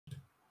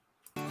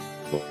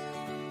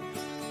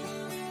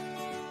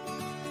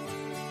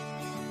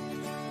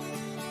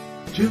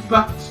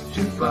Jukebox,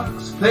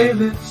 jukebox,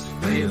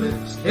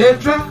 playlist. It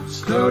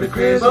drives Cody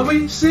crazy, but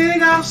we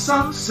sing our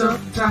songs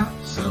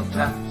sometimes,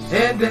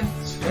 and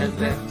dance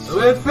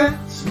with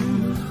friends.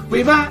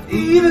 We might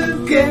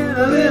even get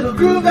a little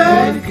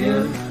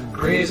groovy,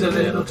 crazy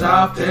little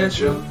top 10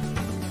 show.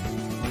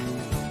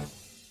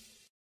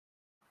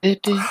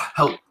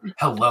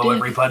 Hello,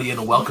 everybody,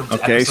 and welcome to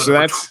Okay, episode so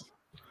that's...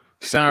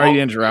 Sorry to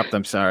interrupt.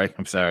 I'm sorry.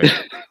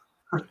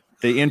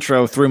 The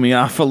intro threw me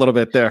off a little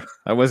bit there.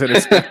 I wasn't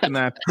expecting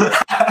that.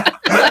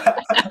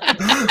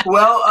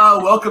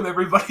 Well, welcome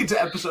everybody to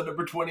episode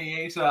number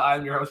 28.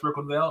 I'm your host,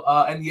 Brooklyn Vale.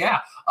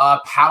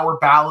 Power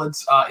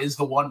Ballads is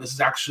the one. This is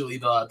actually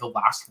the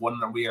last one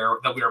that we are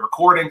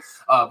recording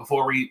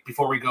before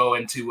we go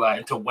into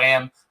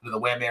Wham, into the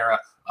Wham era.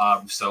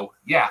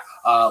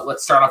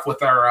 Let's start off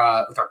with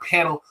our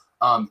panel.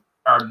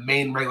 Our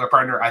main regular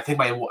partner. I think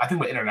my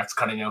internet's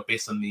cutting out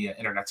based on the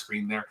internet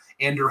screen there.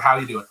 Andrew, how are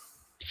you doing?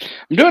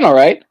 I'm doing all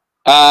right.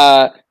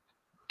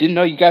 Didn't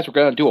know you guys were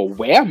going to do a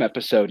Wham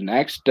episode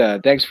next.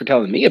 Thanks for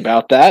telling me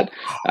about that.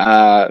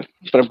 But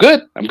I'm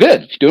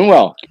good. Doing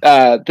well.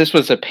 This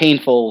was a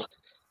painful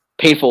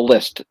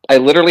list. I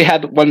literally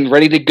had one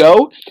ready to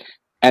go,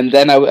 and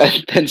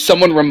then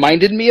someone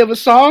reminded me of a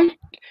song,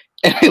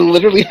 and I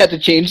literally had to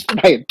change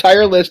my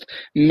entire list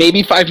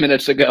maybe 5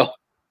 minutes ago.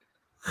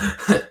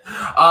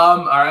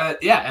 All right,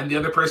 yeah, and the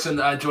other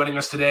person joining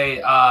us today,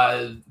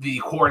 the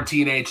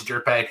quarantine age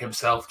dirtbag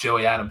himself,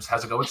 Joey Adams.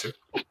 How's it going, sir?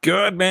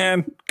 Good,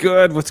 man.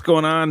 Good. What's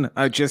going on?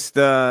 I just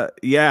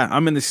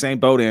I'm in the same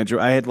boat, Andrew.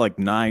 I had like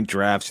 9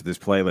 drafts of this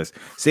playlist.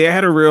 See, I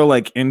had a real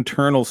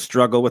internal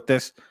struggle with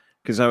this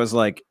because I was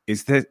like,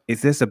 is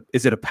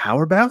it a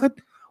power ballad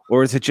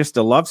or is it just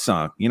a love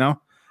song? You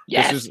know?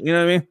 Yes. You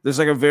know what I mean? There's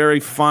like a very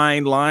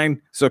fine line.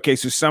 So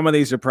some of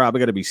these are probably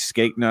going to be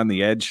skating on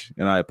the edge,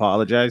 and I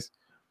apologize.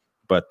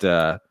 But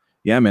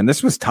yeah, man,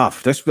 this was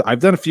tough. I've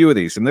done a few of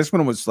these, and this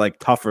one was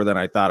tougher than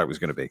I thought it was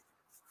going to be.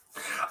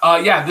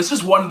 This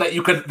is one that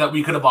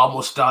we could have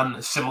almost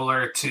done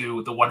similar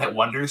to the One Hit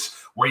Wonders,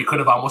 where you could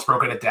have almost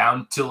broken it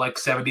down to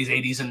 70s,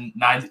 80s, and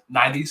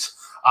 90s.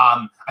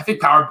 I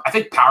think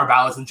power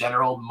ballads in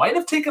general might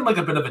have taken a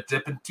bit of a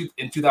dip in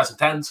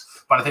 2010s,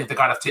 but I think they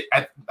kind of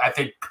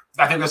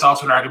I think there's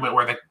also an argument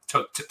where they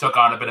took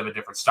on a bit of a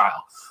different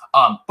style.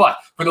 But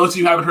for those of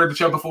you who haven't heard the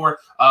show before,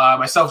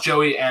 myself,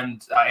 Joey,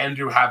 and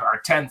Andrew have our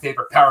 10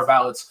 favorite power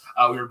ballads.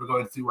 We were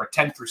going through our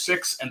 10 through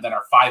 6 and then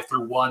our 5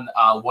 through 1,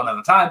 one at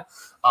a time.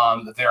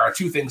 There are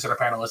 2 things that our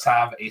panelists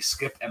have: a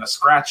skip and a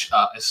scratch.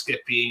 A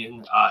skip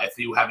being if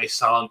you have a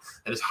song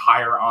that is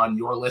higher on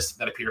your list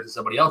that appears in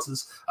somebody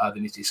else's,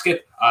 then you see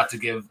skip to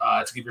give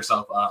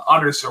yourself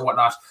honors or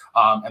whatnot.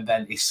 And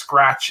then a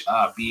scratch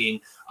being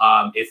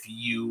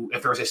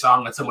if there's a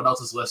song on someone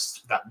else's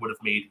list that would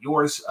have made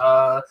yours,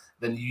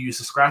 then you use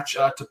a scratch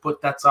to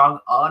put that song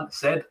on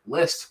said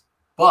list.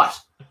 But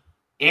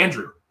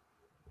Andrew,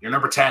 your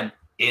number 10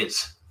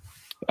 is.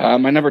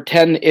 My number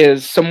 10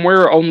 is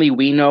Somewhere Only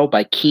We Know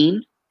by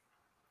Keane.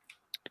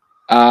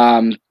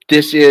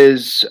 This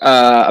is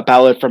a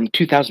ballad from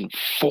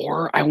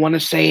 2004, I want to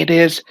say it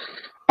is.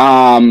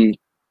 Keane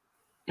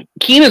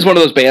is one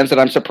of those bands that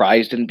I'm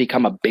surprised didn't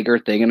become a bigger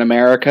thing in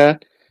America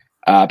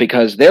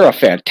because they're a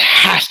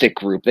fantastic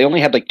group. They only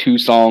had 2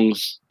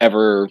 songs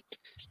ever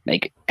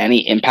make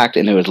any impact,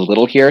 and it was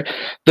little here.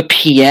 The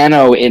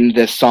piano in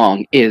this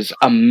song is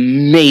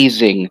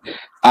amazing.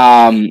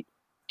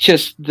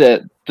 Just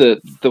the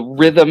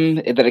rhythm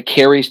that it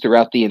carries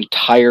throughout the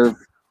entire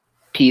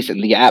piece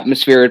and the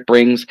atmosphere it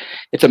brings,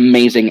 it's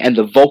amazing. And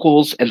the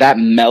vocals and that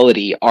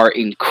melody are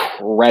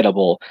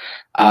incredible.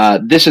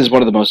 This is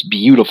one of the most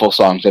beautiful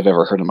songs I've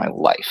ever heard in my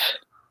life.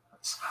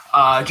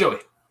 Joey.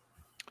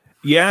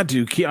 Yeah,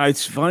 dude.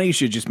 It's funny you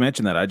should just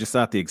mention that. I just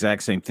thought the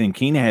exact same thing.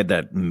 Keane had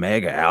that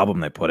mega album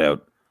they put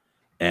out,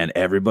 and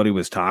everybody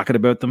was talking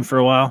about them for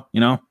a while. You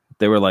know,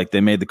 they were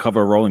they made the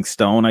cover of Rolling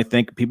Stone. I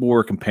think people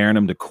were comparing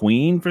them to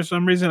Queen for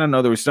some reason. I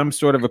know there was some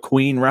sort of a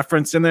Queen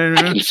reference in there.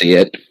 I can see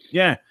it.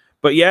 Yeah,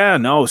 but yeah,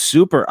 no,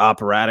 super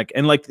operatic,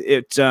 and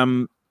it's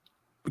kind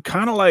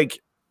of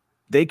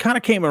they kind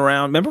of came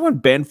around. Remember when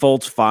Ben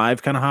Folds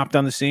 5 kind of hopped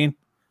on the scene?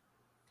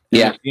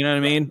 Yeah, you know what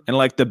I mean. And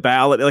the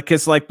ballad,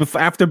 it's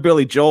after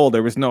Billy Joel,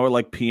 there was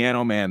no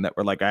piano man that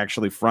were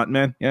actually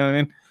frontmen. You know what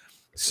I mean?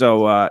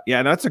 So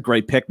yeah, that's a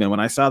great pick, man.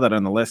 When I saw that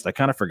on the list, I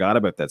kind of forgot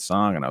about that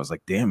song, and I was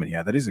like, damn it,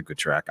 yeah, that is a good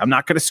track. I'm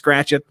not gonna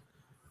scratch it,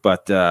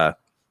 but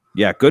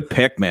yeah, good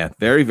pick, man.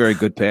 Very, very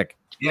good pick.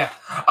 Yeah,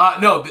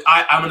 no,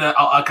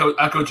 I'll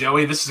echo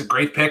Joey. This is a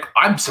great pick.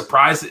 I'm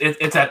surprised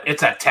it's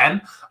at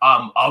 10.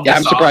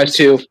 I'm surprised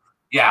too.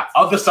 Yeah,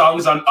 of the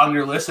songs on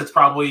your list, it's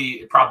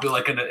probably in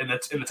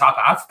the top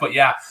half. But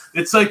yeah,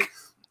 it's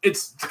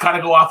it's to kind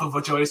of go off of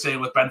what Joey's saying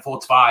with Ben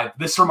Folds 5.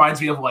 This reminds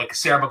me of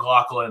Sarah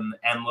McLachlan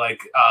and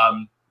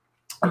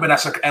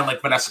Vanessa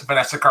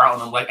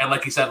Carlton and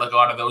like you said, a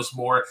lot of those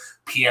more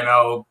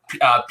piano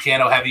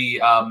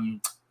heavy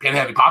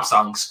pop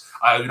songs.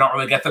 You don't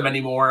really get them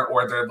anymore,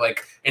 or they're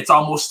it's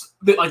almost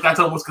that's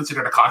almost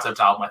considered a concept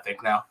album, I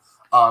think now.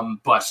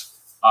 But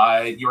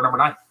your number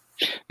 9.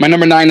 My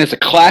number 9 is a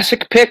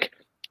classic pick.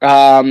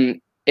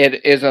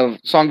 It is a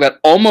song that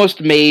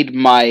almost made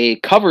my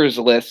covers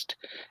list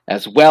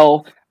as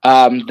well.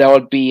 That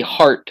would be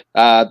Heart,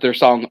 their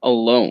song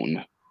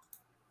Alone.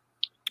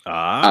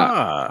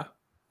 I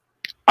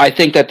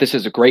think that this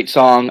is a great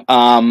song.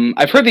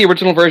 I've heard the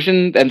original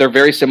version, and they're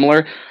very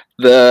similar.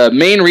 The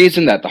main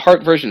reason that the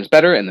Heart version is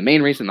better, and the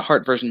main reason the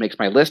Heart version makes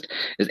my list,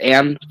 is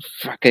Ann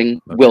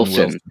fucking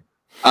Wilson.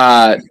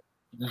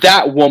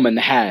 That woman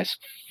has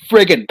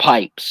friggin'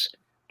 pipes.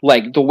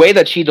 Like, the way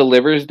that she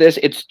delivers this,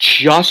 it's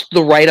just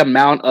the right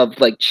amount of,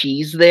 like,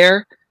 cheese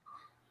there.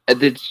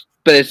 But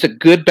it's a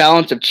good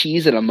balance of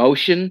cheese and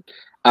emotion,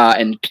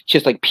 and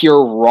just, like,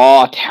 pure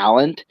raw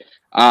talent.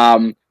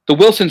 The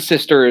Wilson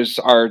sisters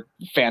are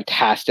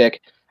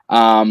fantastic.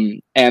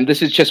 And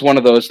this is just one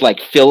of those, like,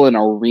 fill an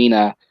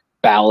arena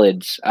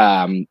ballads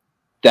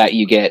that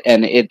you get.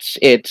 And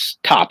it's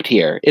top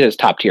tier. It is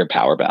top tier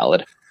power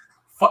ballad.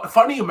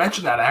 Funny you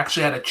mentioned that. I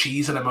actually had a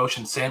cheese and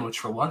emotion sandwich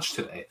for lunch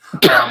today.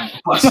 Oh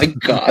my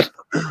God.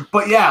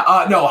 But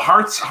yeah, no,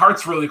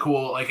 Heart's really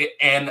cool. Like,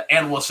 and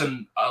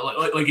Wilson,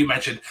 like you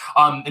mentioned,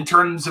 in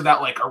terms of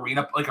that like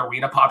arena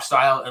pop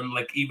style, and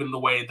like even the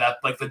way that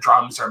like the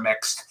drums are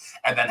mixed,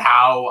 and then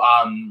how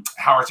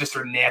our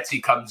sister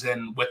Nancy comes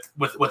in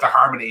with a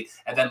harmony,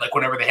 and then like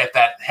whenever they hit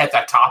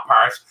that top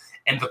part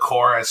in the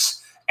chorus.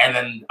 And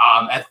then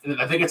I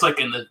think it's like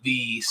in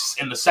the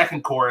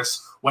second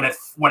chorus when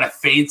it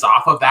fades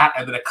off of that,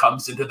 and then it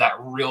comes into that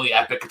really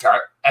epic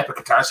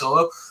guitar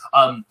solo.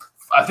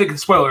 I think,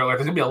 spoiler alert,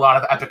 there's gonna be a lot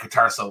of epic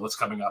guitar solos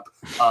coming up.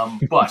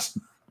 But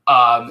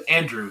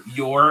Andrew,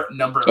 your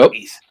number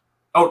 8.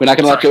 Oh, we're not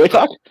gonna let Joey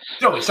talk.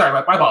 Joey, sorry, my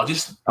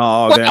apologies.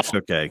 Oh, that's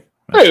okay.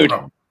 Dude.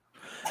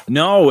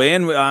 No,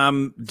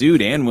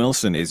 dude, Ann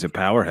Wilson is a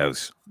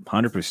powerhouse.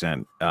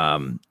 100%.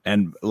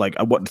 And like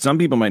what some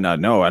people might not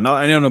know, I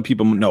don't know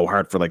people know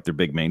Heart for like their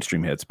big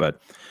mainstream hits, but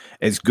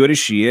as good as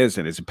she is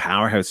and as a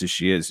powerhouse as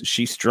she is,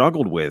 she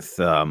struggled with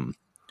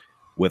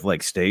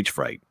like stage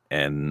fright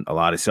and a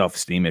lot of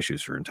self-esteem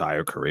issues for her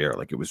entire career.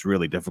 Like it was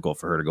really difficult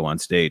for her to go on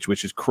stage,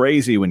 which is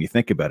crazy when you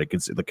think about it,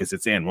 because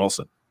it's Ann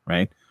Wilson,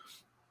 right?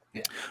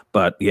 Yeah.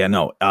 But yeah,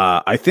 no,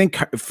 I think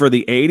for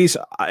the 80s,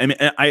 I mean,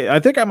 I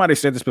think I might have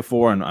said this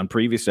before on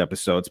previous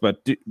episodes, but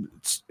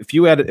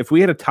if we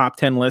had a top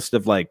 10 list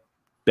of like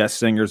best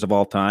singers of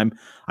all time,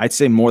 I'd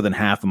say more than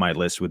half of my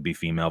list would be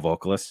female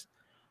vocalists.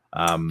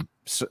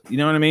 So, you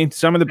know what I mean?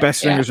 Some of the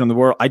best singers in the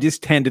world, I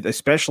just tended,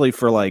 especially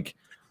for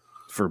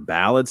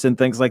ballads and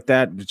things like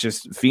that,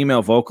 just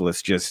female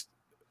vocalists, just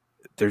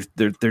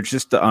they're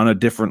just on a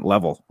different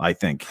level, I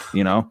think,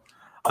 you know?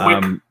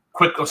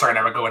 Quick. Oh, sorry,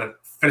 never go ahead and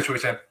finish what you're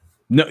saying.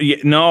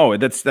 No,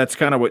 that's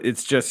kind of what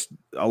it's just.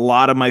 A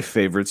lot of my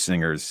favorite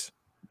singers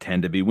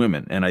tend to be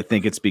women, and I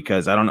think it's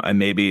because I don't know. And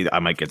maybe I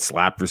might get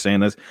slapped for saying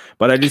this,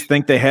 but I just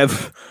think they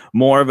have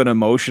more of an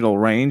emotional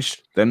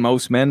range than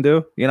most men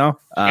do. You know,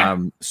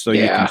 so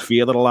you can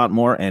feel it a lot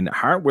more. And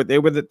Heart, they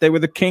were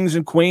the kings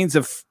and queens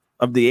of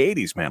the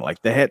 '80s, man.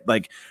 Like they had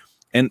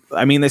and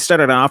I mean they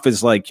started off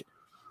as like,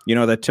 you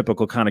know, that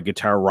typical kind of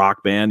guitar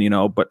rock band, you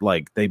know, but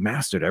like they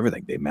mastered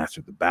everything. They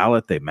mastered the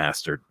ballad. They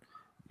mastered.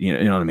 You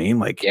know what I mean?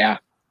 Like,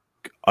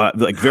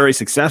 like very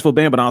successful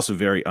band, but also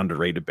very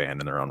underrated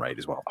band in their own right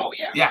as well. Oh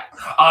yeah.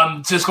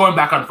 Yeah. Just going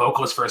back on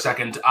vocalists for a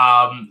second,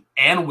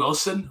 Ann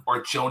Wilson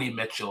or Joni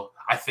Mitchell,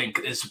 I think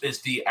is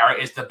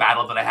the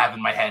battle that I have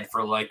in my head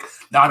for like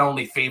not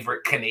only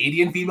favorite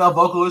Canadian female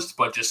vocalist,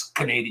 but just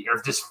Canadian or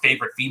just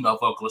favorite female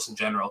vocalist in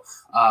general.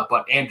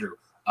 But Andrew,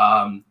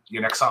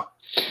 your next song.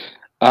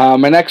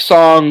 My next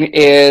song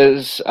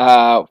is,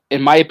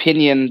 in my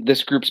opinion,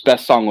 this group's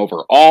best song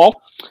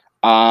overall.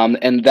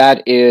 And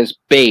that is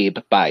Babe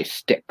by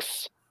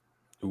Styx.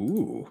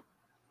 Ooh.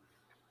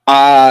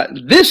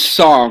 This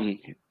song,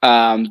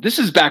 this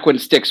is back when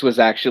Styx was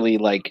actually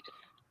like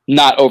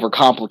not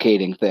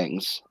overcomplicating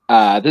things.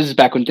 This is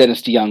back when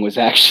Dennis DeYoung was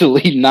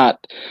actually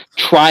not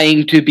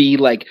trying to be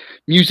like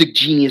music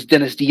genius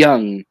Dennis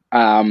DeYoung.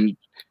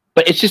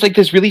 But it's just like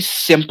this really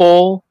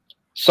simple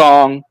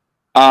song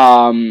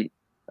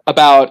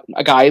about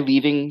a guy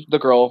leaving the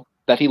girl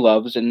that he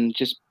loves and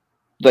just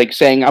like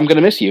saying, I'm going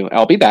to miss you.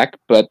 I'll be back,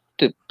 but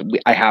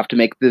I have to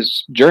make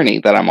this journey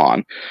that I'm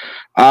on.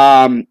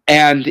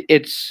 And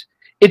it's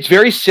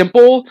very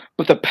simple,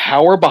 but the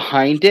power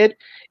behind it,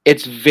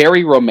 it's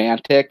very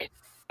romantic.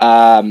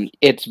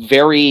 It's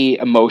very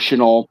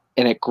emotional,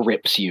 and it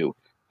grips you.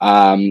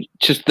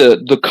 Just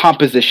the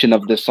composition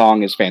of this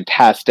song is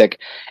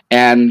fantastic.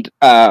 And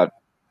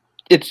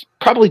it's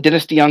probably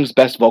Dennis DeYoung's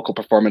best vocal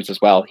performance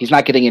as well. He's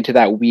not getting into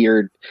that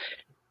weird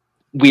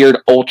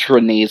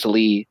ultra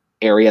nasally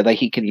area that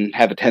he can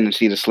have a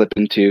tendency to slip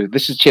into.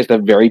 This is just a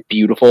very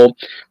beautiful,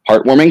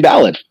 heartwarming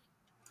ballad.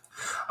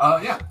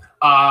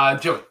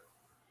 Joey.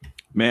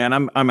 Man,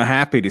 I'm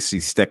happy to see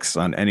Styx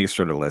on any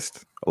sort of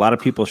list. A lot of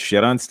people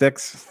shit on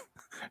Styx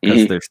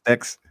because they're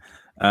Styx.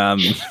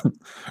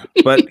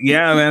 But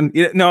yeah, man,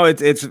 no,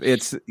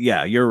 it's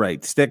yeah, you're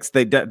right. Styx,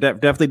 they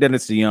definitely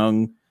Dennis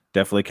DeYoung,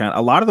 definitely kind of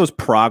a lot of those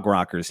prog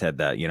rockers had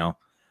that, you know.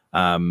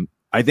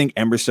 I think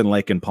Emerson,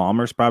 Lake and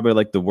Palmer is probably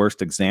like the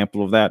worst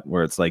example of that,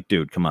 where it's like,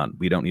 dude, come on,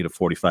 we don't need a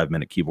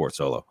 45-minute keyboard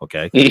solo,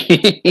 okay?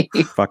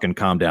 Fucking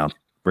calm down.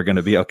 We're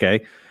gonna be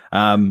okay.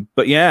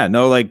 But yeah,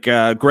 no, like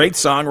great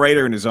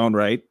songwriter in his own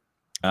right.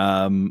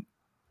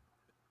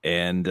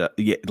 And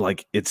yeah,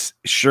 like it's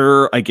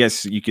sure, I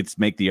guess you could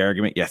make the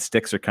argument. Yeah,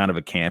 Styx are kind of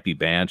a campy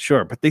band,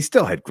 sure, but they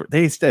still had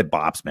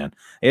bops, man.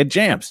 They had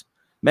jams,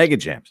 mega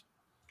jams.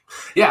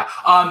 Yeah.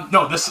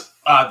 No, this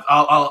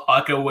I'll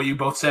echo what you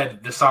both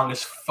said. This song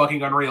is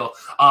fucking unreal.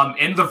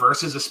 In the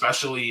verses,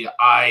 especially,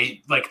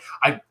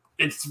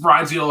 it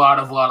reminds you a lot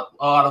of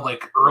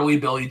like early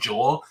Billy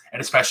Joel, and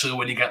especially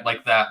when you get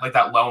like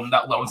that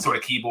lone sort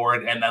of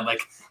keyboard, and then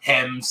like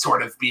him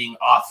sort of being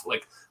off,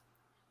 like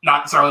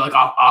not necessarily like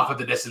off of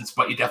the distance,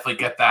 but you definitely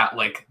get that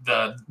like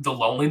the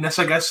loneliness,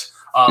 I guess,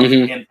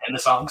 in the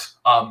songs.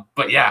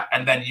 But yeah,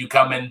 and then you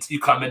come into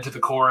the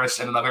chorus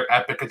and another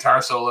epic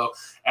guitar solo,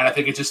 and I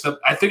think it's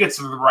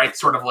the right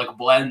sort of like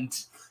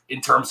blend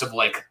in terms of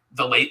like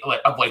the late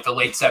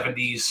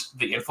 70s,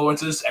 the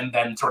influences, and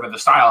then sort of the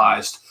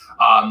stylized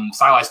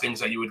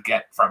things that you would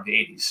get from the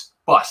 80s.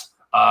 But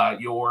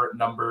your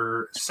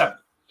number 7.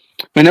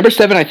 My number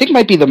 7, I think,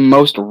 might be the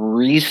most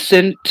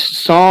recent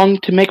song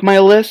to make my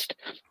list.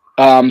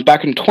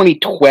 Back in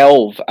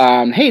 2012.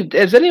 Hey,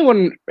 does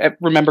anyone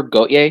remember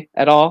Gautier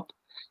at all?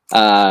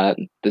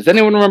 Does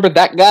anyone remember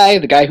that guy?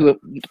 The guy who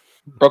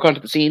broke onto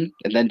the scene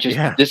and then just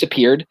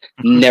disappeared,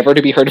 never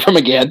to be heard from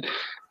again.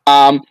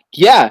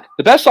 Yeah,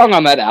 the best song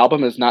on that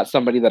album is not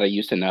somebody that I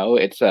used to know.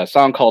 It's a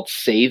song called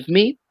Save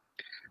Me.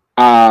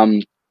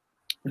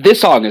 This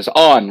song is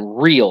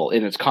unreal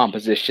in its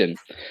composition.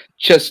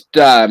 Just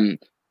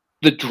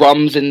the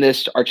drums in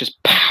this are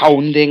just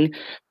pounding,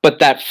 but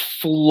that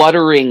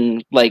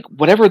fluttering, like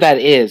whatever that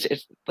is,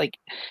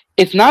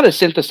 it's not a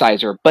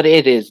synthesizer, but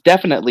it is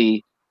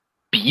definitely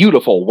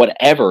beautiful,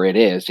 whatever it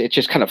is. It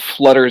just kind of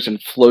flutters and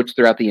floats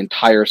throughout the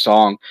entire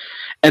song.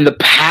 And the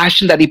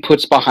passion that he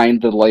puts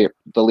behind the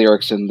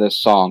lyrics in this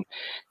song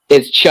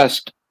is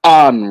just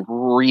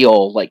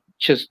unreal. Like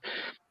just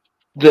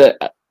the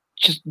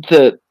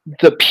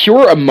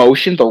pure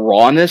emotion, the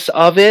rawness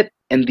of it,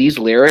 and these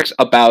lyrics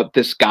about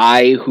this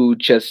guy who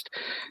just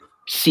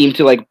seemed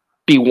to like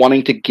be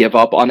wanting to give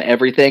up on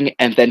everything,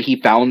 and then he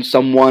found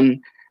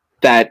someone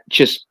that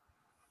just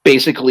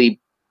basically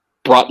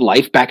brought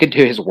life back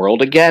into his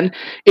world again.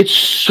 It's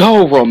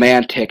so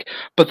romantic,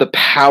 but the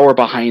power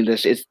behind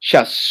this is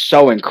just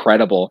so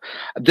incredible.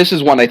 This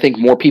is one I think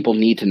more people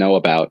need to know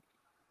about.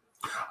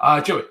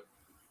 Joey.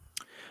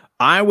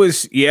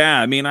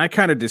 I mean, I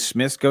kind of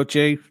dismissed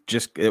Gautier.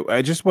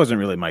 I just wasn't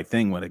really my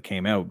thing when it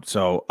came out.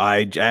 So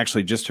I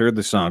actually just heard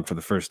the song for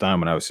the first time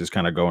when I was just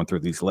kind of going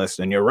through these lists.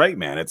 And you're right,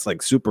 man. It's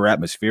like super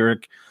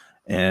atmospheric,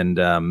 and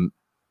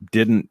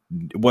it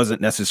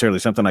wasn't necessarily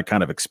something I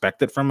kind of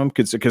expected from him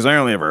because I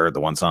only ever heard the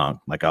one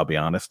song. Like, I'll be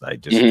honest, I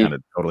just kind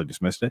of totally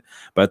dismissed it.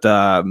 But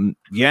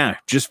yeah,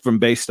 just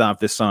based off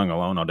this song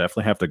alone, I'll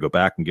definitely have to go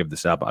back and give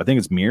this album. I think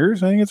it's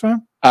Mirrors. I think it's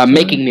from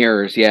Making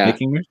Mirrors. Yeah,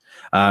 Making Mirrors.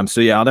 So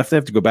yeah, I'll definitely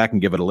have to go back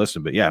and give it a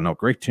listen. But yeah, no,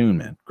 great tune,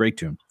 man. Great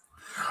tune.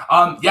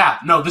 Yeah,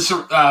 no, this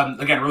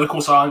again, really cool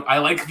song. I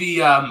like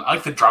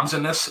the drums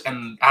in this,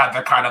 and have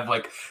that kind of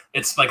like,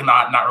 it's like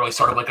not really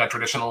sort of like a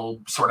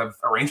traditional sort of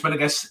arrangement, I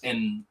guess,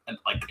 in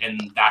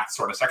that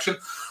sort of section.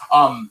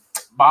 The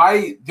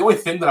only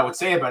thing that I would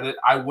say about it,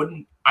 I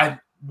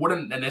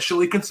wouldn't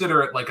initially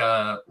consider it like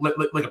a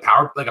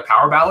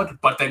power ballad,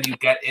 but then you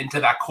get into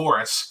that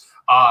chorus,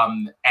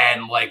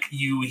 and like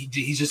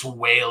he's just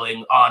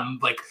wailing on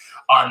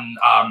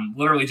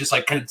literally just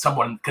like, can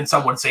someone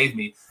save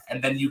me?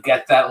 And then you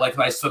get that like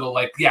nice little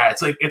like, yeah,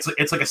 it's like a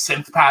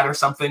synth pad or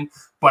something,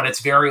 but it's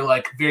very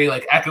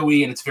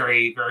echoey, and it's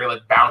very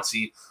like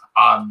bouncy.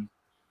 And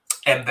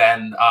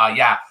then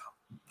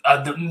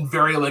the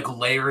very like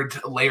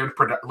layered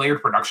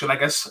production, I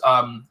guess,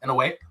 in a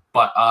way.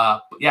 But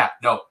yeah,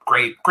 no,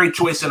 great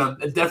choice,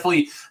 and it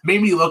definitely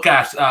made me look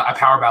at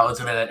power ballads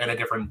in a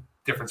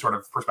different sort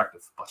of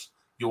perspective. But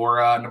your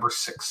number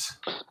 6.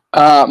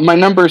 My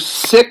number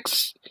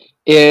 6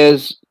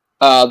 is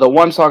the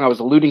one song I was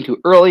alluding to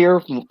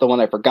earlier, the one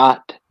I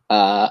forgot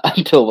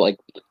until like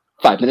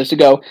 5 minutes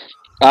ago.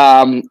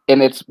 And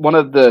it's one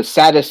of the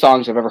saddest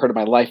songs I've ever heard in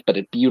my life, but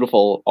it's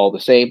beautiful all the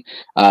same.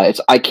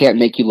 It's I Can't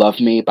Make You Love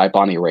Me by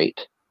Bonnie Raitt.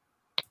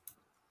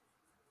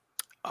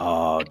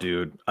 Oh,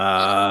 dude.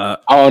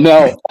 Oh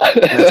no.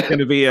 That's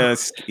gonna be a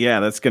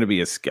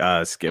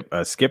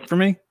skip for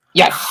me.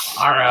 Yes.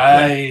 All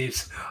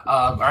right.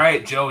 All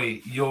right,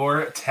 Joey,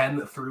 your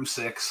 10 through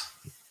 6.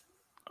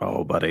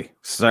 Oh, buddy,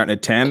 starting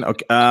at 10.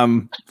 Okay.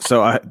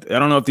 So I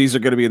don't know if these are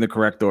going to be in the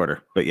correct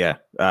order, but yeah.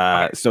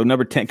 So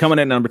number 10, coming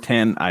in at number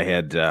 10, I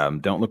had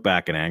 "Don't Look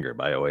Back in Anger"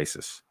 by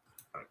Oasis.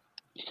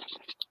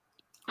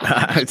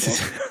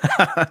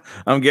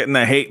 I'm getting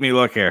the hate me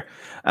look here.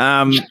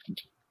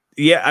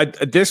 Yeah, I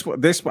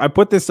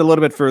put this a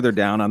little bit further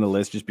down on the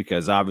list just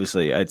because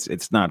obviously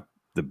it's not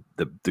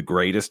the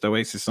greatest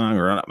Oasis song,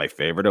 or not my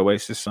favorite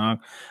Oasis song.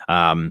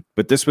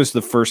 But this was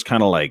the first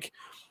kind of like,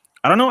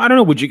 I don't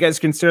know. Would you guys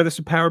consider this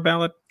a power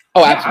ballad?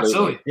 Oh, Yeah, absolutely.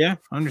 absolutely. Yeah,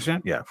 I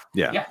understand. Yeah,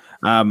 yeah.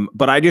 Yeah.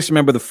 But I just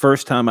remember the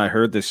first time I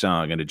heard this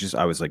song, and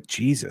I was like,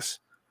 Jesus,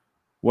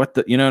 what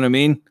the, you know what I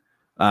mean?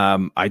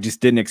 I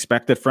just didn't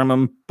expect it from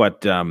him,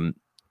 but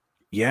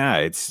yeah,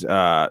 it's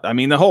I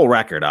mean, the whole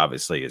record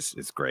obviously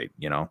is great,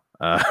 you know.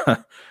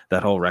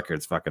 That whole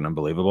record's fucking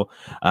unbelievable.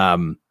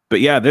 But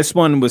yeah, this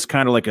one was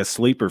kind of like a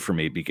sleeper for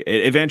me because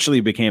it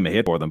eventually became a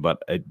hit for them.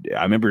 But I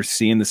remember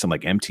seeing this on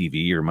like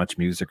MTV or Much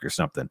Music or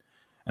something,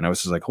 and I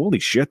was just like, "Holy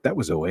shit, that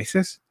was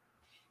Oasis!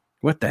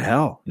 What the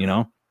hell?" You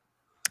know.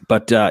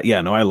 But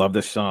yeah, no, I love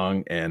this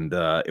song, and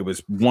it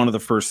was one of the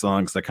first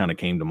songs that kind of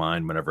came to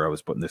mind whenever I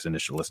was putting this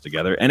initial list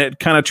together, and it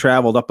kind of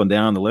traveled up and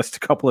down the list a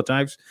couple of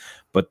times.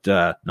 But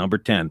number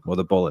 10 with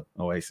a bullet,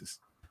 Oasis.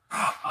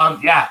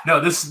 Yeah,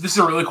 no, this is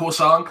a really cool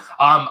song.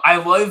 I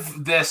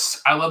love this.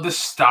 I love this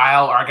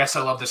style, or I guess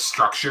I love this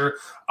structure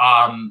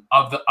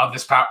of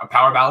this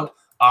power ballad.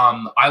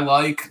 I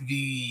like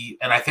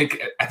and I think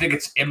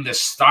it's in this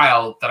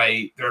style that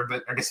I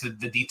guess the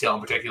detail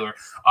in particular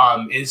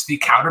is the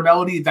counter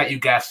melody that you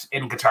get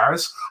in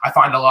guitars. I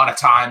find a lot of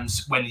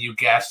times when you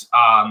get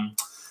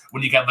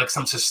like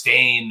some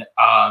sustain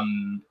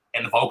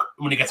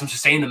when you get some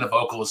sustain in the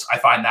vocals, I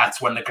find that's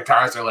when the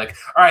guitars are like,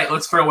 all right,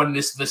 let's throw in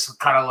this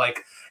kind of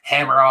like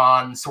hammer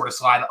on sort of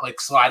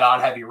slide on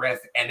heavy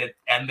riff,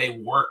 and they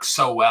work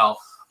so well.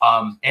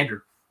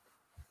 Andrew,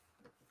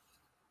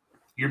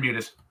 you're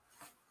muted.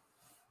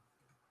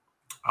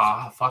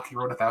 Fuck, you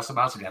wrote 1,000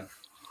 miles again.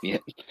 Yeah.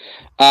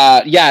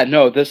 Yeah,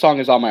 no, this song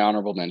is on my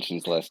honorable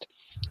mentions list.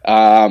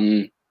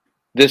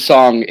 This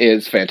song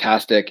is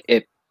fantastic.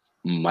 It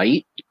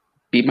might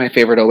be my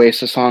favorite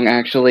Oasis song,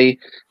 actually.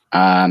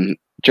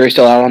 Jury's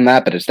still out on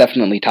that, but it's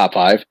definitely top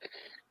 5.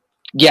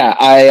 Yeah,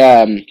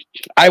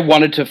 I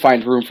wanted to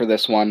find room for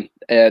this one.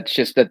 It's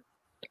just that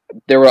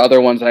there were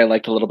other ones that I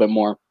liked a little bit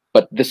more,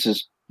 but this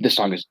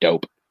song is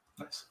dope.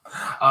 Nice.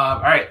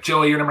 All right,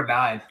 Joey, you're number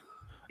 9.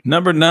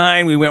 Number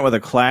 9, we went with a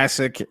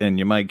classic, and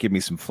you might give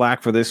me some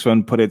flack for this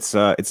one, but it's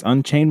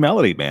Unchained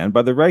Melody, man,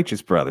 by the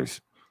Righteous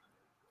Brothers.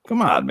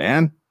 Come on,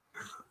 man.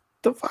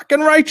 The fucking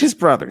Righteous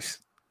Brothers.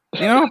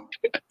 You know?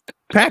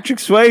 Patrick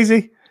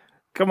Swayze.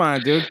 Come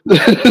on, dude.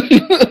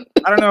 I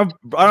don't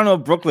know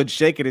if Brooklyn's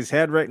shaking his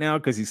head right now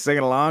because he's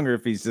singing along, or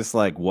if he's just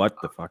like, what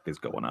the fuck is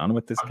going on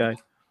with this guy?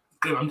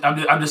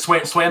 I'm just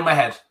swaying my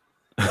head.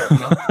 You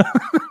know?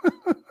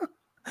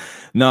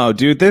 No,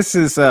 dude, this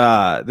is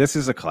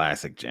a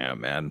classic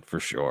jam, man, for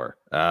sure.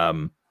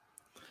 And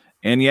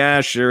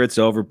yeah, sure, it's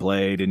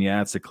overplayed, and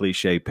yeah, it's a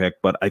cliche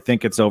pick, but I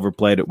think it's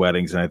overplayed at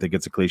weddings, and I think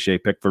it's a cliche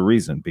pick for a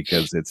reason,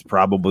 because it's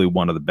probably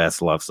one of the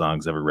best love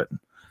songs ever written.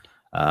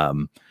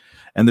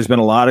 And there's been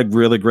a lot of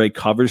really great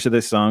covers of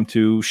this song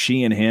too.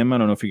 She and Him, I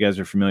don't know if you guys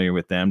are familiar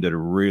with them, did a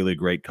really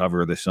great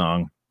cover of this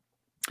song.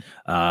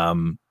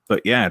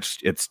 But yeah,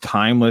 it's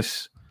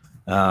timeless.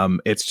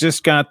 It's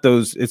just got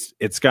those,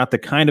 it's got the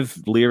kind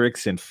of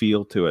lyrics and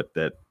feel to it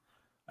that,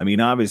 I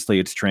mean, obviously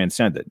it's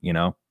transcendent, you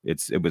know,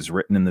 it was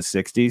written in the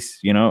 60s,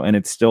 you know, and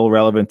it's still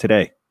relevant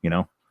today, you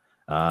know,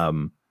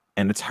 and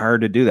it's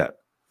hard to do that.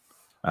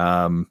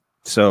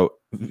 So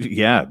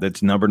yeah,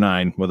 that's number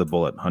 9 with a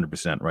bullet,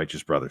 100%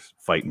 Righteous Brothers.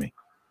 Fight me.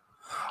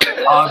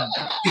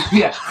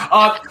 Yeah.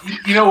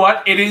 You know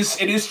what? It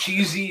is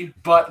cheesy,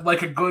 but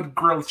like a good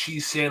grilled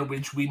cheese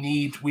sandwich, we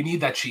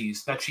need that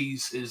cheese. That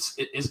cheese is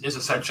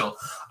essential.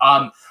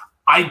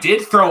 I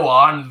did throw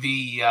on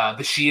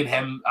the She and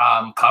Him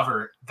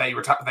cover that you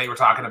were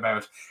talking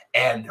about,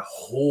 and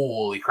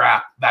holy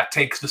crap, that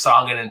takes the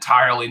song in an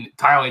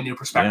entirely new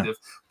perspective.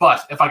 Yeah.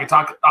 But if I could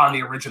talk on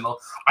the original,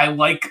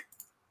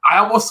 I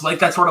almost like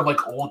that sort of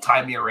like old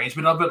timey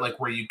arrangement of it, like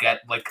where you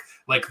get like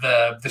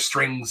the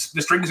strings.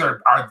 The strings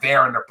are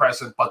there and they're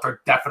present, but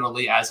they're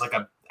definitely as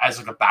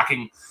a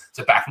backing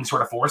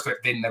sort of force.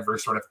 They never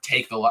sort of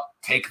take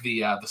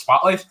the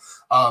spotlight.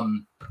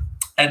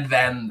 And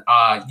then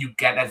you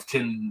get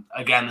Edgerton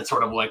again. It's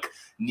sort of like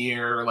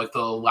near like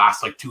the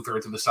last like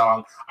 2/3 of the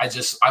song. I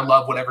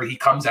love whenever he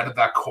comes out of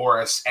that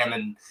chorus and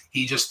then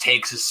he just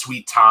takes his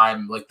sweet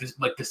time, like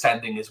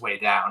descending his way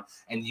down,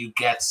 and you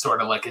get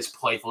sort of like his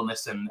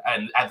playfulness and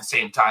at the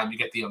same time you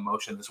get the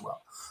emotion as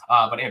well.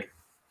 But Andrew.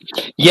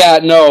 Yeah,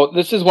 no,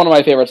 this is one of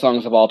my favorite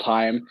songs of all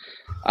time.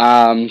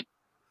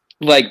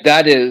 Like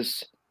that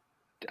is.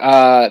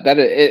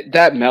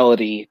 That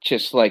melody,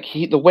 just like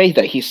the way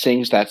that he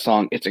sings that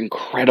song, it's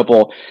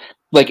incredible.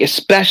 Like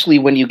especially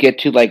when you get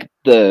to like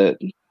the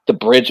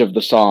bridge of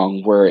the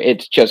song, where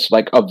it's just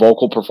like a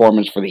vocal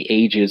performance for the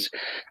ages.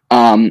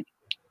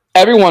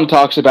 Everyone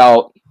talks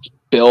about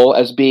Bill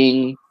as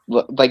being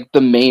like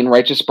the main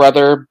Righteous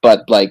brother,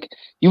 but like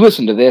you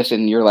listen to this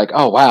and you're like,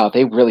 oh wow,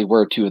 they really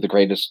were two of the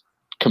greatest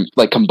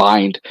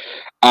combined.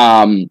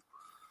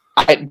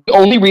 The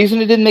only reason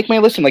it didn't make my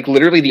list, and like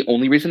literally the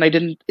only reason it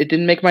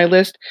didn't make my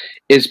list,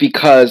 is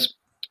because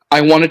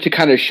I wanted to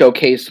kind of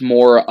showcase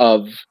more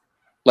of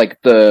like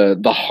the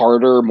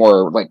harder,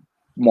 more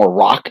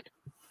rock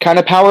kind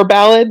of power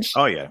ballads.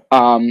 Oh yeah.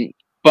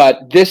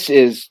 But this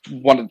is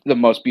one of the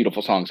most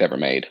beautiful songs ever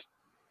made.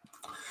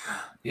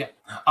 Yeah.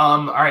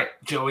 All right,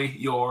 Joey,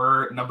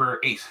 you're number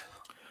 8.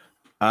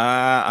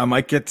 I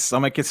might get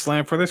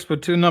slammed for this,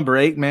 but to number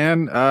 8,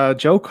 man,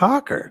 Joe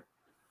Cocker.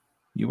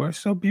 You are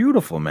so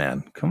beautiful,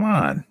 man. Come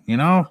on,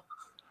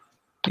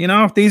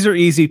 these are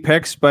easy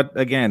picks, but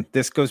again,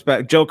 this goes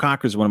back. Joe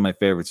Cocker is one of my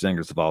favorite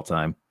singers of all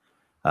time.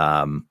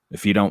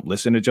 If you don't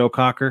listen to Joe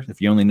Cocker,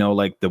 if you only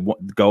know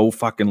go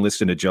fucking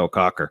listen to Joe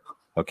Cocker.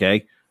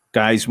 Okay,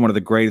 guy's one of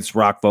the greatest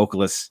rock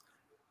vocalists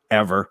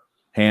ever,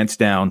 hands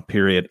down,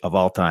 period, of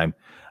all time.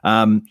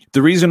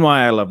 The reason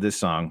why I love this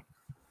song.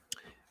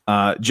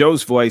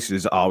 Joe's voice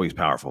is always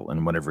powerful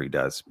in whatever he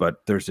does,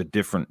 but there's a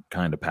different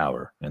kind of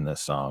power in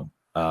this song.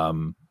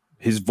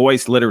 His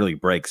voice literally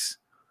breaks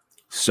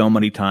so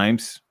many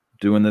times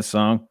doing this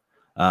song.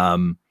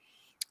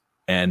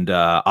 And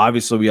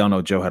obviously we all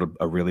know Joe had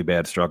a really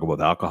bad struggle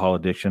with alcohol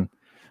addiction.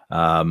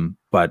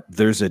 But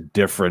there's a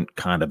different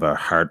kind of a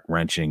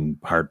heart-wrenching,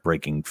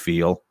 heartbreaking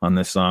feel on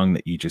this song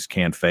that you just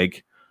can't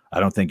fake. I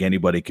don't think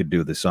anybody could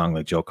do the song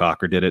like Joe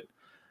Cocker did it.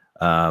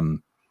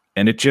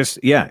 And it just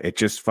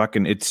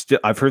fucking, it's still,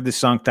 I've heard this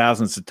song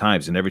thousands of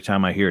times, and every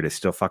time I hear it, it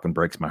still fucking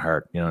breaks my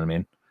heart. You know what I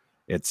mean?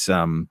 It's,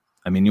 I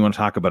mean, you want to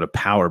talk about a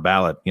power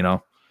ballad,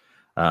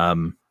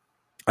 again,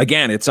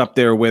 it's up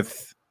there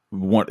with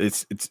what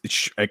it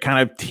kind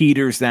of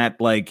teeters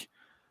that like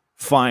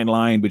fine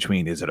line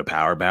between, is it a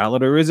power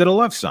ballad or is it a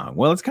love song?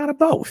 Well, it's kind of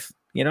both,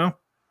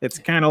 it's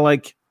kind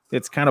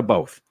of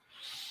both.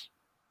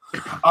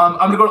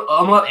 I'm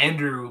gonna let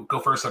Andrew go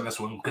first on this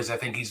one because I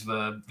think he's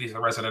the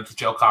resident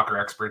Joe Cocker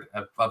expert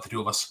of the two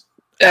of us.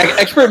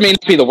 Expert may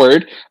not be the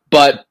word,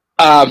 but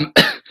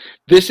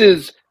this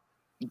is.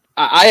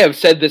 I have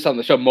said this on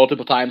the show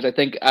multiple times. I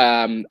think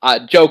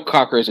Joe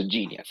Cocker is a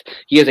genius.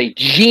 He is a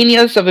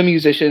genius of a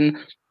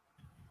musician,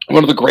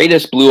 one of the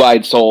greatest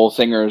blue-eyed soul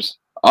singers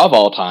of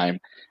all time.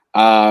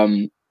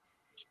 And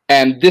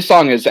this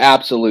song is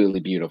absolutely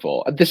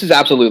beautiful. This is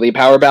absolutely a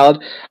power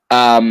ballad.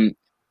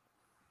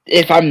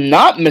 If I'm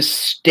not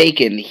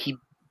mistaken,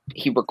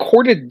 he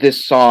recorded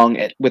this song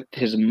with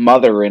his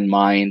mother in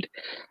mind,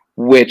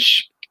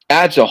 which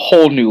adds a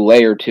whole new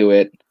layer to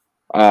it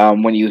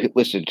when you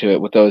listen to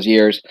it with those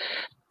ears.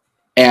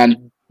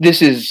 And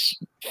this is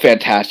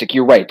fantastic.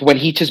 You're right. When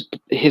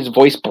his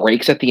voice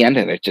breaks at the end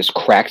and it just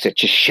cracks, it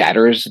just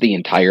shatters the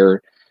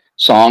entire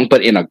song,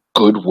 but in a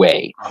good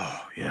way.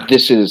 Oh, yeah.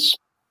 This is...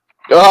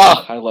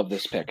 Oh, I love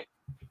this pick.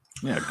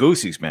 Yeah,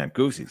 Goosies, man.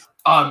 Goosies.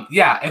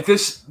 Yeah, if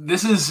this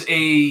is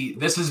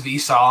the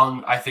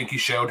song I think you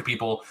show to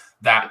people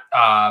that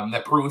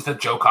that proves that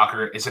Joe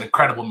Cocker is an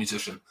incredible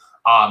musician.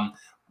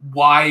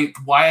 Why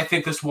I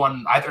think this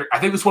one I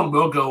think this one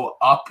will go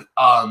up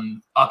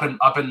in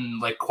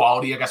like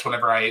quality, I guess,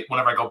 whenever I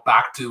go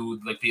back to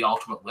like the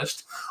ultimate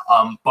list.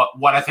 But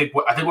what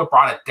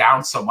brought it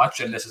down so much,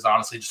 and this is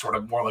honestly just sort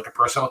of more like a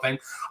personal thing.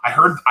 I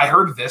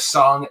heard this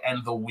song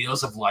and The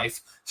Wheels of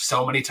Life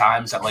so many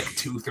times at like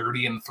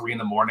 2:30 and 3 in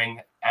the morning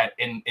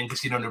in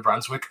Casino, New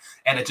Brunswick,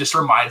 and it just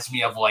reminds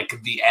me of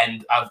like the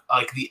end of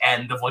like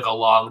a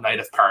long night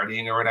of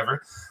partying or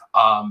whatever.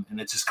 And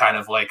it's just kind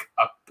of like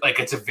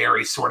it's a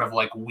very sort of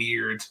like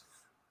weird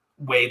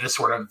way to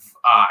sort of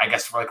I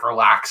guess like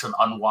relax and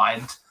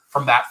unwind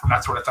from that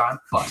sort of time.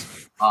 But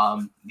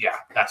yeah,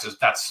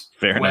 that's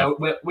fair enough.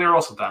 We're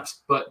all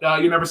sometimes. But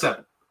you're number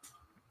 7.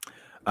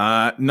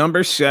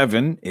 Number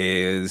 7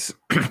 is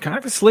kind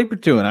of a sleeper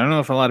tune. I don't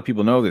know if a lot of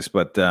people know this,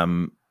 but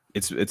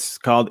it's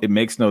called "It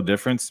Makes No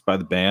Difference" by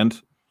the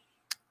band,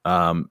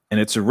 and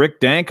it's a Rick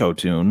Danko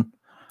tune.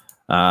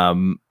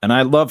 And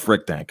I love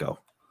Rick Danko.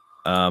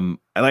 Like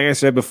I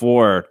said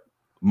before,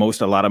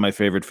 a lot of my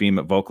favorite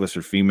female vocalists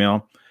are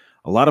female.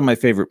 A lot of my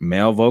favorite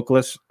male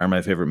vocalists are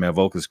my favorite male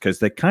vocalists because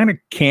they kind of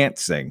can't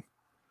sing.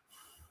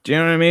 Do you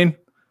know what I mean?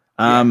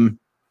 Yeah.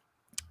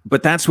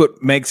 But that's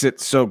what makes it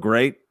so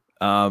great.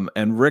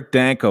 And Rick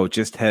Danko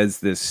just has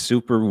this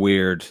super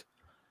weird,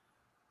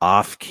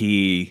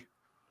 off-key,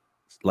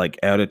 like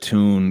out of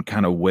tune,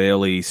 kind of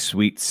waily,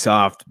 sweet,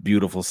 soft,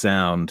 beautiful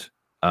sound.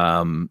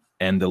 And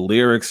the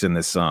lyrics in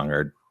this song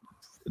are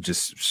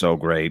just so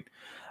great.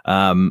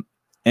 And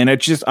I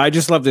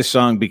just love this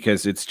song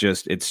because it's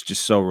just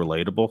so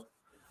relatable.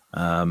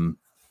 Yeah,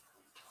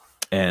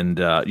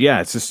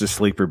 it's just a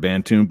sleeper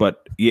band tune.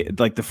 But yeah,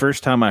 like the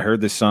first time I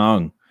heard this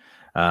song,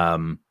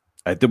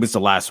 it was The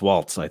Last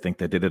Waltz. I think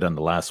they did it on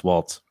The Last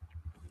Waltz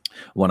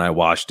when I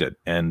watched it,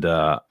 and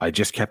I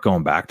just kept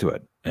going back to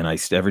it. And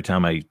every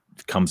time it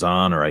comes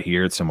on or I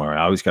hear it somewhere,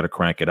 I always got to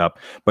crank it up.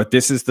 But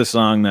this is the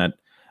song that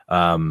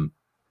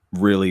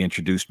really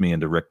introduced me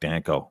into Rick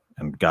Danko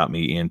and got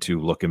me into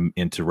looking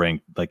into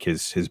like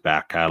his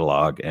back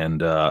catalog,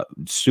 and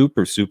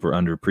super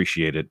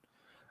underappreciated.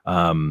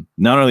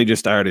 Not only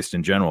just artist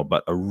in general,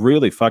 but a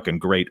really fucking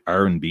great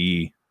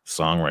R&B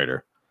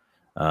songwriter.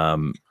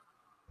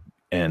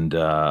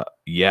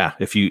 Yeah,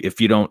 if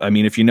you don't, I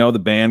mean, if you know the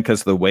band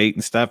because of the weight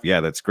and stuff, yeah,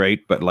 that's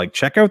great. But like,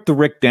 check out the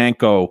Rick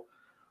Danko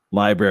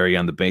library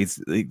on the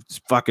bass.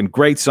 He's fucking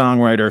great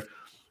songwriter,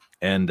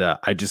 and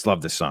I just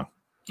love this song.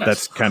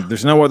 That's kind of,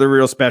 there's no other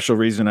real special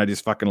reason. I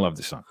just fucking love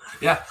the song.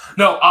 Yeah.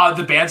 No,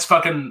 the band's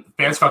fucking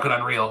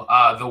unreal.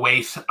 The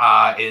Wait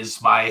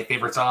is my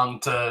favorite song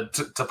to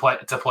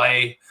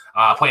play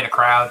in a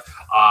crowd.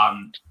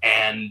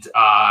 And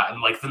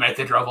like the night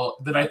they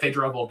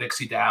drove Old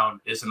Dixie down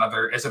is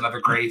another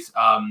great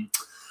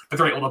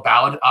little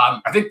ballad.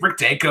 I think Rick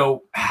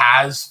Danko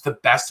has the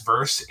best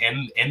verse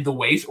in The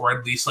Wait, or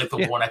at least like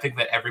the one I think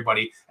that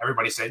everybody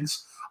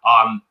sings.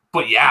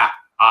 But yeah,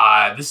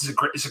 this is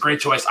a great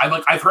choice.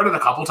 I've heard it a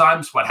couple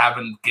times, but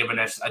haven't given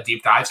it a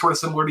deep dive. Sort of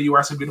similar to You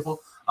Are So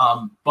Beautiful.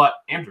 But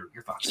Andrew,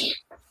 your thoughts?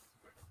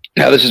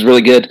 No, this is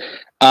really good.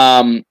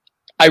 I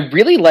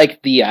really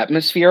like the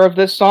atmosphere of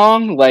this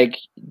song. Like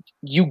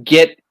you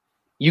get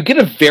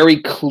a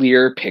very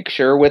clear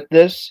picture with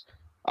this.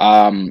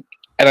 And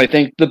I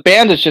think the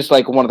band is just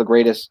like one of the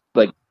greatest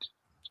like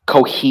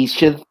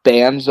cohesive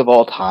bands of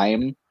all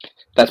time.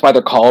 That's why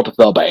they're called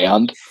The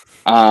Band.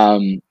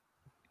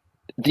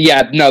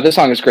 Yeah, no, this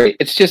song is great.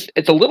 It's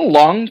a little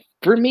long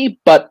for me,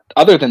 but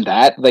other than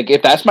that, like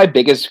if that's my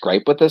biggest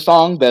gripe with this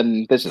song,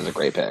 then this is a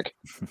great pick.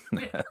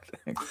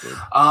 Thanks, dude.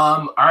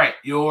 All right,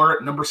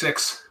 your number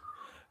 6.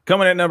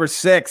 Coming at number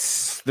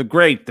 6, the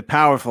great, the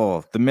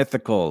powerful, the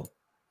mythical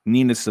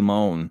Nina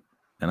Simone,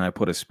 and I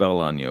Put a Spell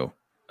on You.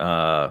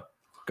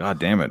 God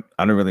damn it.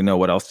 I don't really know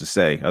what else to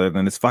say other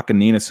than it's fucking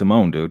Nina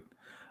Simone, dude.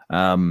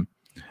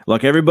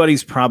 Look,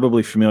 everybody's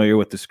probably familiar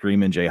with the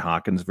Screamin' Jay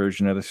Hawkins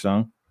version of the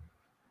song.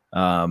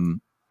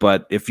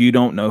 But if you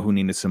don't know who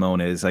Nina Simone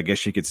is, I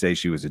guess you could say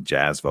she was a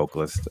jazz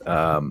vocalist.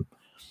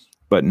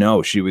 But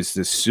no, she was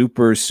this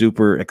super,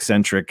 super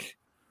eccentric,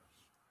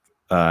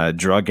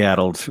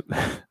 drug-addled,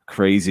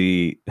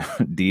 crazy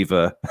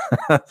diva,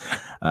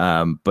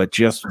 but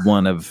just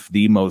one of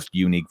the most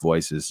unique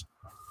voices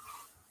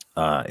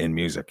in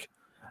music.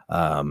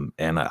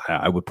 And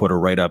I would put her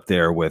right up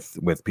there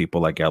with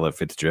people like Ella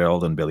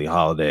Fitzgerald and Billie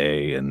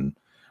Holiday, and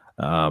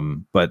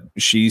but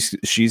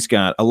she's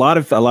got a lot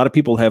of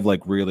people have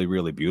like really,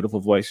 really beautiful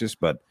voices,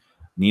 but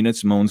Nina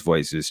Simone's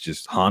voice is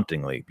just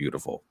hauntingly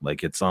beautiful.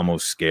 Like it's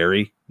almost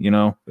scary, you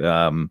know.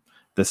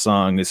 The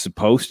song is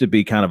supposed to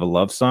be kind of a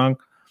love song,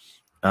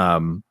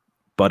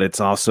 but it's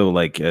also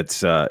like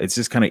it's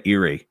just kind of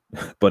eerie,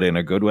 but in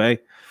a good way.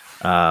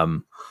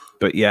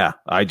 But yeah,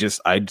 I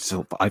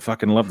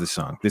fucking love this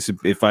song. This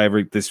would be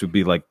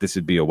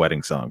a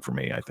wedding song for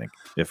me, I think,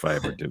 if I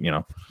ever do, you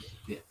know.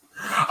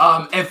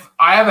 If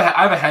I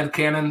have a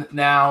headcanon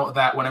now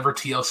that whenever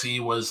TLC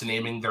was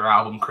naming their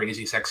album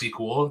Crazy Sexy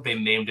Cool, they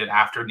named it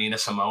after Nina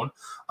Simone.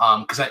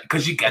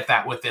 Because you get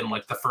that within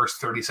like the first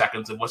 30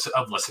 seconds of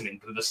listening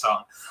to the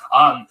song.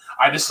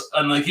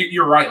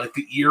 You're right, like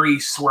the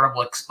eerie sort of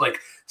like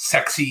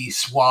sexy,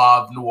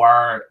 suave,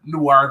 noir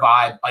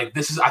vibe. Like I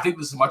think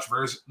this is a much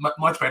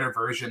better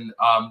version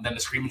than the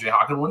Screamin' Jay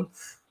Hawkins one.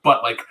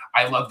 But like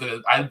I love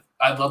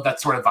that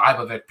sort of vibe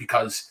of it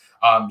because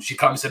she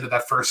comes into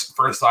that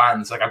first line.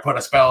 It's like I put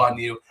a spell on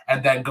you,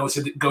 and then goes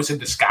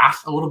into scat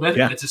a little bit.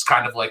 Yeah. And it's just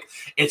kind of like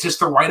it's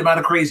just the right amount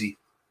of crazy,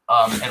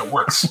 and it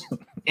works.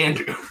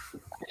 Andrew.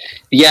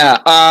 Yeah,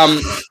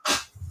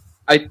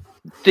 I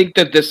think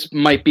that this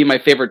might be my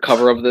favorite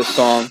cover of this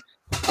song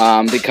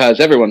because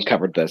everyone's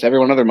covered this. Every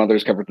one of their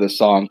mothers covered this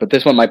song, but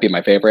this one might be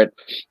my favorite,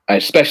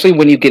 especially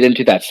when you get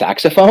into that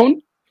saxophone,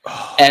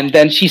 and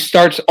then she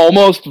starts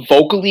almost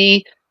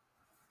vocally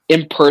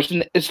in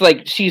person. It's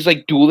like she's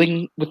like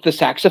dueling with the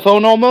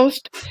saxophone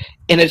almost,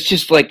 and it's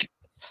just like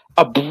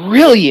a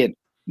brilliant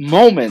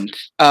moment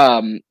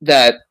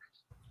that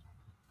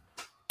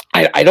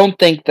I don't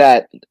think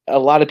that a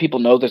lot of people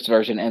know this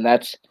version, and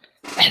that's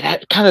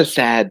kind of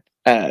sad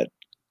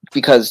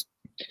because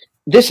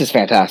this is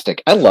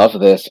fantastic. I love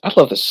this. I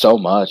love this so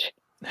much.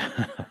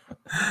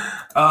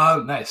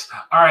 Nice.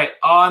 All right,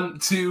 on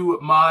to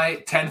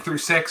my 10 through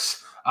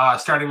 6.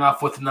 Starting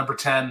off with number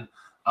 10.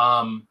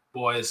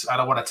 Boys, I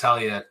don't want to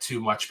tell you too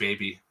much,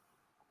 baby,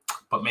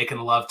 but making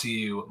love to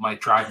you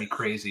might drive me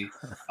crazy.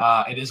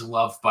 It is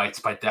Love Bites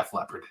by Def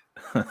Leppard.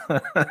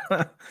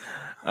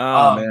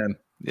 Man.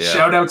 Yeah.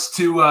 Shout outs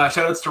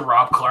to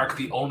Rob Clark,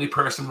 the only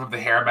person from the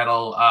hair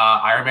metal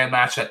Iron Man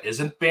match that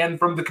isn't banned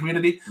from the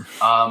community.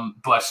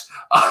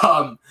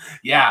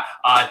 Yeah,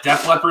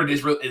 Def Leppard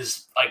is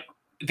like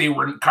they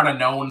were kind of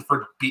known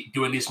for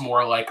doing these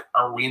more like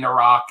arena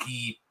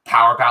rocky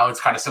power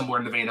ballads, kind of similar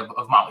in the vein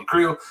of Motley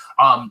Crue.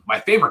 My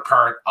favorite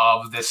part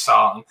of this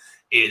song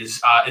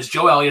is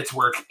Joe Elliott's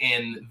work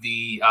in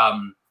the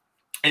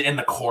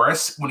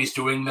chorus when he's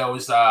doing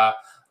those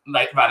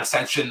like that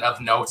ascension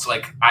of notes,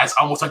 like as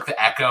almost like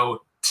the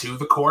echo to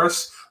the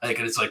chorus. Like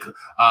it's like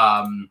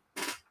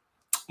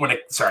when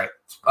it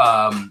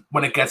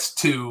gets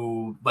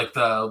to like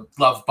the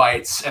Love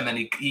Bites, and then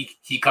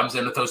he comes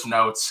in with those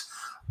notes,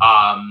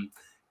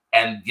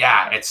 and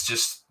yeah, it's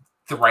just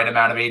the right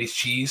amount of 80s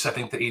cheese. I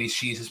think the 80s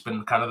cheese has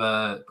been kind of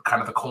the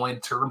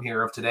coined term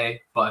here of today.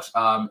 But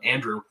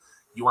Andrew,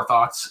 your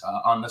thoughts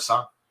on this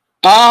song?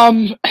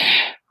 I'm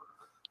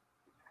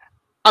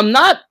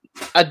not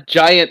a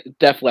giant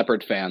Def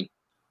Leppard fan,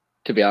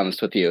 to be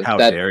honest with you. How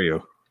dare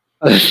you?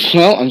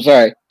 Well, I'm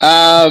sorry.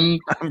 I'm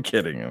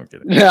kidding. I'm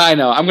kidding. Yeah, I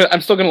know.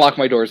 I'm still gonna lock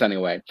my doors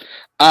anyway.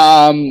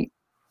 I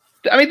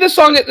mean, this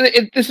song,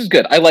 this is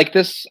good. I like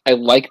this. I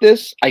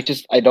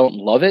don't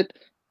love it,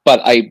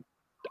 but I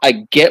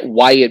get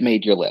why it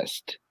made your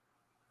list.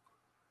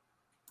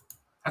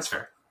 That's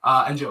fair.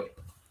 And Joey,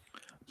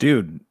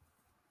 Dude,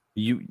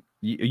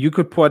 you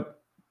could put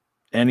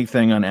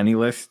anything on any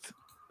list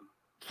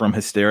from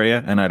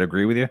Hysteria, and I'd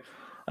agree with you.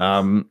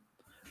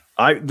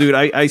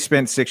 I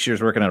spent 6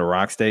 years working at a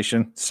rock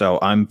station, so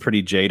I'm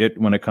pretty jaded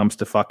when it comes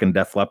to fucking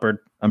Def Leppard.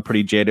 I'm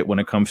pretty jaded when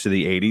it comes to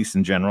the 80s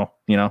in general,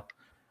 you know?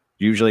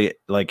 Usually,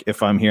 like,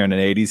 if I'm hearing an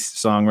 80s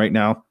song right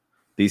now,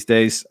 these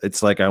days,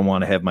 it's like I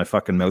want to have my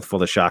fucking mouth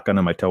full of shotgun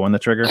and my toe on the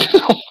trigger.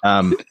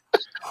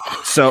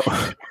 So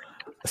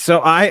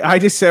I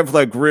just have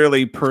like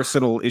really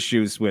personal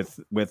issues with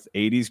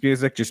 80s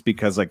music just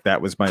because like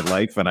that was my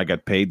life and I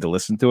got paid to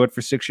listen to it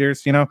for 6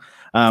 years, you know?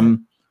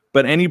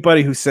 But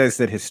anybody who says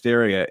that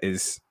Hysteria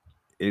is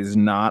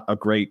not a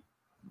great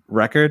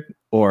record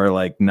or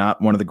like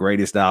not one of the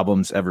greatest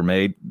albums ever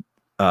made,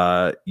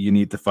 you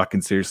need to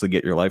fucking seriously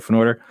get your life in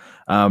order.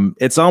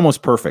 It's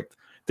almost perfect.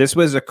 This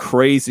was a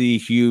crazy,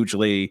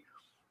 hugely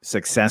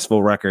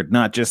successful record,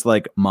 not just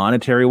like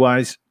monetary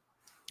wise.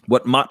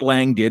 What Mutt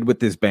Lange did with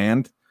this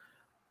band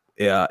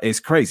is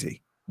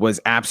crazy,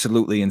 was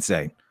absolutely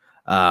insane.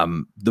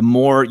 The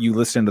more you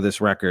listen to this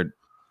record,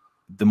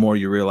 the more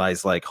you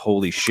realize, like,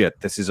 holy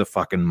shit, this is a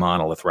fucking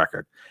monolith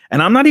record.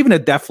 And I'm not even a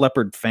Def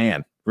Leppard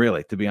fan,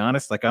 really, to be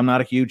honest. Like, I'm not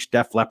a huge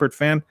Def Leppard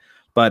fan,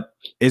 but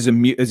is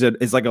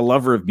like a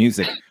lover of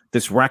music.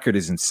 This record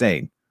is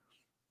insane.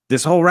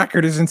 This whole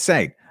record is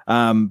insane.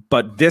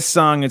 But this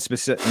song in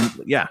specific,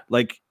 yeah,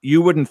 like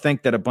you wouldn't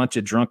think that a bunch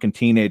of drunken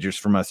teenagers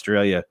from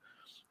Australia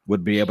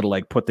would be able to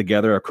like put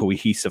together a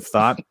cohesive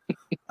thought.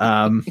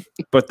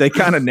 But they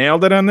kind of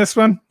nailed it on this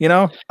one, you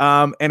know?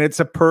 And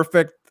it's a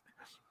perfect,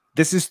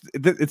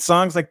 it's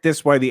songs like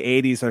this why the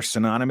 80s are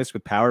synonymous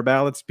with power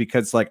ballads,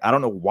 because like I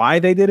don't know why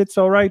they did it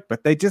so right,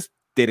 but they just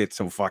did it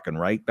so fucking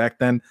right back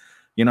then,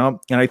 you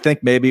know? And I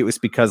think maybe it was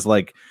because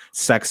like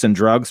sex and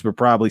drugs were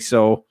probably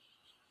so,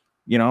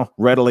 you know,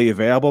 readily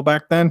available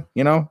back then,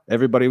 you know?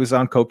 Everybody was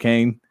on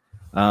cocaine.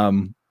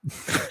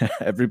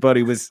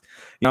 Everybody was,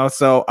 you know,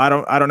 so I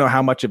don't know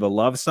how much of a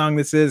love song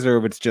this is, or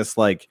if it's just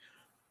like,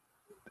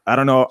 I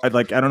don't know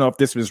if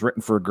this was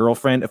written for a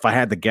girlfriend. If I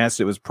had to guess,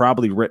 it was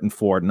probably written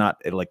for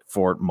not like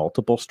for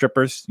multiple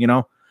strippers, you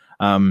know.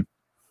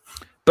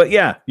 But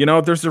yeah, you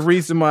know, there's a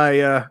reason why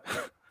it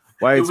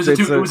was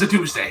a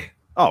Tuesday.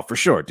 Oh, for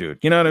sure, dude.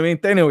 You know what I mean?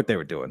 They knew what they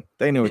were doing.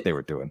 But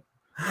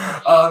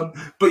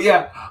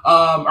yeah,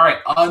 all right,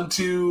 on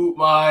to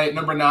my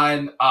number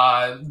 9.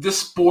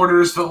 This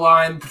borders the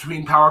line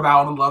between power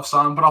ballad and love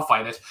song, but I'll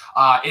fight it.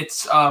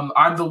 It's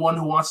I'm the One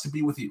Who Wants to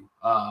Be With You,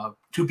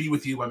 To Be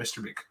With You by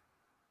Mr. Big.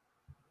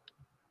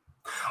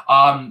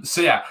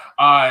 So yeah,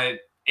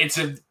 it's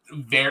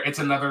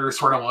another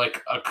sort of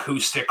like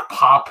acoustic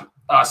pop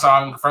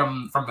song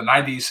from the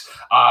 90s.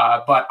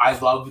 But I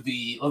love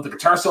the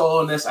guitar solo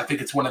in this. I think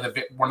it's one of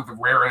the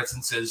rare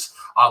instances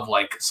of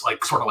like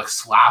sort of like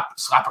slap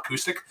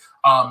acoustic.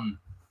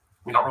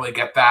 We don't really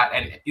get that,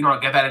 and you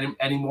don't get that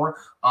anymore.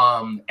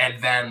 And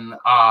then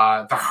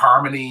the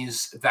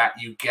harmonies that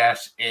you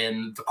get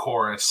in the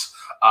chorus,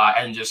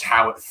 and just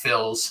how it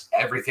fills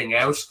everything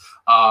out.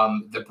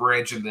 The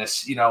bridge in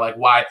this, you know, like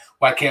why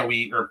can't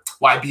we, or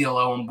why be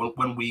alone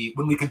when we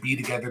can be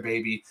together,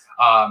 baby?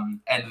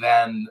 And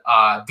then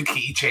the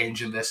key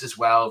change in this as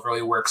well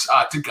really works.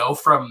 To go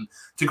from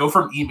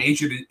E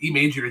major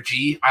to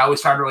G, I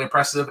always found really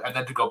impressive, and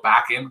then to go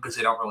back in because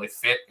they don't really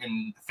fit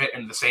in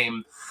the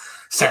same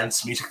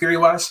sense music theory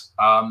wise.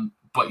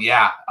 But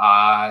yeah,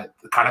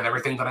 kind of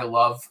everything that I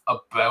love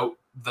about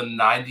the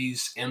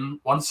 90s in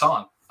one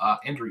song.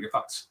 Andrew, your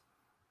thoughts?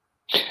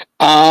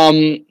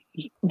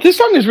 This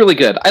song is really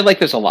good. I like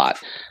this a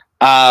lot.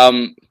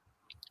 There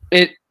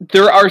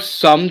are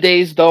some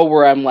days though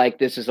where I'm like,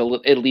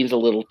 it leans a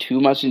little too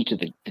much into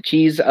the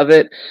cheese of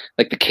it,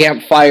 like the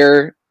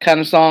campfire kind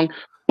of song.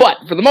 But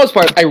for the most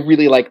part, I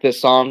really like this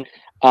song.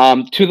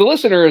 To the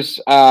listeners,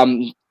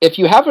 if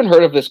you haven't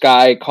heard of this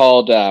guy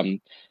called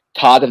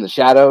Todd in the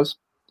Shadows,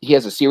 he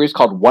has a series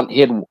called One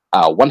Hit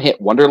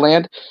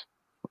Wonderland.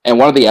 And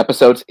one of the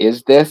episodes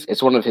is this.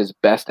 It's one of his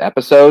best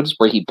episodes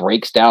where he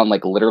breaks down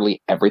like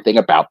literally everything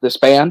about this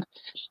band.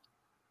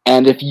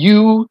 And if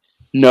you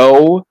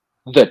know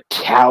the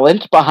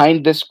talent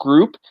behind this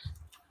group,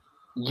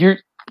 you're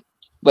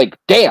like,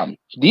 damn,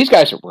 these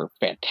guys were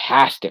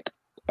fantastic,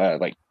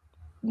 like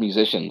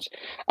musicians.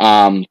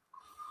 I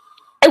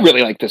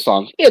really like this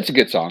song. It's a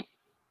good song.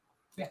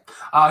 Yeah.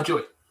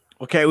 Joey.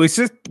 Okay,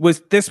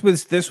 this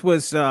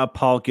was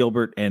Paul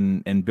Gilbert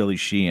and Billy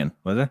Sheehan,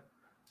 was it?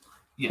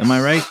 Yes. Am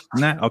I right?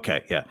 Nah?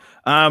 Okay, yeah.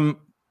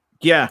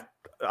 Yeah,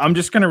 I'm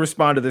just gonna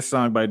respond to this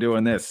song by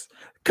doing this.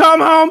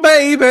 Come on,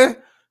 baby.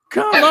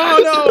 Come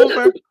on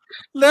over.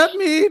 Let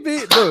me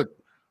be. Dude,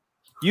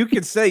 you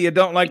can say you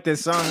don't like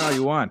this song all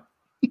you want.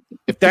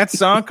 If that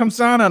song comes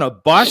on a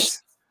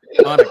bus,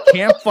 on a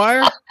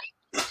campfire,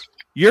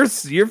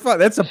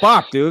 That's a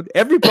bop, dude.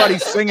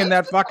 Everybody's singing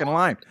that fucking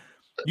line.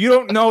 You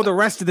don't know the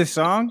rest of the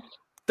song?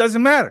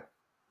 Doesn't matter.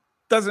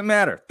 Doesn't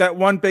matter. That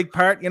one big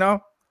part, you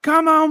know,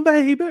 come on,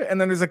 baby. And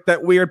then there's like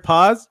that weird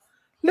pause.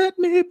 Let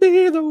me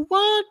be the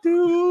one to.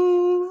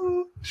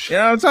 You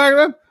know what I'm talking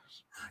about?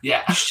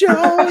 Yeah. Show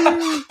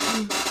you.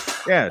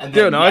 Yeah, And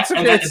dude, then, no, yeah, it's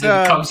and then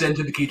it comes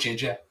into the key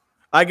change, yeah.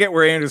 I get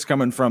where Andrew's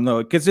coming from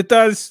though, because it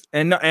does,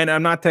 and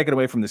I'm not taking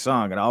away from the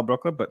song at all,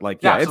 Brooklyn, but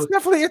like, yeah, it's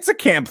definitely a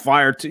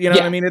campfire too. You know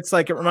what I mean? It's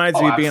like it reminds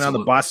me of being on the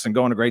bus and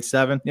going to grade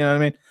 7. You know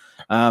what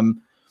I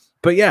mean?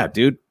 But yeah,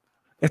 dude,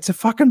 it's a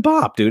fucking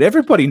bop, dude.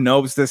 Everybody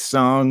knows this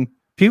song.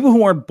 People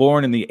who weren't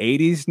born in the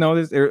 80s know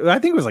this. I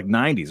think it was like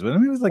 90s.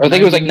 It was like I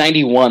think it was like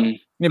 91.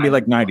 Maybe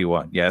like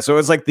 91. Yeah. So it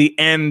was like the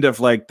end of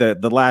like the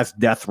last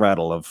death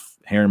rattle of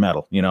hair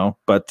metal, you know.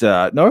 But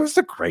no, it was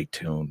a great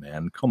tune,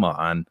 man. Come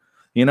on.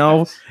 You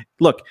know,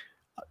 look,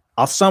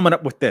 I'll sum it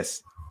up with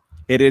this.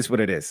 It is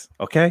what it is.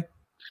 Okay.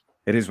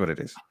 It is what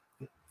it is.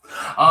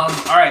 All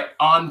right.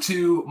 On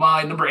to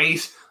my number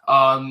 8.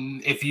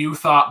 If you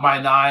thought my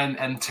 9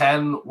 and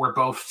 10 were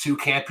both too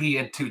campy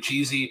and too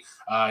cheesy,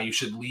 you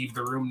should leave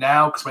the room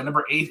now, because my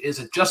number 8 is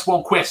It Just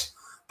Won't Quit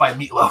by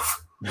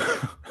Meatloaf.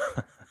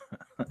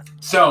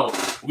 So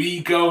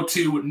we go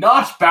to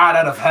not Bad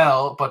Out of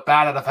Hell, but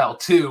Bad Out of Hell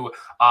 2.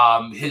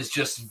 His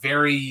just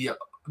very,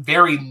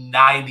 very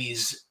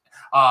 90s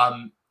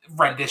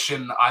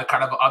rendition,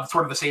 kind of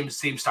sort of the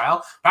same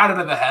style. Bad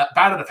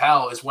Out of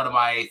Hell is one of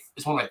my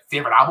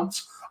favorite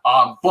albums.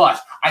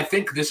 But I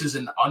think this is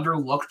an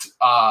underlooked.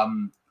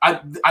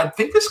 I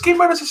think this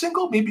came out as a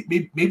single. Maybe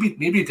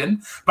it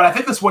didn't. But I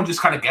think this one just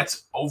kind of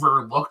gets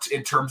overlooked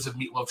in terms of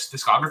Meatloaf's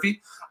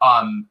discography.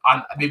 On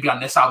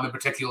this album in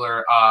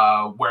particular,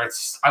 where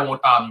it's I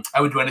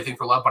would do anything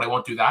for love, but I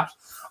won't do that.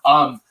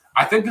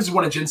 I think this is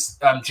one of Jim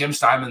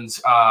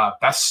Steinman's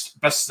best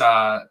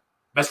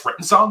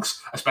written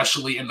songs,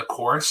 especially in the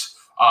chorus.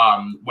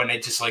 When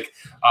it just like,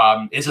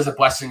 is this a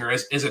blessing or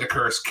is it a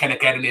curse? Can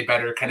it get any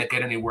better? Can it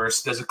get any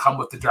worse? Does it come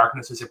with the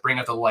darkness? Does it bring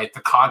out the light?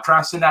 The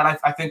contrast in that,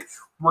 I think,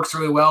 works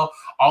really well.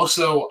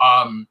 Also,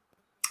 I'm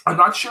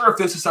not sure if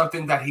this is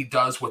something that he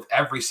does with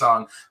every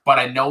song, but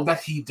I know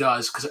that he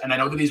does, and I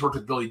know that he's worked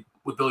with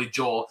Billy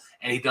Joel,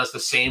 and he does the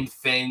same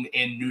thing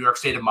in New York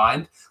State of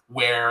Mind,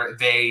 where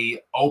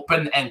they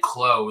open and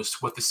close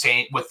with the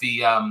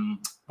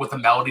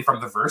melody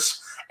from the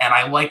verse, and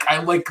I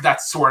like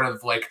that sort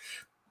of like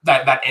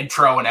that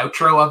intro and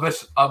outro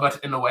of it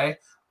in a way.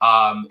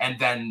 And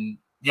then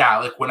yeah,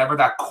 like whenever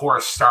that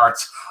chorus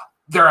starts,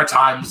 there are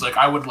times like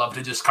I would love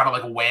to just kind of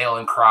like wail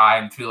and cry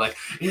and feel like,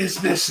 is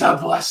this a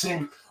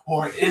blessing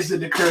or is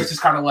it a curse?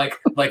 Just kind of like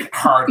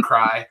hard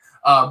cry.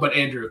 But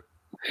Andrew.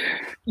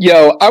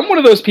 Yo, I'm one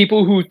of those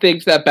people who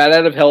thinks that Bad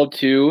Out of Hell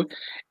 2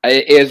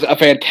 is a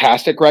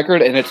fantastic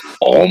record, and it's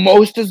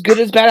almost as good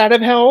as Bad Out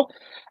of Hell.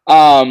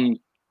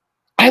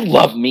 I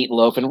love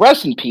Meatloaf, and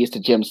rest in peace to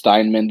Jim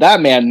Steinman.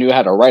 That man knew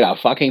how to write a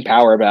fucking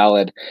power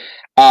ballad.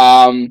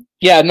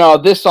 Yeah, no,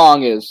 this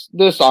song is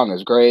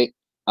great.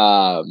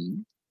 We'll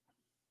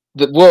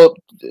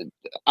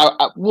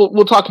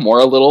talk more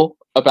a little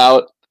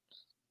about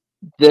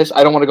this.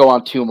 I don't want to go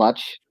on too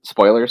much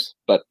spoilers,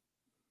 but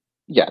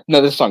yeah, no,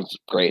 this song's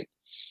great.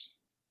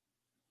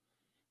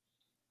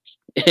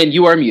 And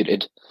you are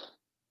muted.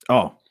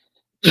 Oh.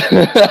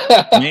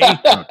 Me?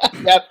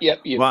 Yep.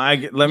 Well,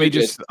 let me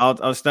just.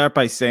 I'll start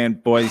by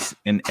saying, boys,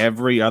 in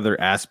every other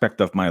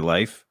aspect of my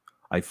life,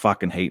 I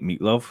fucking hate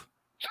Meatloaf.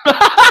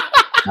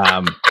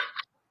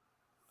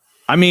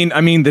 I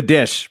mean the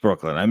dish,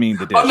 Brooklyn. I mean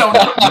the dish. Oh no!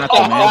 Not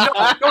the man.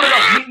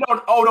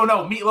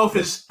 No! Meatloaf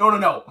is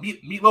no.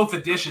 Meatloaf the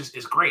dish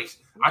is great.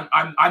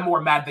 I'm more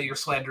mad that you're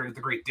slandering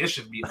the great dish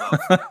of Meatloaf.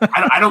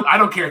 I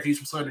don't care if you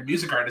slander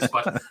music artists,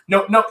 but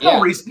no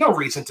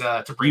reason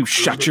to bring you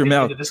shut your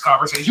mouth into this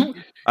conversation.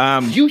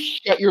 You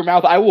shut your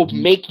mouth. I will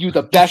make you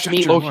the best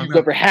Meatloaf you've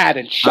ever had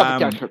and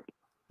shove it down.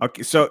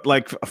 Okay, so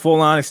like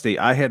full honesty,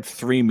 I had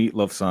 3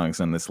 Meatloaf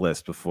songs on this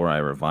list before I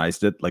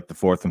revised it, like the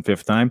 4th and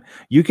 5th time.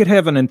 You could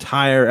have an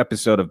entire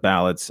episode of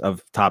ballads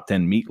of top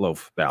 10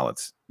 Meatloaf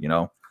ballads, you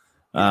know?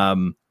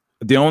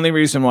 The only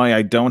reason why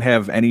I don't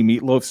have any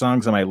Meatloaf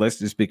songs on my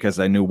list is because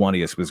I knew one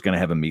of us was going to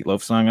have a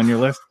Meatloaf song on your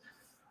list.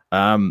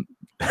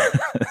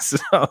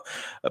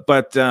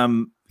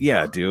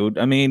 Yeah, dude.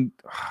 I mean,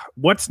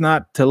 what's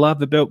not to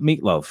love about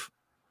Meatloaf?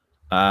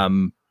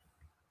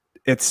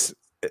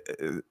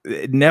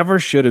 It never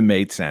should have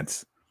made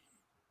sense.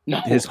 No.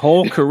 His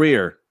whole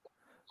career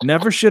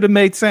never should have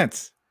made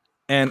sense.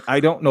 And I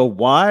don't know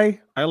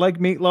why I like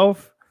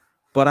Meatloaf,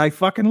 but I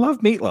fucking love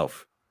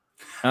Meatloaf.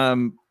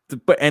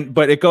 But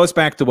it goes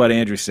back to what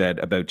Andrew said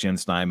about Jim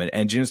Steinman.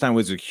 And Jim Steinman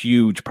was a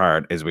huge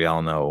part, as we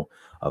all know,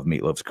 of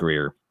Meatloaf's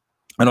career.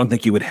 I don't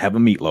think you would have a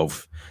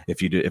Meatloaf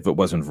if it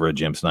wasn't for a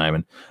Jim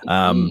Steinman.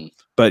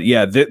 But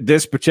yeah,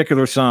 this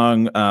particular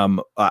song,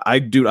 I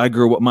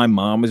grew up. My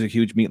mom was a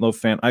huge Meatloaf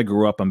fan. I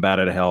grew up on Bad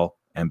Out of Hell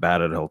and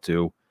Bad Out of Hell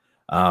 2.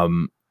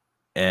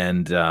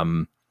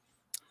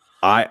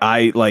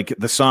 I like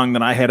the song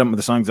that I had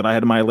the songs that I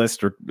had on my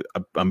list, or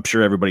I'm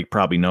sure everybody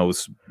probably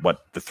knows what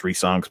the 3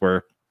 songs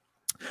were.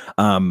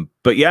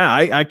 But yeah,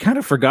 I kind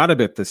of forgot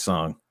about this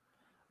song.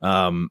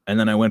 And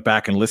then I went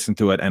back and listened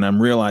to it, and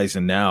I'm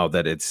realizing now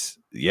that it's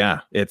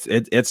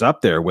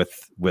up there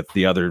with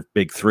the other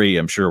big 3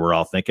 I'm sure we're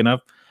all thinking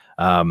of.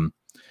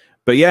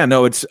 But yeah,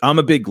 no, I'm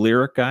a big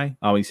lyric guy,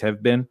 always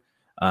have been.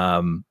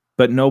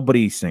 But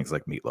nobody sings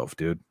like Meatloaf,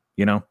 dude,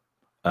 you know?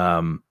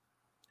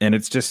 And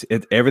it's just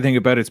everything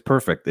about it's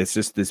perfect. It's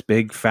just this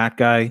big fat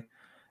guy,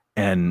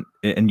 and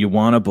you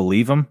want to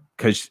believe him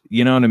because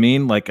you know what I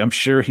mean. Like I'm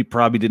sure he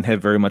probably didn't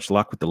have very much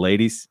luck with the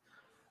ladies,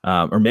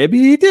 or maybe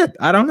he did.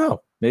 I don't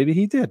know. Maybe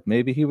he did.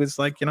 Maybe he was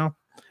like, you know.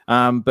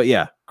 But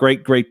yeah,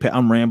 great pick.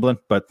 I'm rambling,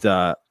 but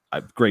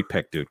great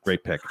pick, dude.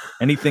 Great pick.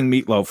 Anything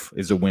Meatloaf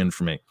is a win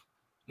for me.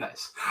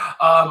 Nice.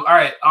 All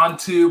right, on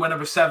to my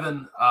number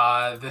 7.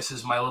 This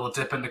is my little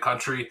dip into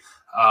country.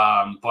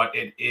 But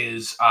it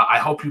is I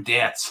Hope You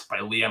Dance by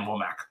Leanne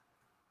Womack.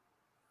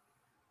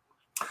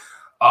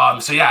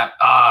 So yeah,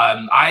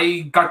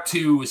 I got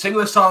to sing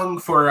this song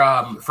for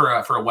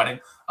a wedding.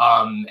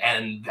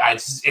 And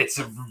it's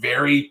a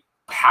very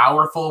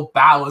powerful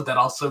ballad that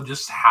also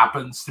just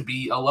happens to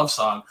be a love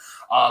song.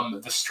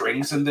 The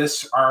strings in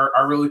this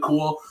are really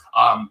cool.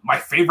 My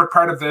favorite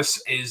part of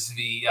this is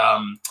the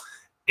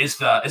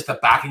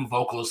backing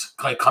vocals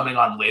like coming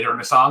on later in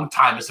the song.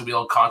 Time is the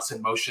wheel,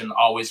 constant motion,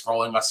 always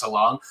rolling us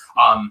along.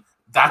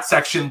 That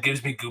section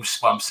gives me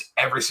goosebumps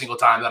every single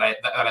time that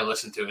I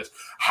listen to it.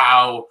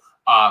 How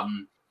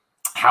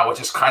it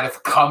just kind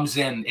of comes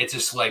in. It's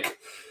just like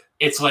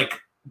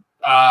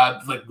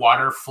like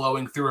water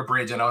flowing through a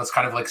bridge. I know it's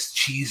kind of like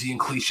cheesy and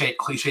cliche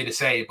to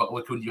say, but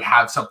like when you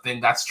have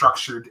something that's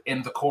structured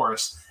in the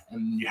chorus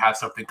and you have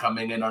something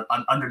coming in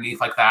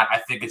underneath like that, I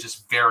think it's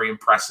just very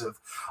impressive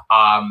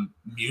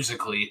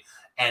musically.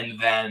 And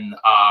then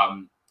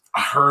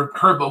her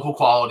vocal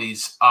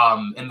qualities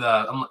in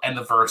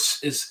the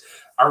verse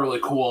are really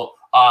cool.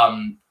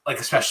 Like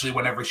especially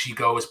whenever she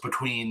goes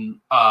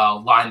between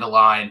line to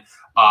line.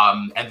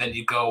 And then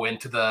you go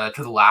into the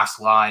last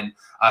line.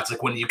 It's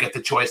like when you get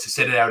the choice to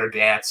sit it out or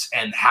dance,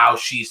 and how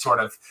she sort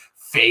of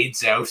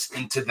fades out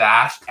into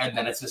that, and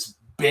then it's this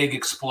big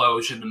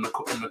explosion in the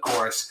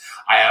chorus.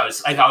 I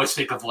always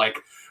think of like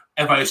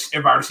if I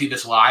were to see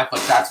this live,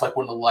 like that's like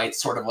when the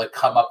lights sort of like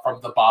come up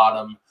from the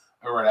bottom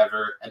or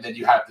whatever, and then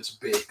you have this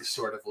big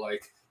sort of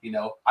like, you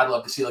know, I'd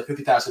love to see like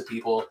 50,000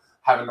 people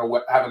having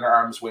their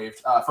arms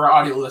waved. For our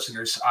audio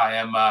listeners,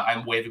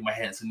 I'm waving my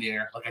hands in the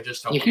air like I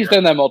just don't. He's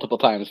done that multiple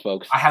times,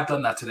 folks. I have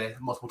done that today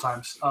multiple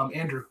times.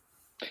 Andrew.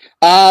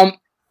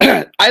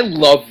 I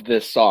love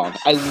this song.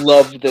 I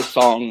love this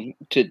song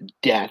to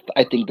death.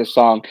 I think the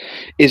song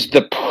is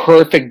the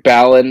perfect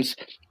balance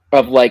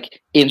of like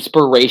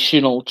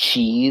inspirational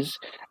cheese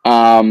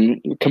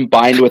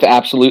combined with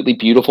absolutely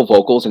beautiful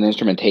vocals and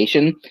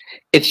instrumentation.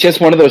 It's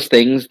just one of those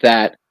things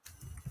that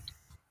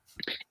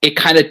it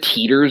kind of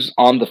teeters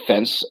on the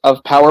fence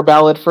of power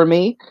ballad for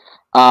me.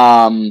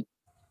 But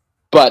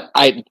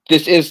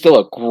this is still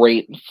a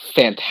great,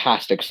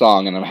 fantastic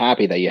song, and I'm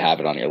happy that you have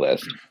it on your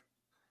list.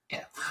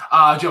 Yeah.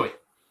 Joey.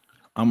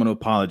 I'm going to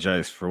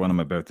apologize for what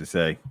I'm about to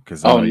say.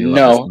 Because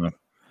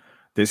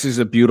this is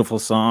a beautiful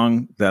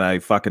song that I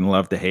fucking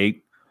love to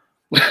hate.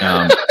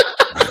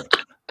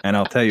 And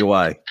I'll tell you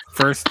why.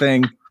 First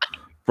thing,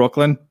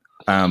 Brooklyn,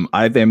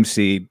 I've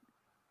emceed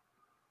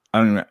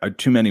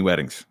too many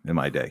weddings in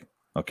my day.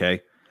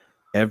 Okay?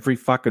 Every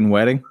fucking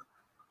wedding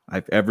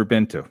I've ever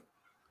been to.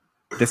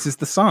 This is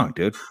the song,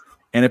 dude.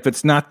 And if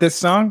it's not this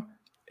song,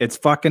 it's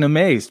fucking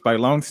Amazed by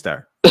Lone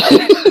Star.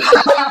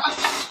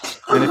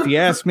 And if you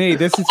ask me,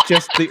 this is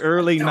just the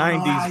early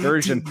 90s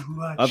version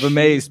of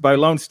Amazed by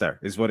Lone Star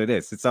is what it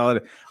is. It's all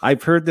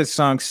I've heard this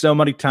song so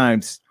many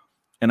times,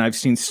 and I've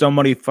seen so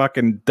many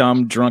fucking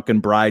dumb, drunken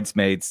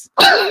bridesmaids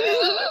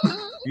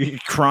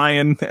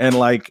crying and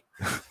like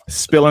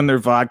spilling their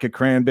vodka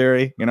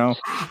cranberry, you know,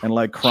 and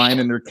like crying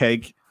in their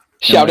cake.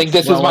 Shouting, like,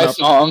 this is my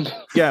song.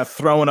 Yeah,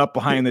 throwing up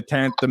behind the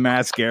tent. The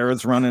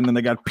mascara's running, and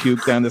they got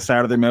puke down the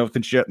side of their mouth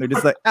and shit. And they're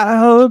just like, I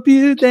hope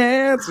you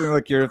dance. And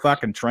like, you're a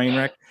fucking train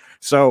wreck.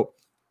 So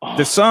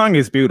the song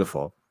is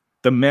beautiful.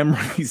 The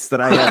memories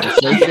that I have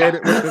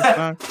associated with this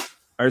song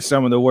are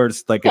some of the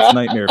worst. Like, it's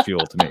nightmare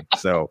fuel to me.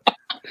 So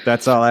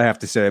that's all I have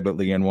to say about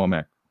Leanne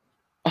Womack.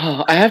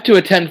 Oh, I have to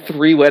attend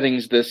 3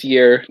 weddings this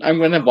year. I'm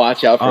going to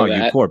watch out for that.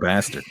 Oh, you poor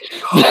bastard.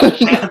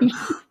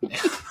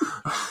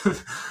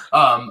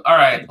 All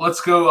right,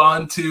 let's go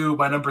on to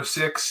my number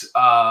 6.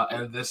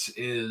 And this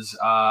is,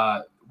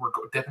 we're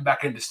dipping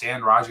back into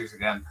Stan Rogers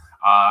again.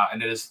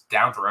 And it is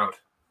Down the Road.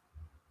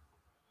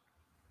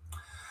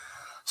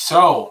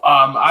 So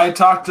I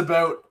talked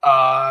about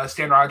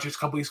Stan Rogers a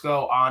couple weeks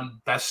ago on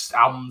best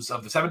albums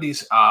of the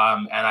 70s,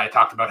 and I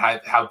talked about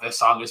how this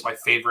song is my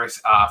favorite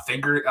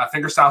finger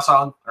style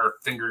song, or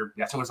finger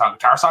song,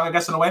 guitar song, I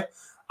guess, in a way.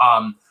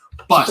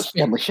 But it's a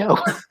family show.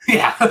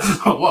 Yeah.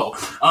 Whoa.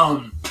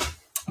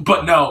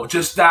 But no,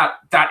 just that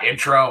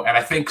intro, and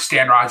I think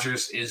Stan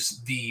Rogers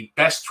is the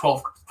best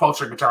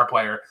 12-string guitar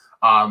player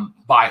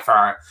by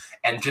far,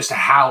 and just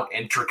how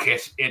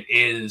intricate it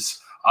is.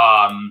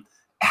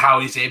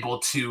 How he's able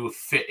to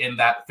fit in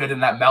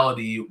that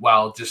melody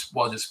while just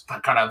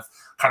kind of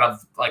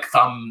like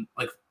thumbing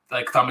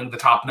the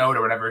top note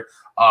or whatever.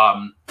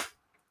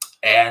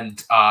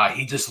 And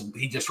he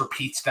just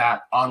repeats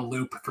that on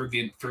loop through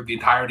the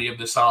entirety of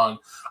the song.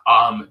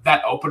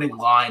 That opening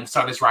line,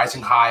 "Sun is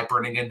rising high,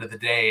 burning into the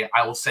day.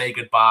 I will say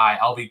goodbye.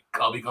 I'll be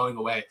going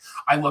away."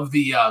 I love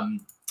the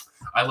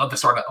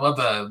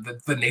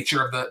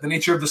nature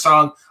of the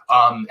song.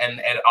 And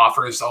it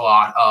offers a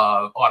lot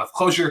of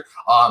closure.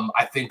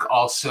 I think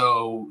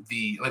also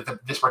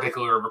this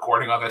particular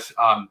recording of it,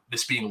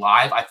 this being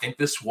live, I think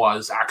this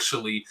was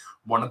actually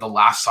one of the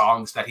last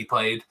songs that he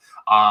played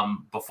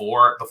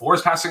before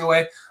his passing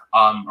away.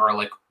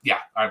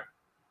 Because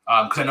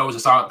I know it was a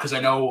song, because I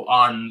know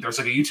there's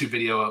like a YouTube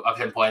video of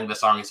him playing the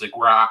song. He's like,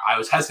 where I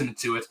was hesitant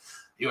to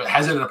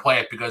play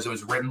it because it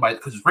was written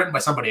by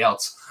somebody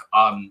else.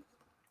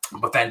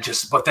 But then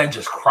just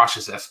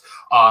crushes it.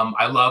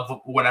 I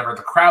love whenever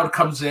the crowd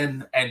comes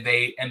in and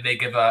they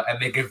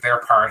give their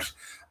part.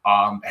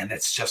 And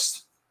it's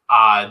just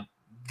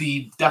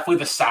definitely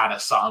the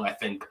saddest song, I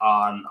think,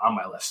 on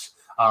my list.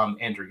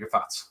 Andrew, your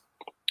thoughts?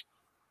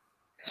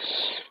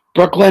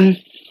 Brooklyn,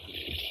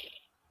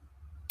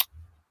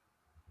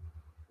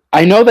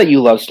 I know that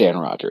you love Stan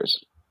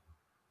Rogers.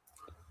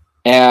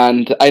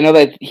 And I know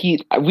that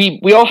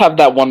we all have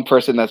that one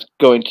person that's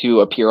going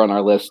to appear on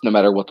our list no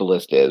matter what the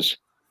list is.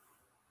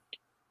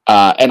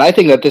 And I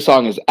think that this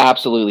song is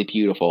absolutely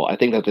beautiful. I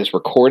think that this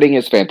recording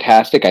is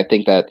fantastic. I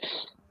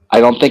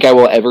don't think I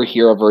will ever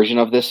hear a version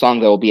of this song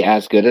that will be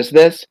as good as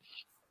this.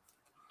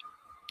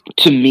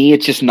 To me,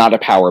 it's just not a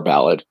power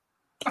ballad.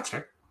 That's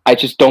fair. I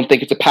just don't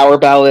think it's a power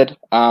ballad.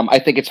 I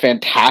think it's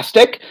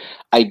fantastic.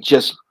 It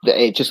just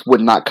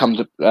would not come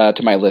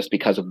to my list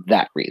because of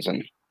that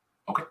reason.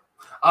 Okay.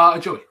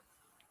 Joey.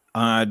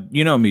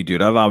 You know me,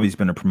 dude. I've always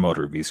been a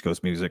promoter of East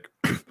Coast music.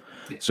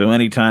 So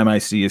anytime I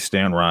see a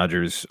Stan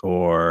Rogers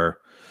or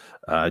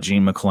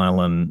Gene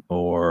McClellan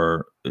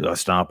or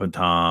Stompin'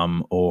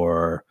 Tom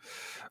or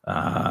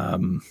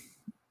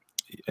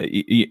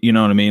you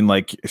know what I mean?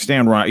 Like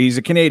Stan Rogers, he's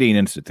a Canadian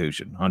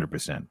institution,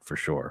 100% for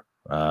sure.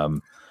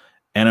 And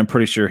I'm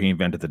pretty sure he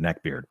invented the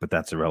neckbeard, but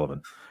that's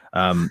irrelevant.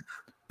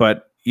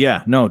 But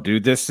yeah, no,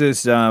 dude, this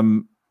is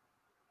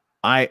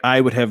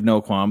I would have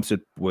no qualms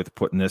with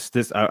putting this.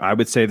 I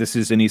would say this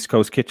is an East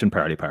Coast kitchen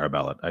party power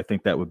ballad. I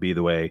think that would be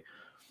the way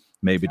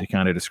maybe to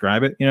kind of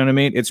describe it. You know what I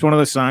mean? It's one of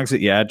those songs that,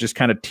 yeah, just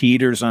kind of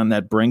teeters on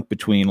that brink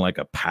between like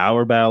a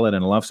power ballad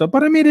and a love song.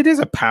 But I mean, it is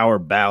a power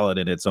ballad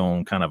in its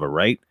own kind of a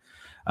right.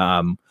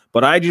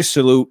 But I just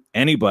salute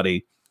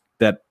anybody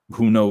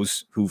who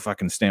knows who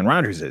fucking Stan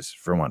Rogers is,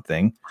 for one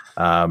thing.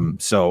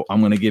 So I'm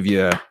going to give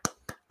you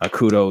a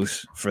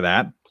kudos for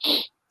that.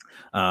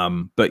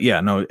 But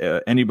yeah, no,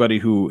 anybody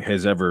who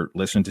has ever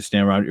listened to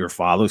Stan Rogers or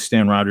follows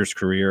Stan Rogers'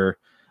 career,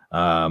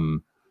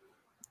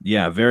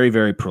 yeah, very,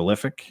 very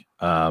prolific.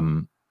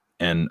 And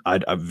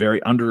I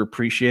very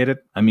underappreciated.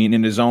 I mean,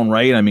 in his own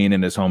right. I mean,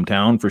 in his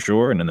hometown for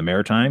sure, and in the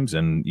Maritimes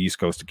and East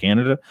Coast of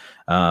Canada.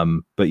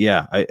 But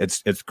yeah,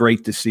 it's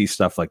great to see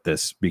stuff like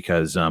this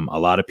because a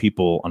lot of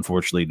people,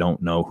 unfortunately,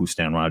 don't know who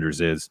Stan Rogers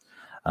is,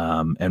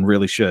 and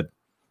really should.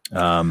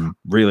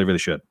 Really, really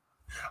should.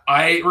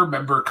 I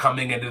remember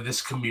coming into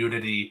this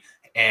community,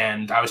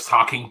 and I was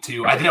talking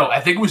to I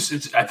think it was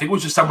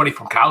just somebody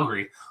from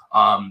Calgary.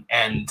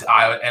 And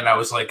I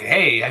was like,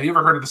 hey, have you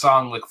ever heard of the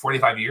song like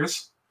 45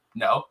 Years?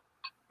 No.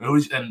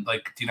 And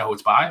like, do you know who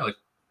it's by? Like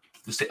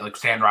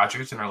Stan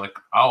Rogers, and they're like,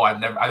 oh, I've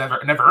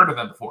never heard of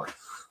them before.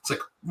 It's like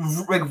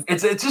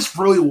it's just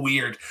really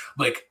weird.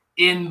 Like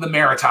in the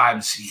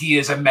Maritimes, he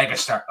is a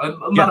megastar.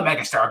 Not a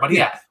megastar, but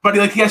yeah, but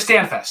like he has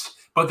Stanfest.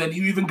 But then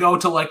you even go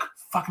to like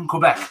fucking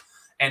Quebec,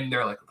 and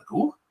they're like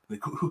who?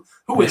 Like,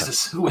 who is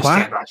this? Who is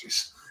Stan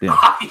Rogers? Yeah.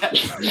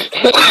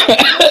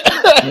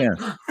 Yeah.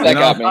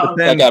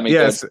 That got me.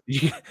 Yes,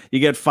 you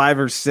get 5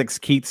 or 6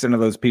 Keats into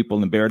those people,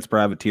 and the Barrett's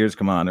Privateers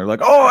come on. They're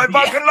like, "Oh, I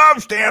fucking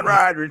love Stan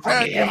Rogers."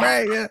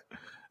 Yeah.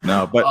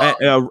 No, but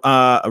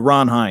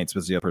Ron Hines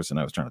was the other person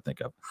I was trying to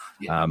think of.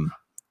 Yeah.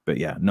 But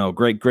yeah, no,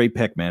 great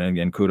pick, man. And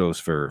again, kudos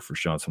for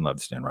showing some love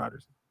to Stan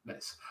Rogers.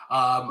 Nice.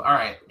 All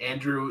right,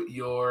 Andrew,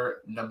 your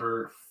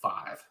number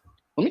 5.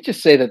 Let me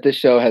just say that this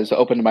show has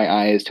opened my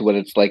eyes to what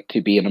it's like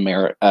to be in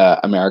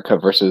America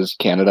versus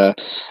Canada.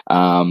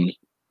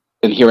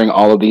 And hearing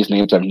all of these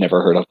names I've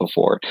never heard of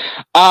before.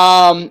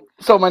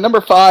 So my number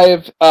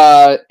 5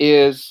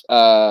 is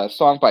a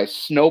song by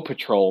Snow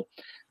Patrol,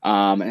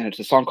 and it's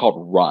a song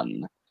called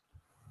Run.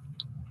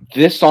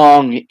 This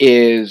song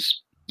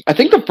is, I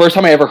think the first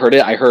time I ever heard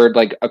it, I heard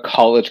like a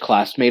college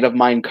classmate of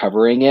mine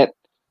covering it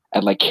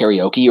at like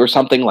karaoke or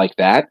something like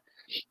that.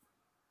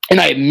 And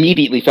I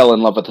immediately fell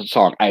in love with the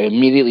song. I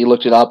immediately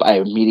looked it up. I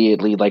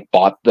immediately like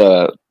bought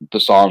the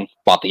song,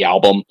 bought the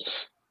album.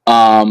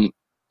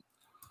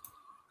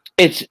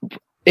 It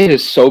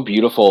is so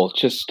beautiful.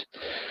 Just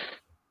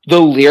the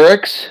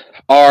lyrics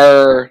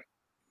are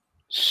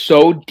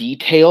so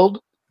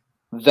detailed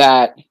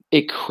that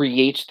it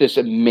creates this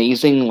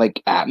amazing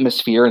like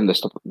atmosphere in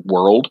this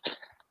world.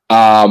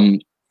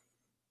 And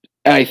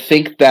I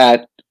think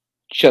that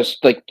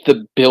just like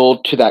the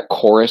build to that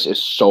chorus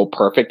is so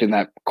perfect, and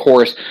that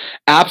chorus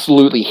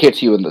absolutely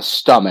hits you in the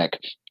stomach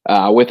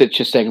with it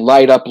just saying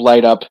light up,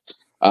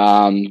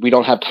 we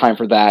don't have time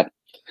for that.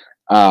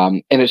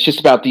 And it's just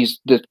about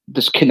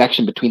this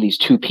connection between these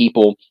two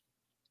people,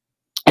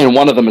 and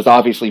one of them is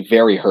obviously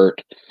very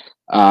hurt.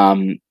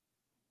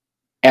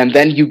 And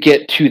then you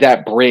get to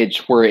that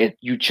bridge where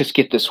you just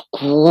get this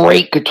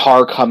great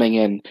guitar coming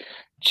in,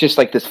 just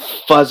like this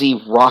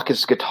fuzzy,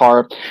 raucous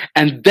guitar.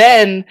 And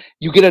then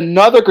you get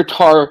another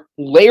guitar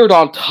layered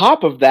on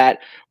top of that,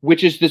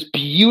 which is this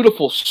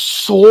beautiful,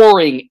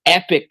 soaring,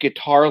 epic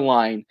guitar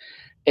line.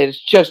 It's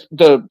just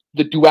the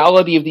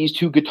duality of these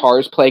two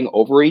guitars playing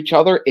over each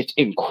other. It's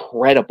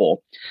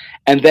incredible.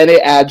 And then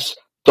it adds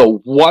the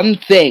one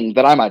thing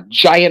that I'm a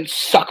giant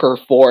sucker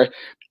for.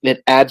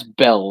 It adds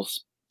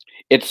bells.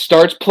 It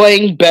starts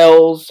playing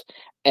bells,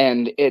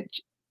 and it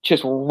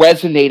just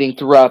resonating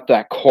throughout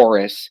that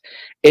chorus.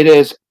 It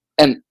is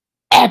an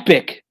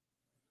epic,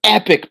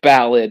 epic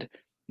ballad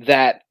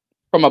that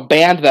from a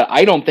band that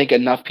I don't think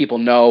enough people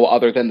know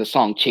other than the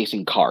song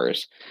Chasing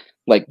Cars.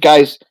 Like,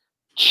 guys,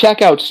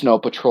 check out Snow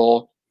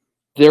Patrol.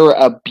 They're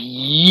a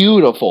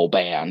beautiful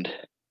band,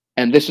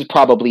 and this is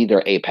probably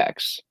their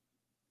apex.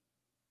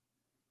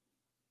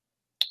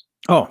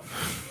 Oh,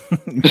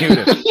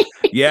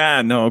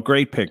 yeah, no,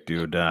 great pick,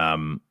 dude.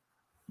 This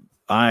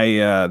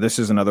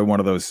is another one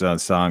of those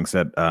songs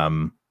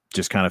that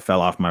just kind of fell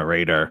off my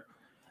radar.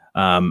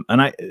 And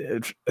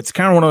it's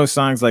kind of one of those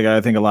songs like I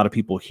think a lot of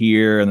people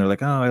hear and they're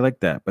like, oh, I like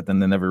that, but then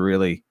they never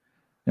really,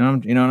 you know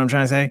what I'm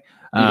trying to say?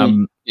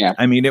 Yeah.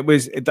 I mean,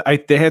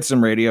 they had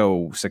some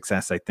radio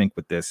success, I think,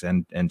 with this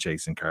and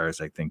Chasing Cars,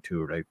 I think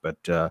too, right?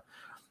 But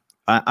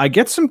I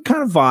get some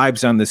kind of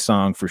vibes on this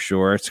song for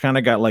sure. It's kind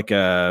of got like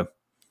I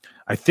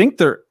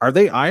think are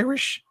they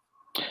Irish?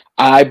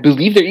 I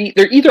believe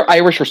they're either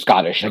Irish or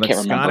Scottish. I can't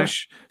remember.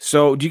 Scottish.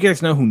 So do you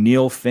guys know who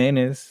Neil Finn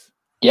is?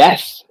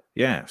 Yes.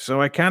 Yeah. So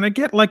I kind of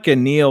get like a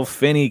Neil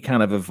Finney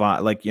kind of a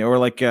vibe, like, you know, or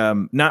like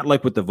not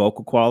like with the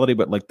vocal quality,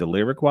 but like the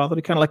lyric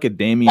quality, kind of like a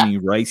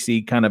Damien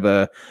Ricey kind of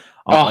a.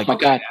 Oh like my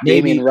God,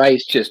 maybe, Damien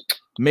Rice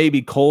just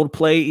maybe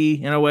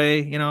Coldplay-y in a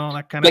way, you know,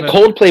 that kind like of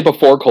Coldplay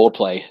before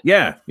Coldplay.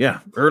 Yeah,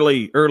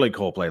 early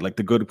Coldplay, like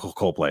the good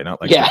Coldplay,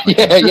 not like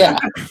yeah.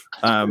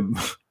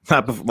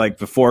 Not like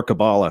before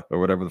Kabbalah or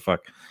whatever the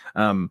fuck.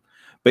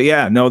 But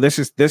yeah, no, this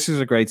is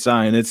a great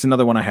song, and it's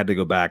another one I had to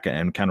go back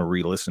and kind of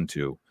re-listen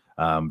to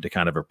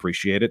kind of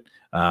appreciate it,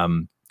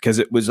 because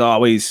it was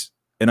always.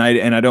 And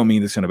I don't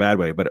mean this in a bad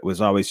way, but it was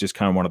always just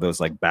kind of one of those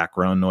like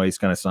background noise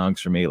kind of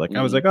songs for me. Like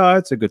I was like, oh,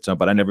 it's a good song,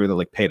 but I never really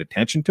like paid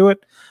attention to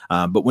it.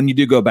 But when you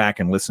do go back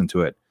and listen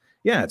to it,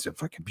 yeah, it's a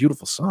fucking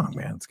beautiful song,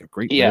 man. It's got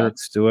great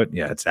lyrics to it.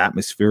 Yeah, it's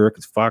atmospheric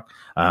as fuck.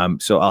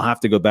 So I'll have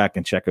to go back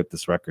and check out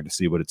this record to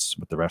see what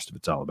the rest of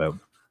it's all about.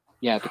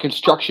 Yeah, the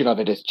construction of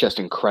it is just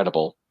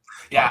incredible.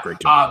 Yeah.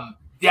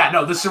 Yeah,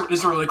 no, this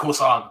is a really cool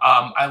song.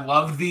 I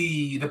love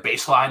the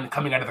bass line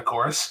coming out of the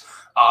chorus.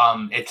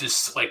 It's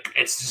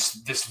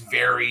just this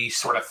very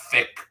sort of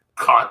thick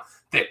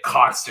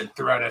constant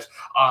throughout it.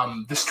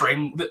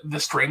 The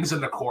strings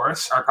in the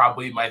chorus are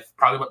probably my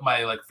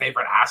like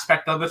favorite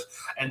aspect of it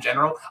in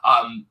general.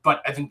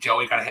 But I think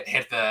Joey kind of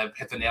hit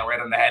the nail right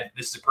on the head.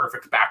 This is a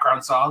perfect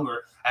background song,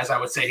 or as I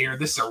would say here,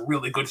 this is a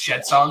really good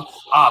Shed song.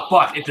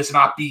 But it does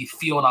not beat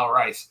 "Feeling All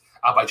Right"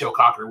 by Joe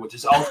Cocker, which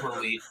is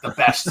ultimately the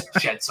best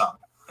Shed song.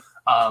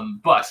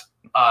 But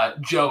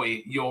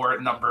Joey,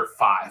 your number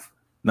 5.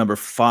 Number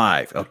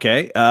 5.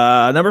 Okay.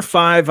 Number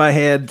 5, I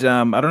had,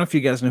 I don't know if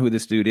you guys know who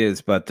this dude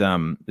is, but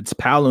it's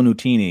Paolo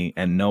Nutini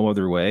and No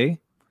Other Way.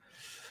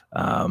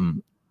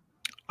 I'm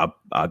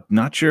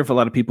not sure if a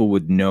lot of people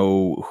would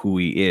know who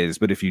he is,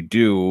 but if you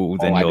do,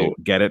 then you'll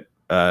get it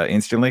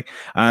instantly.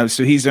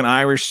 So he's an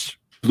Irish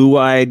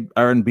blue-eyed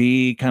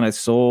R&B kind of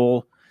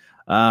soul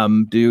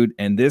dude,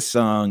 and this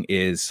song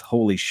is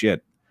holy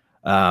shit.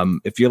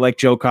 If you like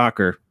Joe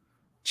Cocker,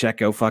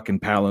 check out fucking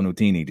Paolo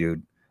Nutini,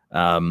 dude.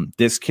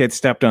 This kid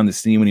stepped on the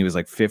scene when he was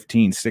like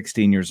 15,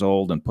 16 years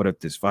old and put up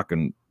this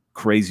fucking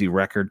crazy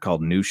record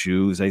called New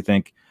Shoes, I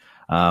think.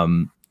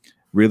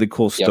 Really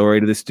cool story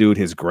to this dude.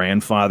 His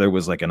grandfather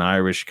was like an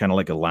Irish, kind of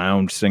like a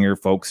lounge singer,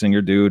 folk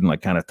singer dude, and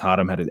like kind of taught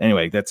him how to,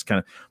 anyway, that's kind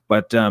of,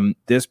 but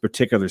this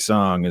particular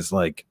song is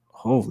like,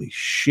 holy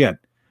shit.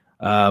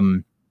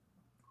 I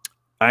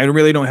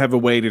really don't have a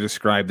way to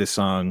describe this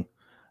song.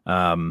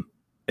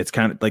 It's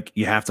kind of like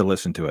you have to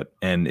listen to it,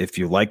 and if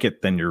you like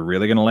it, then you're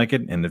really gonna like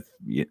it. And if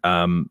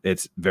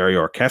it's very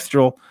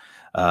orchestral,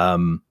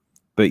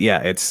 but yeah,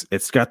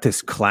 it's got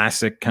this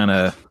classic kind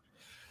of,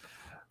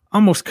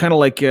 almost kind of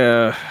like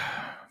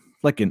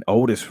an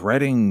Otis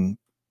Redding,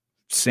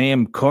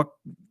 Sam Cooke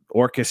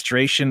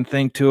orchestration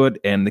thing to it,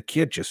 and the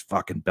kid just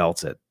fucking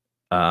belts it.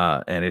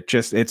 And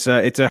it's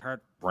a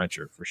heart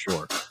wrencher for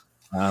sure.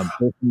 First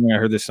time I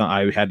heard this song,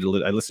 I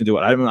listened to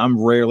it.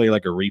 I'm rarely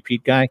like a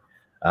repeat guy.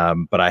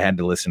 But I had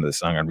to listen to the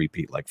song on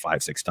repeat like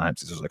 5-6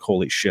 times. It was like,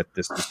 holy shit,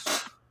 this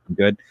is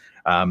good.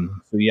 So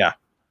yeah,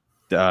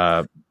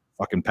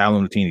 fucking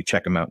Paolo Nutini,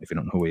 check him out if you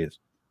don't know who he is.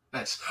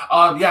 Nice.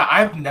 Yeah,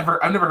 I've never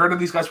heard of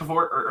these guys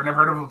before, or never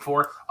heard of them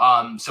before.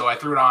 So I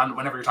threw it on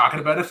whenever you're talking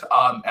about it.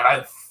 And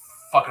I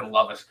fucking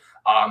love it.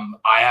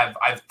 I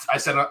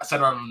said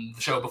on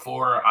the show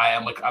before,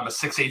 I'm a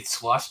 6'8"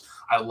 slut.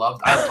 I love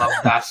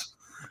that.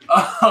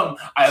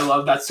 I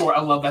love that sort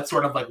of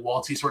like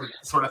waltzy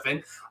sort of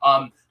thing.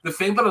 The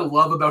thing that I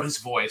love about his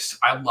voice,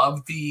 I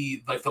love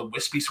the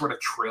wispy sort of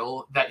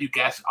trill that you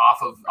get off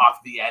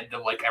the end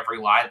of like every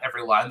line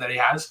that he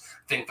has.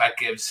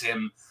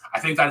 I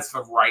think that's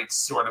the right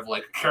sort of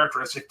like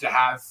characteristic to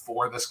have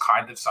for this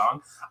kind of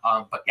song.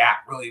 But yeah,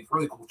 really,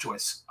 really cool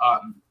choice.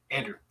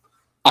 Andrew.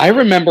 I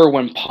remember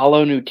when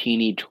Paolo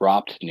Nutini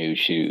dropped New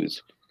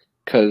Shoes,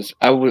 because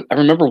I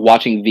remember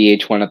watching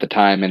VH1 at the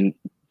time, and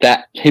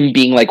that him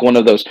being like one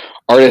of those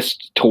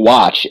artists to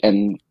watch,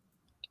 and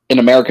in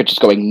America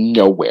just going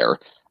nowhere.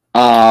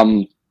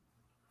 But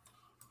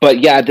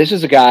yeah, this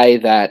is a guy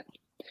that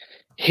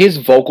his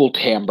vocal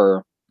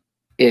timbre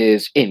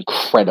is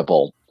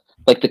incredible.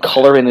 Like the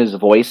color in his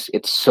voice,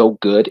 it's so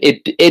good.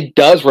 It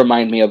does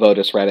remind me of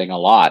Otis Redding a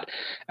lot,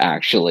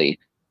 actually.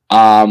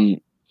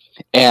 And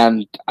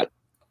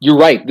you're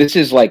right. This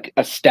is like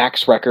a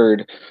Stax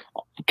record,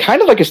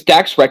 kind of like a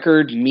Stax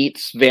record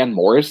meets Van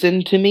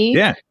Morrison to me.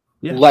 Yeah.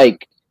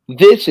 Like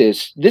this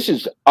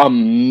is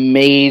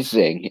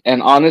amazing.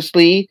 And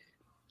honestly,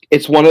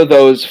 it's one of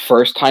those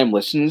first time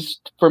listens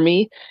for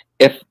me.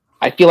 If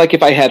I feel like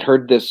if I had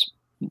heard this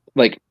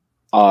like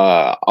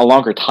a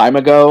longer time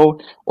ago,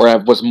 or I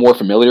was more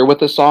familiar with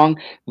the song,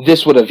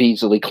 this would have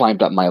easily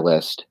climbed up my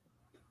list.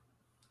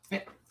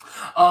 Yeah.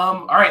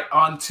 All right,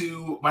 on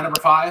to my number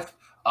 5.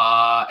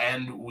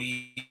 And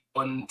we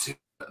go into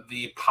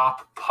the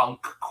pop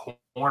punk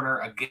corner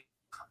again.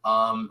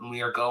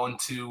 We are going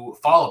to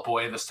Fall Out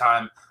Boy this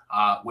time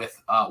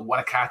with What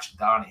a Catch,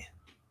 Donnie.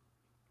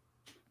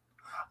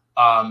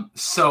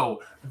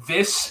 So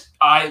this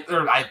I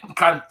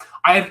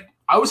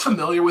was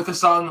familiar with the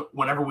song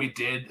whenever we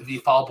did the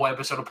Fall Out Boy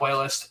episode of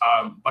Playlist,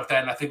 but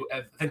then I think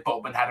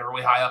Boatman had it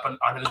really high up on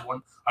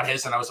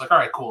his, and I was like, all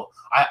right, cool.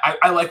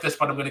 I like this,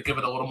 but I'm going to give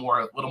it a little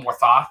more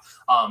thought.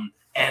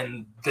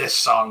 And this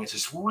song is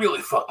just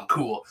really fucking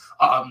cool.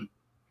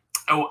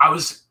 I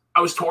was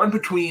torn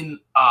between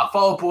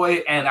Fall Out Boy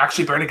and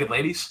actually Bare Naked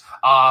Ladies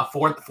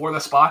for the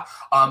spot.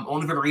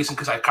 Only for the reason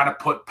because I kind of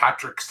put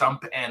Patrick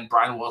Stump and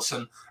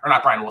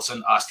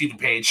Stephen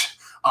Page.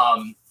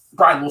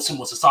 Brian Wilson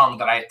was a song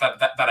that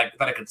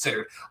I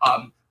considered.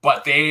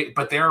 But they're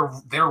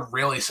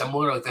really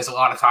similar. Like there's a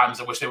lot of times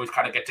I wish they would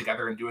kind of get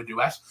together and do a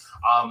duet.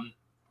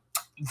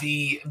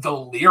 The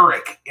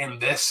lyric in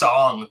this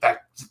song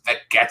that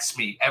gets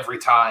me every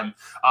time.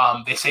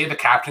 They say the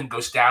captain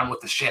goes down with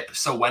the ship,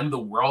 so when the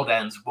world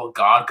ends, will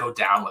God go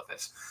down with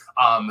it?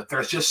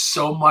 There's just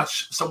so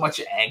much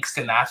angst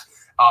in that.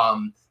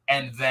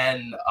 And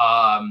then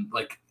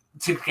like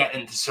to get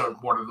into sort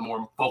of more of the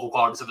more vocal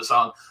qualities of the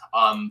song,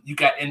 you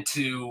get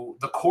into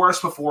the chorus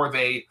before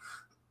they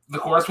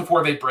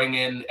bring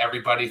in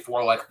everybody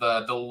for like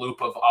the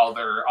loop of all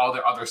their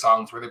other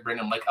songs, where they bring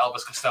in like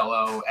Elvis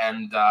Costello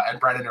and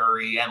Brendan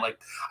Urie, and like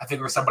I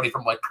think there's somebody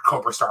from like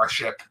Cobra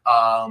Starship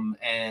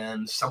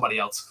and somebody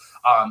else.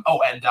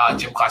 And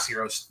Gym Class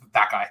Heroes,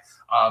 that guy.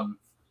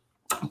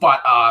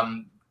 But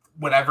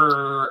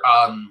whenever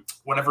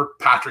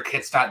Patrick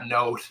hits that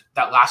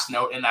last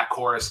note in that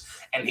chorus,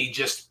 and he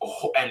just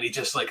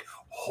like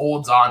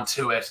holds on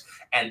to it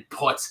and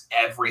puts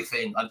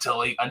everything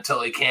until he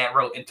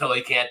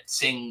can't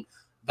sing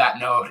that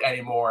note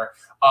anymore.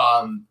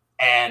 I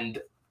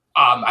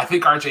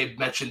think RJ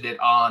mentioned it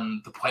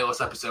on the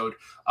Playlist episode,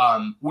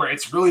 where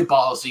it's really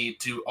ballsy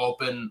to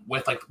open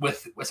with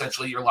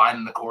essentially your line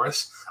in the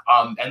chorus,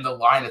 and the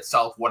line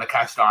itself, "What a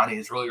Catch, Donnie,"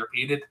 is really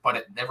repeated, but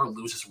it never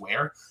loses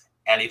wear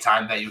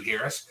anytime that you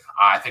hear it.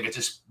 I think it's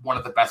just one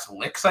of the best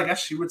licks, I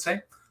guess you would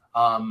say.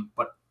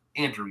 But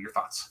Andrew, your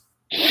thoughts?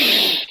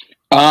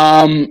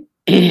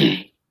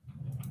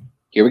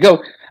 Here we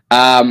go.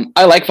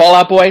 I like Fall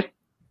Out Boy.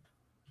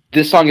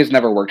 This song has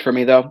never worked for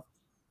me though.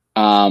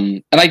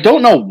 And I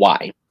don't know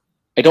why.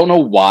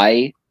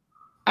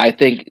 I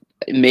think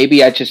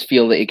maybe I just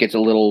feel that it gets a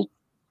little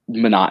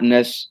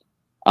monotonous,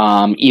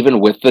 even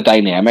with the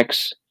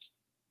dynamics.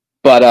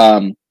 But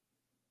I'm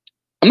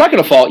not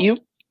going to fault you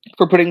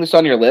for putting this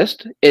on your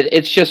list.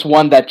 It's just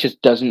one that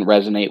just doesn't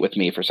resonate with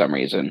me for some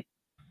reason.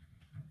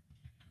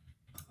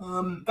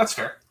 That's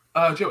fair.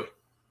 Joey.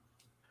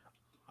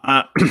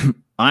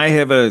 I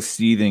have a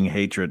seething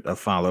hatred of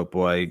Fall Out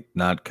Boy,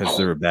 not because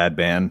they're a bad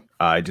band.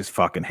 I just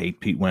fucking hate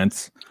Pete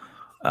Wentz.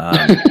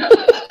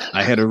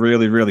 I had a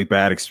really, really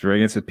bad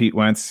experience with Pete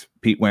Wentz.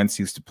 Pete Wentz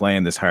used to play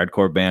in this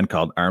hardcore band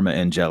called Arma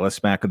Angelus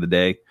back in the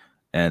day.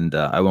 And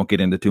I won't get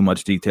into too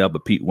much detail,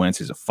 but Pete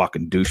Wentz is a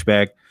fucking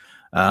douchebag.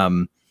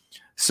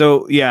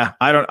 So yeah,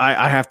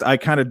 I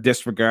kind of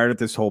disregarded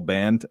this whole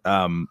band.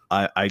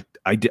 I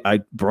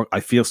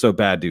feel so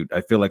bad, dude.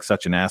 I feel like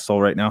such an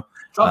asshole right now.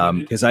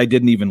 Because I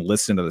didn't even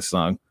listen to the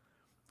song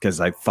because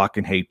I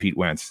fucking hate Pete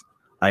Wentz.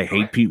 I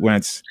hate Pete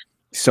Wentz.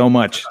 so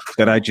much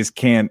that I just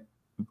can't.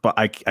 But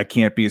I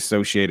can't be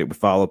associated with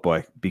Fall Out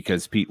Boy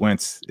because Pete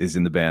Wentz is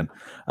in the band.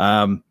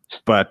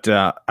 But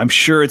I'm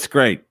sure it's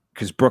great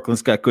because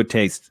Brooklyn's got good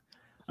taste.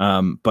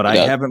 But I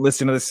haven't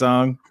listened to the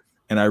song,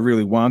 and I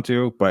really want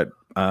to. But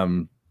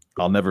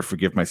I'll never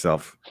forgive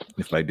myself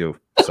if I do.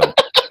 So.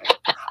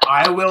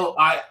 I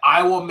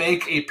will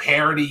make a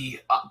parody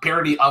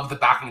of the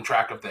backing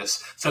track of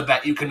this so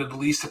that you can at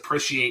least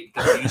appreciate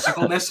the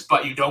musicalness,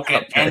 but you don't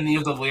get any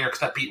of the lyrics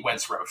that Pete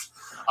Wentz wrote.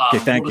 Okay,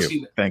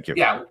 thank you.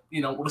 Yeah,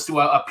 we'll just do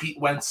a Pete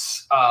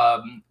Wentz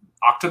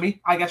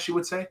octomy, I guess you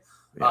would say.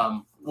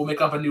 Yeah. We'll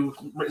make up a new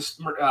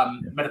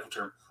medical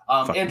term.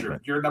 Andrew,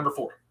 you're number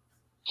 4.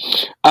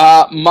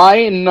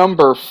 My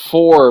number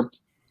 4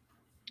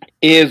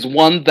 is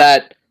one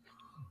that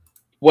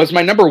was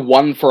my number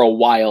 1 for a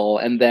while,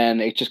 and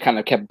then it just kind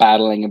of kept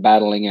battling,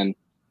 and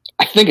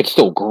I think it's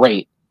still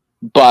great.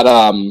 But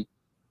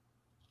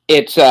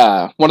it's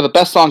one of the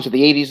best songs of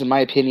the 80s, in my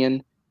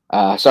opinion.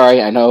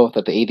 Sorry, I know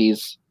that the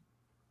 80s,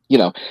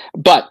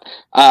 but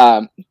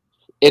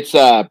it's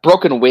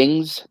Broken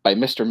Wings by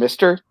Mr.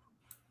 Mister.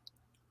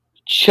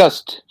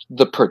 Just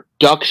the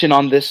production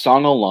on this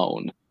song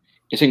alone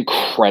is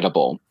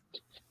incredible.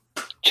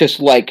 Just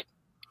like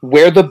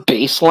where the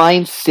bass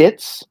line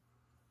sits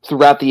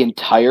throughout the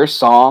entire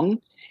song,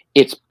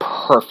 it's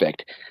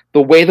perfect.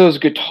 The way those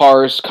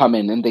guitars come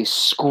in and they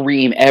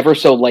scream ever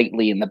so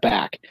lightly in the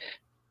back,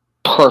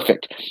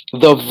 perfect.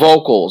 The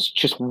vocals,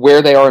 just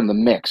where they are in the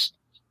mix,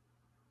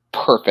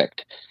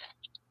 perfect.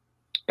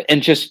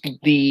 And just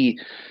the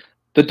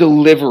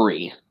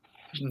delivery,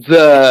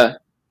 the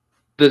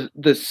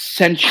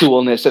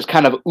sensualness that's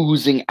kind of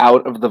oozing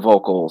out of the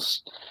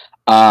vocals.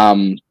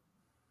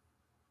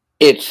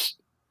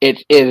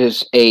 It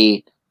is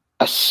a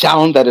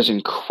sound that is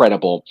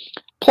incredible.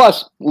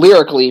 Plus,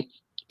 lyrically,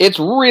 it's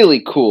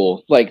really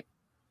cool. Like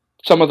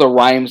some of the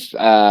rhymes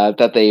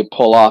that they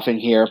pull off in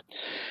here.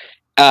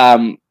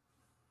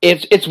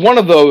 It's one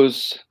of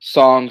those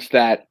songs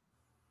that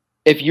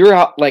if you're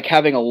out like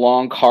having a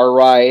long car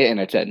ride and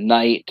it's at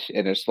night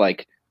and it's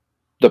like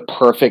the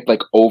perfect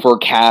like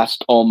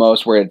overcast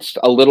almost where it's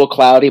a little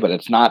cloudy but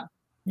it's not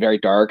very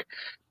dark,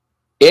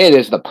 it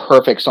is the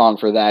perfect song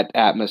for that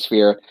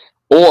atmosphere.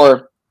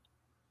 Or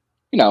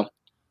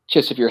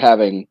just if you're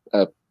having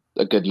a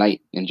good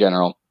night in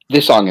general,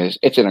 this song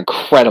it's an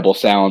incredible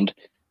sound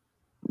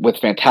with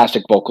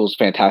fantastic vocals,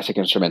 fantastic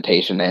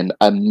instrumentation, and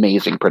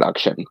amazing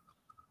production.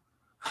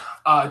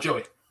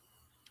 Joey.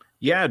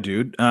 Yeah,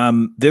 dude.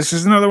 This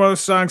is another one of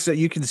those songs that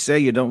you can say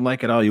you don't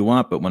like it all you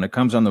want, but when it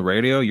comes on the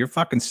radio, you're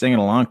fucking singing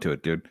along to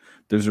it, dude.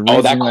 There's a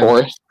reason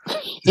chorus.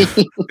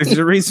 There's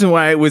a reason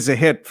why it was a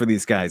hit for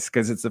these guys,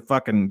 because it's a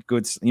fucking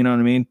good, you know what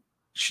I mean?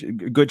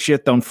 Good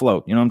shit don't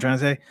float. You know what I'm trying to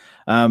say?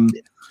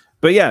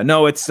 But yeah,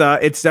 no, it's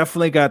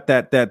definitely got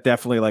that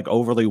definitely like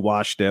overly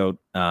washed out,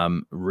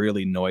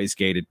 really noise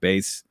gated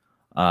bass.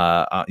 You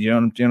know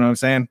what I'm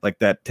saying? Like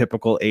that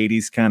typical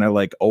 80s kind of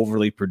like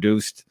overly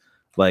produced.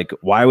 Like,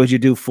 why would you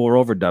do 4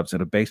 overdubs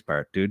in a bass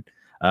part, dude?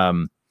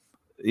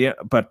 Yeah,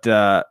 but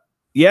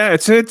yeah,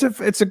 it's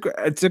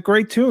a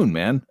great tune,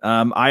 man.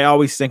 I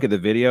always think of the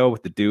video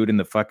with the dude in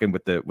the fucking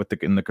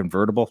in the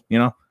convertible,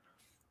 I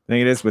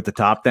think it is, with the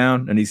top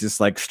down, and he's just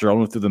like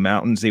strolling through the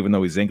mountains, even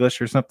though he's English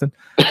or something.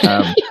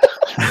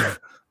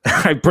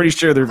 I'm pretty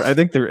sure I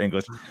think they're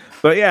English,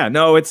 but yeah,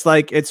 no, it's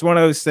like it's one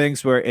of those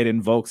things where it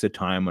invokes a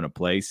time and a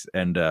place,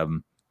 and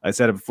I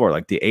said it before,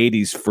 like the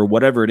 80s, for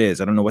whatever it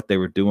is, I don't know what they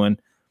were doing.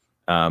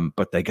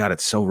 But they got it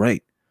so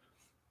right.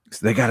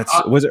 So they got it.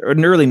 Was it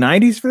in the early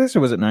 90s for this, or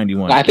was it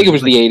 91? I think it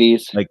was the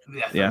 80s. Like,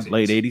 yeah,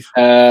 late 80s.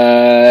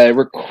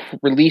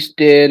 Released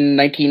in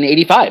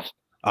 1985.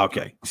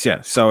 Okay,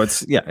 yeah. So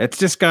it's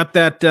just got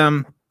that.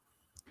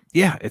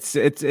 Yeah, it's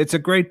a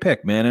great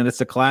pick, man, and it's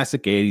a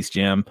classic 80s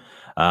gem.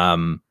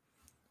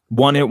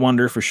 One hit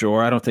wonder for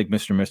sure. I don't think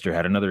Mr. Mister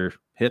had another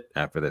hit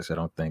after this. I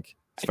don't think,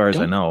 as far as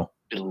I know.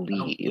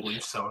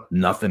 Believe so.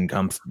 Nothing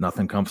comes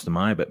to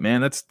mind, but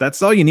man,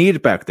 that's all you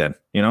needed back then,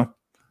 Yeah.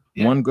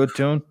 One good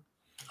tune.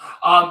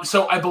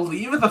 So I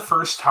believe the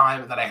first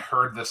time that I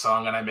heard this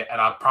song, and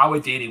I'm probably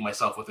dating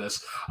myself with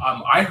this,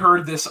 I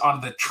heard this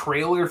on the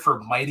trailer for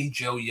Mighty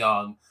Joe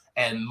Young,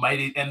 and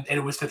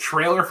it was the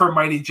trailer for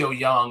Mighty Joe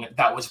Young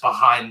that was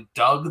behind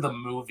Doug the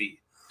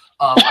movie.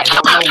 I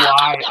don't know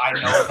why I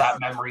know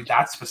that memory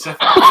that specific,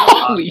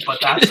 but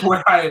that's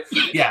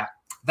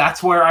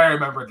where I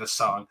remember this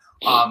song.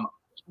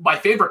 My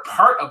favorite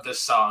part of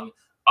this song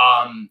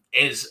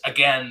is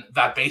again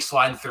that bass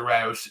line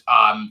throughout.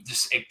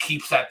 Just it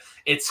keeps that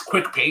it's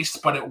quick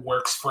paced, but it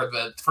works for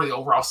the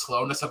overall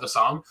slowness of the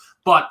song.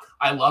 But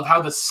I love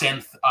how the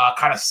synth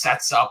kind of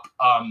sets up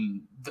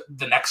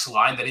the next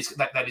line that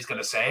he's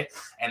going to say,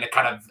 and it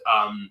kind of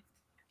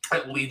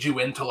it leads you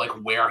into like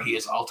where he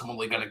is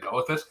ultimately going to go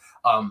with it.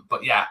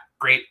 But yeah,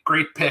 great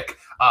pick.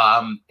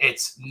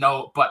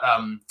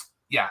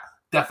 Yeah,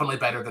 definitely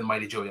better than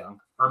Mighty Joe Young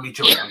or Meet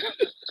Joe Young.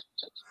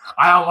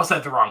 I almost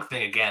said the wrong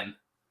thing again.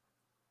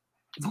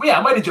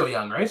 Yeah, Mighty Joe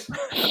Young, right?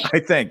 I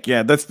think,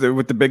 yeah, that's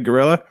with the big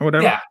gorilla or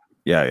whatever.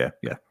 Yeah. Yeah.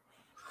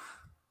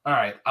 All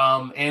right,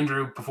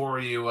 Andrew. Before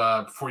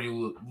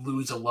you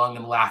lose a lung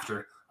in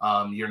laughter,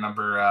 your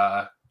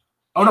number.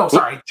 Oh no,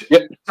 sorry,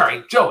 Yep.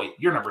 Sorry, Joey.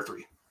 You're number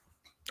 3.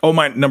 Oh,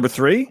 my number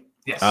 3.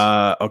 Yes.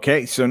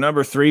 Okay, so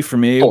number 3 for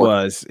me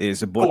 4.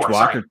 is a Butch 4,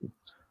 Walker. sorry.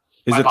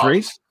 Is My it 3?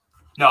 apologies.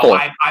 No,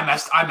 4. I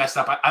messed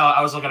up.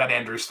 I was looking at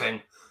Andrew's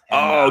thing.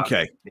 Oh,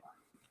 okay.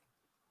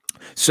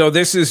 So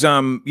this is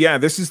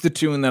this is the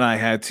tune that I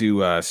had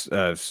to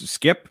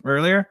skip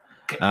earlier.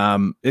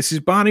 Okay. This is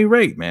Bonnie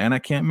Raitt, man. I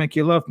Can't Make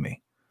You Love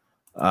Me.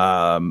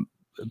 Bonnie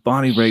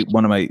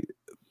Raitt,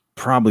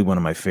 probably one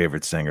of my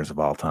favorite singers of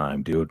all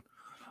time, dude.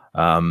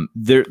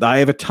 I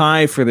have a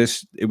tie for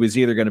this. It was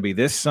either going to be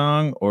this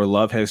song or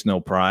Love Has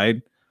No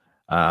Pride.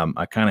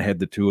 I kind of had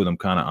the two of them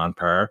kind of on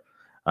par.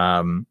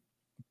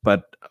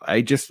 But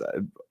I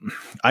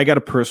got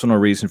a personal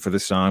reason for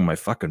this song. My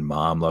fucking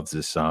mom loves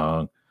this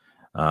song.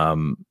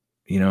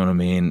 You know what I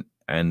mean?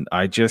 And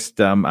I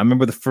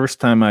remember the first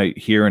time I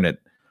hearing it,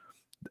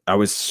 I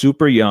was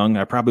super young.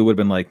 I probably would have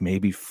been like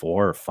maybe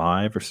 4 or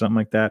 5 or something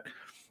like that.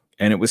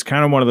 And it was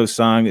kind of one of those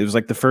songs. It was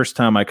like the first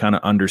time I kind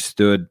of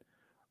understood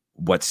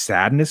what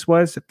sadness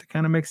was, if that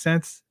kind of makes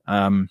sense.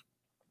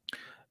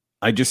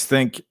 I just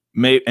think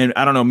and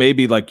I don't know,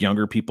 maybe like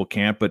younger people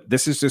can't, but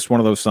this is just one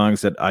of those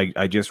songs that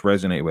I just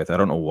resonate with. I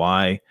don't know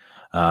why.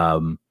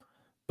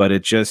 But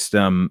it's just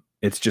so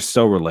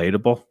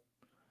relatable.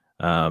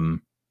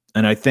 And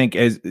I think,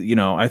 as you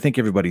know, I think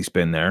everybody's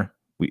been there.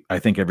 I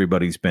think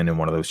everybody's been in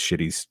one of those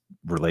shitty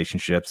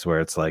relationships where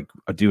it's like,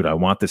 dude, I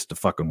want this to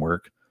fucking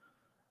work.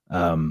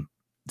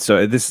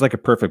 So this is like a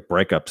perfect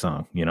breakup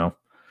song, you know?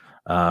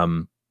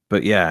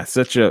 But yeah,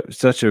 such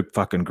a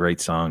fucking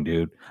great song,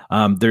 dude.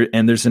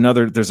 There's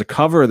a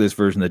cover of this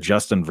version that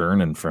Justin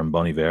Vernon from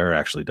Bon Iver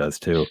actually does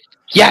too.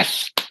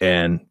 Yes.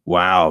 And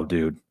wow,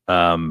 dude.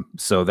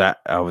 So that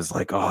I was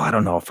like, oh, I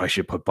don't know if I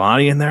should put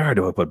Bonnie in there or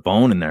do I put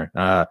Bone in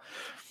there?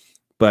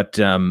 But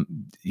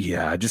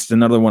yeah, just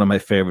another one of my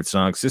favorite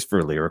songs, just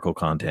for lyrical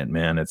content,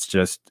 man. It's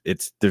just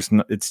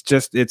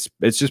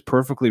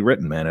perfectly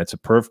written, man. It's a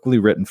perfectly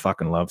written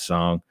fucking love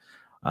song.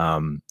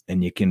 And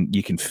you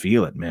can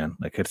feel it, man.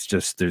 Like it's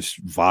just, there's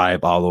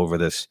vibe all over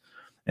this,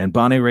 and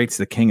Bonnie Raitt's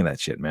the king of that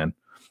shit, man.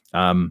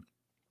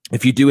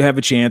 If you do have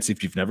a chance,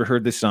 if you've never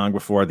heard this song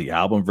before, the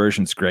album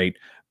version's great.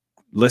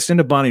 Listen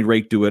to Bonnie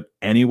Raitt do it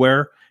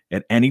anywhere,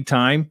 at any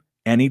time,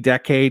 any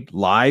decade,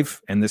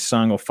 live, and this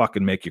song will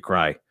fucking make you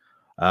cry.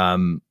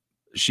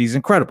 She's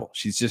incredible.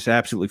 She's just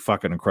absolutely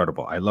fucking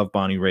incredible. I love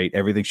Bonnie Raitt,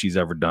 everything she's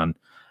ever done.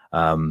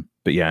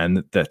 But yeah,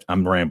 and that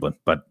I'm rambling,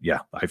 but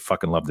yeah, I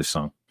fucking love this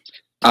song.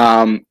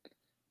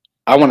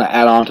 I want to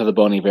add on to the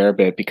Bon Iver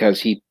bit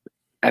because he,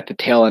 at the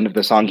tail end of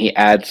the song, he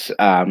adds,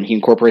 he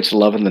incorporates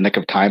Love in the Nick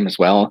of Time as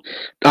well.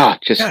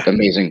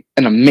 Amazing,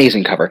 an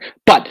amazing cover.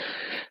 But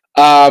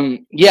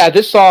yeah,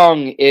 this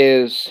song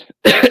is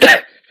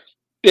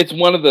it's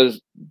one of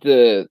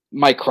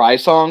my cry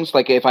songs.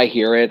 Like if I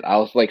hear it,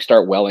 I'll like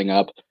start welling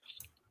up,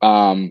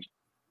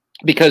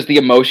 because the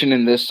emotion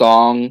in this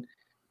song,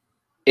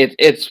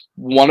 it's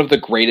one of the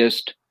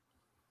greatest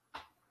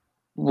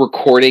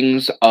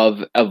recordings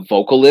of a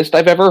vocalist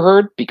I've ever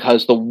heard,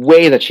 because the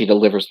way that she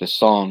delivers this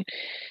song,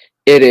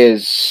 it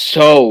is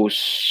so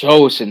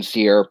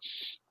sincere,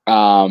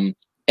 and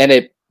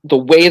the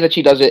way that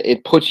she does it,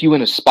 it puts you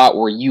in a spot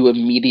where you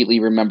immediately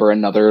remember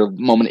another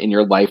moment in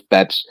your life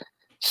that's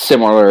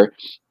similar,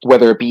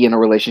 whether it be in a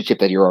relationship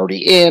that you're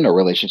already in, a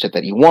relationship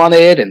that you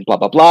wanted, and blah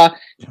blah blah.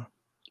 Yeah.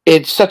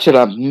 It's such an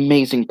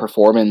amazing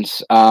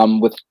performance,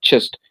 with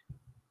just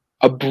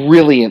a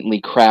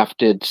brilliantly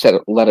crafted set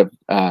of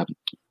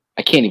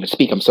I can't even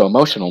speak, I'm so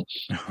emotional.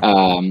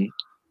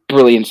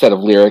 Brilliant set of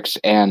lyrics,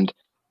 and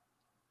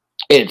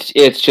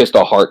it's just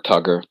a heart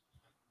tugger.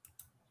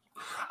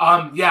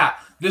 Yeah,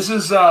 this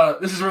is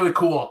really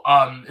cool.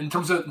 In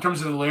terms of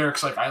the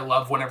lyrics, like I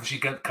love whenever she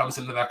comes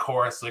into that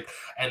chorus,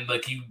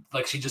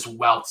 she just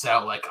welts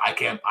out like I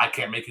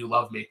can't make you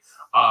love me.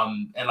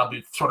 And it'll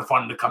be sort of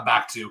fun to come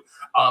back to.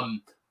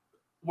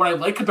 What I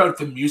like about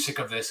the music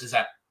of this is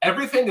that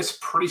everything is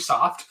pretty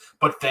soft,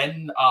 but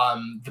then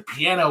the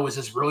piano is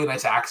this really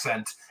nice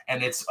accent,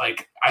 and it's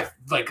like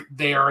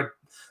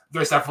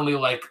there's definitely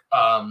like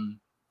and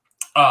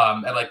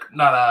like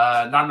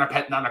not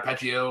an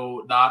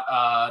arpeggio,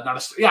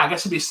 I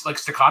guess it'd be like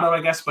staccato,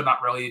 I guess, but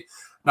not really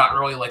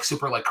like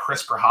super like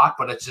crisp or hot,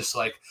 but it's just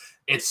like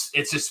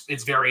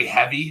it's very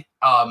heavy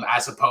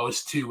as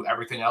opposed to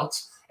everything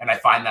else. And I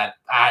find that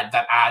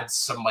adds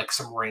some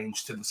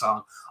range to the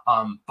song.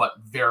 But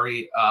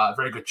very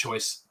good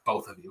choice,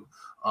 both of you.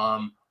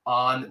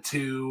 On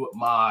to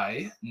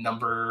my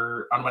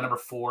number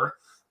 4,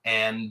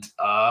 and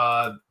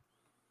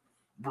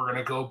we're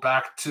gonna go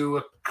back to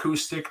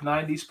acoustic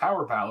 90s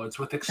power ballads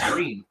with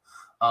Extreme,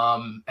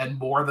 and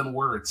More Than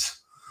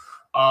Words.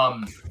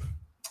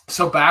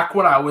 So back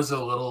when I was a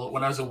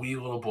wee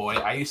little boy,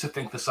 I used to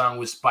think the song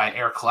was by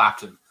Eric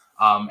Clapton.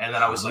 And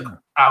then I was like,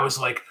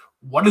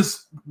 what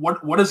is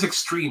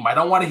Extreme? I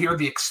don't want to hear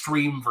the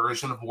Extreme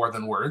version of More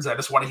Than Words. I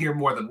just want to hear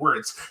More Than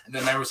Words. And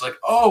then I was like,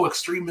 oh,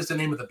 Extreme is the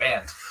name of the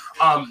band.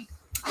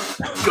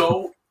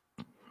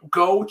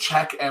 go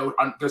check out.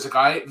 There's a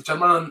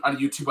gentleman on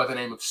YouTube by the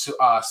name of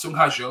Sung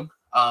Ha Jung.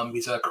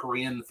 He's a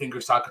Korean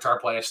fingerstyle guitar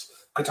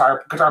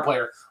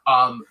player.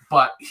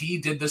 But he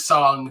did this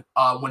song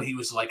when he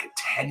was like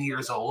 10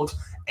 years old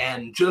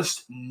and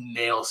just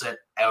nails it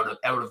out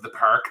of the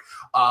park.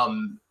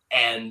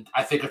 And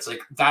I think it's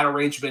like that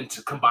arrangement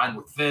combined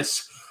with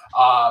this.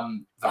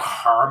 The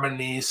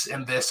harmonies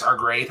in this are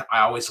great.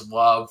 I always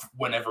love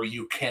whenever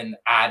you can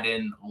add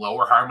in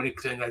lower harmony.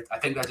 I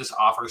think that just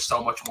offers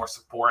so much more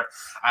support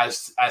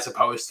as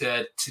opposed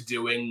to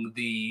doing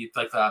the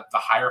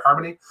higher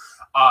harmony.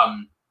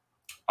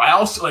 I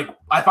also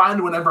I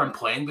find whenever I'm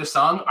playing this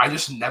song, I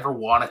just never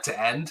want it to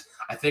end.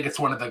 I think it's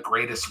one of the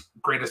greatest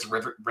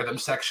rhythm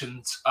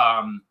sections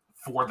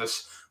for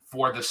this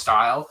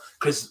style,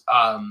 because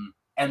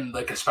and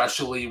like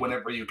especially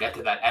whenever you get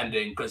to that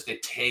ending, because they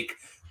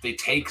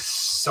take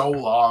so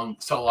long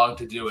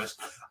to do it.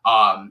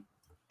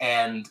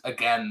 And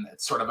again,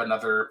 it's sort of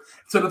another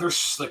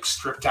like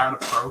stripped down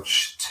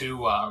approach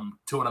to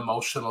an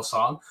emotional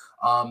song.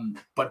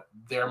 But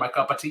they're my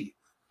cup of tea.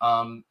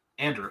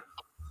 Andrew.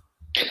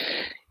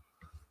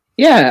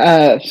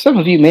 Yeah, some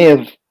of you may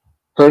have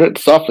heard it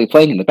softly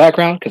playing in the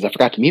background because I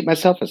forgot to mute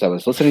myself as I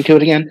was listening to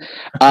it again.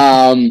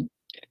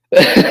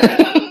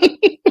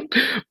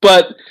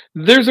 But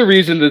there's a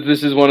reason that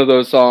this is one of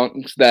those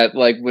songs that,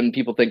 like, when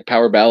people think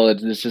power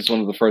ballads, this is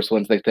one of the first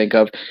ones they think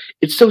of.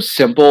 It's so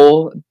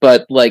simple,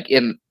 but like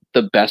in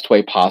the best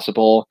way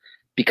possible,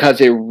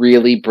 because it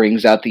really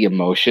brings out the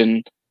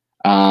emotion,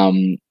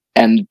 and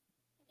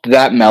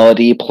that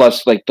melody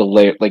plus like the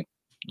way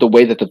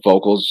that the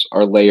vocals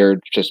are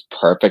layered just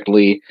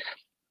perfectly.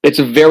 It's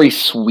a very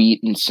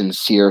sweet and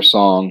sincere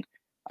song.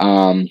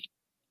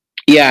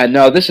 Yeah,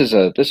 no, this is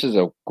a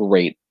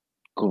great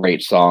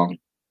song.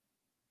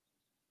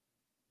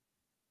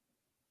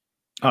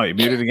 Oh, you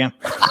muted again?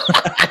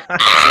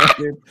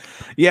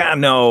 Yeah,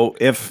 no,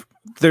 if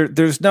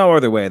there's no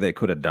other way they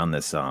could have done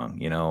this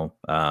song, you know.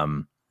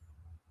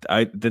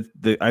 I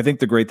think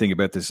the great thing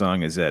about this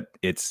song is that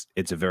it's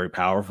a very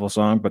powerful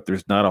song, but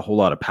there's not a whole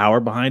lot of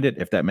power behind it,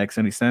 if that makes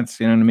any sense.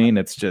 You know what I mean?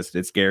 It's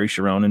Gary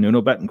Cherone and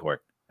Nuno Bettencourt.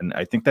 And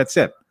I think that's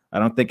it. I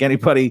don't think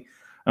anybody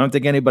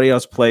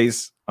else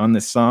plays on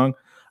this song.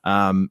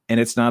 And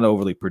it's not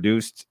overly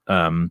produced.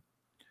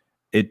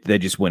 They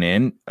just went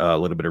in a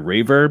little bit of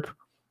reverb,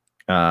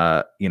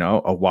 you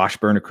know, a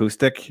Washburn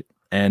acoustic,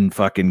 and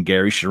fucking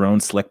Gary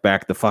Cherone slicked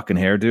back the fucking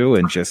hairdo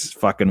and just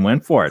fucking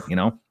went for it, you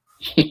know.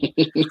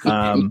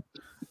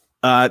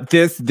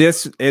 This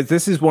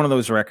is one of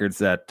those records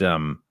that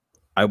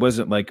I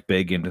wasn't like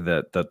big into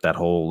that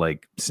whole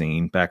like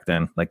scene back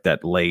then, like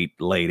that late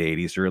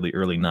 80s,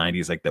 early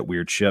 90s, like that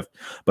weird shift.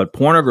 But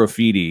Porno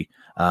Graffiti,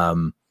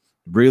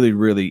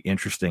 really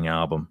interesting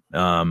album.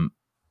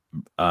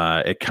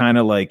 It kind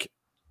of like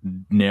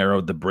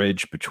narrowed the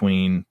bridge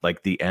between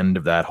like the end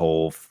of that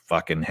whole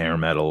fucking hair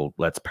metal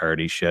let's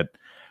party shit,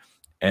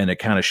 and it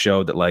kind of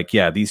showed that like,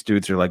 yeah, these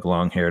dudes are like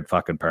long-haired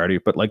fucking party,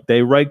 but like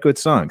they write good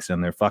songs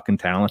and they're fucking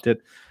talented.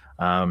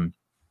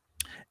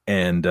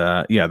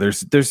 Yeah,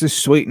 there's this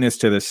sweetness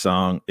to this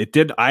song.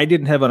 I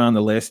didn't have it on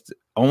the list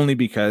only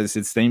because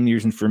it's same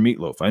reason for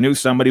Meatloaf. I knew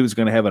somebody was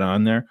going to have it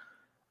on there,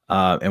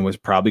 and was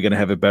probably going to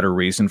have a better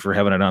reason for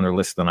having it on their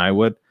list than I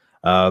would.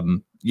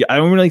 Yeah, I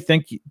don't really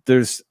think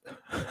this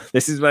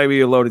is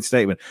maybe a loaded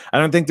statement. I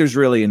don't think there's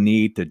really a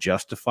need to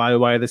justify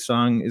why this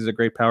song is a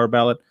great power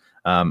ballad.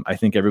 I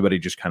think everybody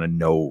just kind of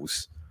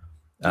knows.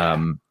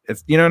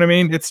 It's, you know what I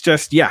mean? It's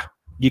just, yeah,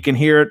 you can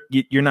hear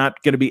it. You're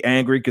not going to be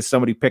angry because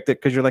somebody picked it,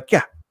 because you're like,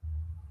 yeah,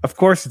 of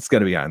course it's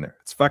going to be on there.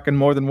 It's fucking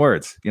more than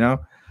words, you know?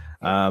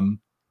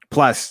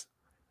 Plus,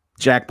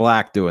 Jack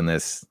Black doing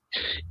this.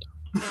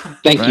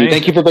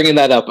 Thank you for bringing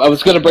that up. I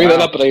was going to bring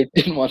that up, but I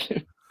didn't want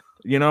to.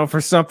 You know, for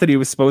something he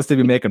was supposed to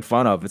be making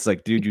fun of, it's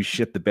like, dude, you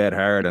shit the bed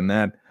hard. And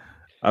then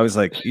I was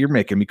like, you're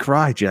making me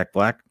cry, Jack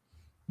Black.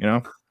 You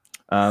know?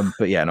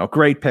 But yeah, no,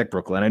 great pick,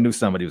 Brooklyn. I knew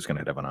somebody was going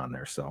to have it on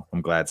there, so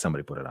I'm glad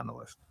somebody put it on the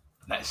list.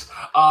 Nice.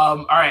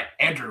 All right,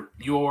 Andrew,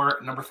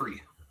 your number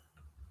 3.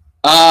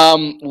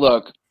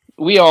 Look,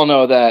 we all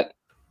know that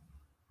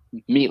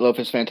Meatloaf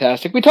is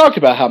fantastic. We talked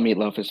about how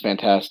Meatloaf is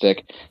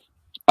fantastic.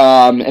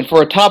 And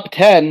for a top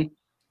 10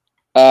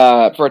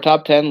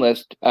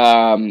 list,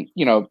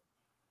 you know,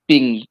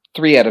 being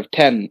 3 out of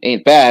 10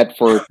 ain't bad,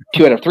 for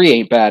 2 out of 3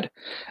 ain't bad.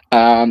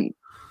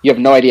 You have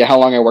no idea how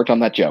long I worked on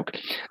that joke.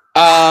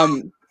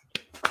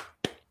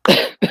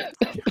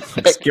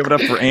 Let's give it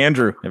up for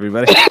Andrew,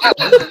 everybody.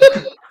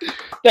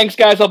 Thanks,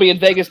 guys. I'll be in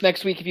Vegas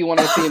next week if you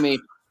want to see me.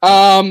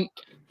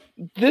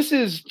 This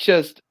is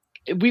just,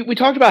 we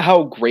talked about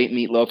how great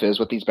Meatloaf is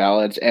with these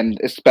ballads, and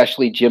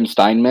especially Jim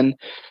Steinman.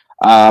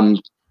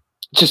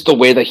 Just the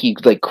way that he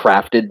like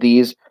crafted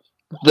these,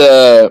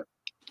 the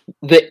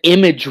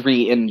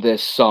imagery in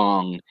this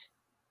song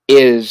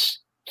is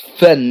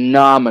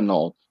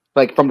phenomenal.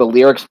 Like from the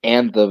lyrics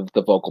and the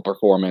vocal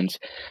performance.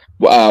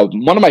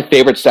 One of my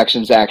favorite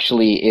sections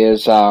actually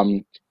is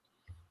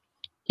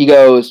he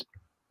goes,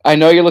 "I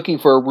know you're looking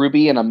for a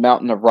ruby in a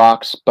mountain of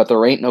rocks, but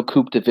there ain't no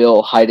Coupe de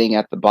Ville hiding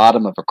at the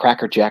bottom of a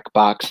Cracker Jack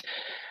box.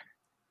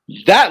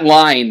 That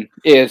line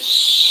is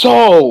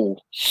so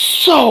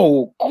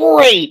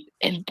great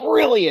and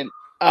brilliant.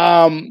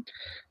 And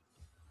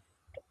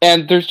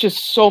there's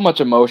just so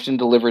much emotion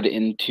delivered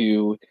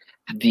into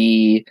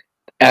the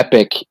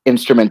epic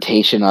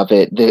instrumentation of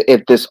it.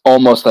 This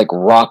almost like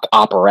rock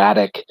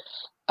operatic,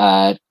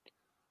 like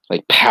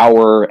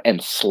power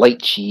and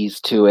slight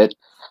cheese to it.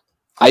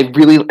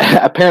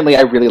 Apparently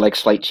I really like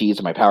slight cheese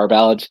in my power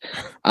ballads.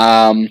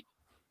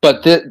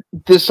 But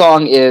this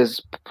song is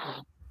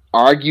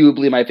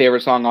arguably my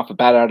favorite song off of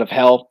Bat Out of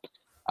Hell.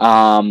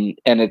 And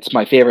it's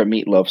my favorite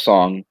Meatloaf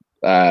song,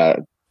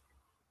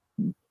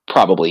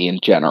 probably in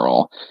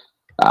general.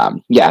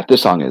 Yeah,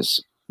 this song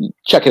is,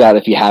 check it out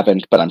if you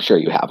haven't, but I'm sure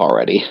you have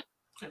already.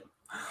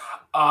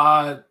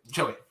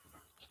 Joey.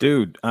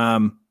 Dude,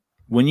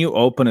 when you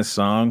open a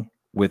song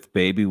with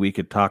Baby We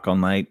Could Talk All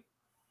Night,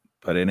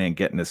 but it ain't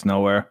getting us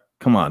nowhere.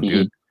 Come on,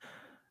 dude.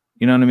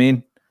 You know what I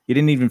mean? You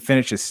didn't even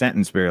finish a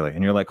sentence barely,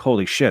 and you're like,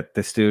 holy shit,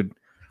 this dude.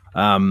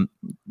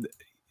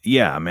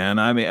 Yeah, man.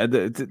 I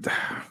mean,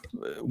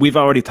 we've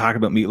already talked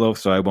about Meatloaf,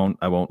 so I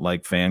won't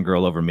like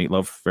fangirl over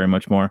Meatloaf very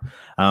much more.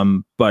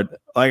 But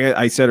like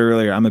I said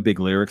earlier, I'm a big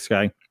lyrics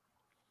guy.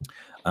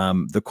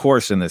 The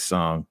chorus in this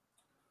song,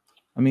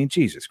 I mean,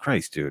 Jesus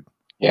Christ, dude.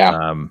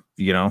 Yeah.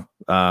 You know,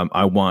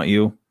 I want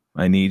you,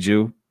 I need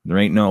you. There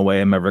ain't no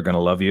way I'm ever gonna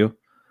love you.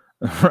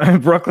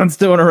 Brooklyn's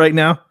doing it right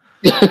now.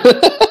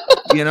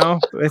 You know,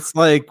 it's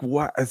like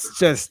what?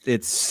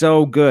 It's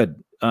so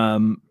good.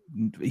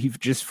 He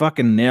just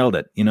fucking nailed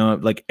it. You know,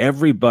 like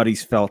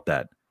everybody's felt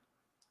that.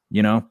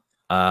 You know,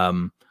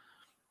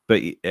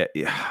 but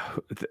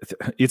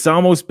it's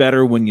almost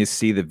better when you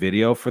see the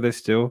video for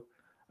this too,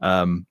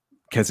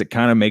 because it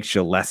kind of makes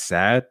you less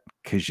sad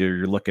because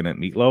you're looking at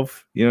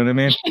Meatloaf. You know what I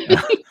mean?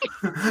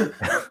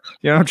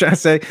 You know what I'm trying to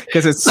say?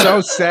 Because it's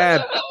so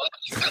sad.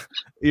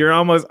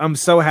 I'm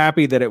so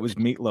happy that it was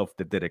Meatloaf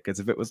that did it, because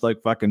if it was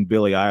like fucking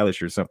Billie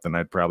Eilish or something,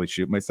 I'd probably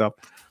shoot myself.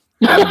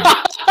 You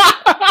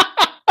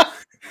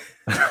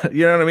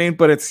know what I mean?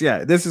 But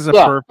this is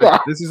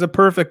a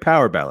perfect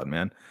power ballad,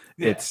 man.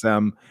 Yeah. It's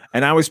and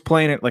I was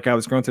playing it, like I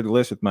was going through the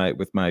list with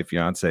my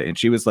fiance, and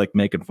she was like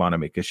making fun of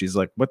me because she's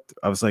like, "What?"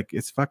 I was like,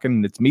 it's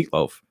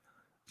Meatloaf."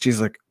 She's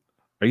like,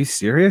 "Are you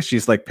serious?"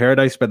 She's like,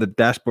 "Paradise by the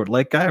Dashboard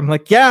Light guy." I'm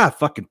like, "Yeah,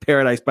 fucking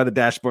Paradise by the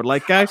Dashboard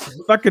Light guy,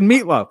 fucking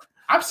Meatloaf."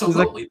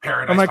 Absolutely, like,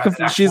 Paradise. I'm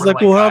like, she's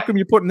like, "Well, how come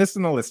you're putting this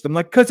in the list?" I'm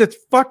like, "Cause it's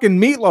fucking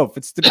Meatloaf.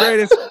 It's the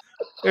greatest.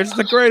 It's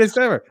the greatest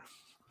ever."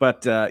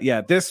 But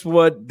yeah, this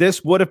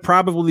would have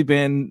probably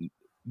been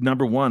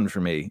number one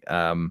for me.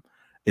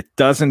 It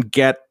doesn't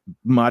get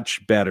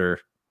much better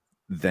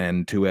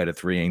than 2 out of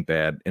 3 Ain't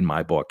Bad in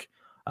my book.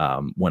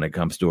 When it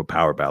comes to a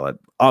power ballad,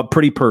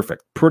 pretty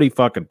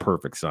fucking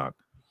perfect song.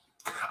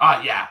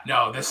 Yeah,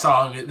 no, this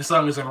song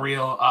is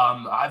unreal.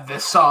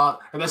 This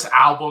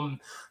album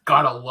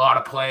got a lot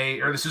of play,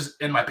 or this was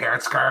in my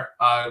parents' car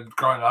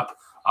growing up.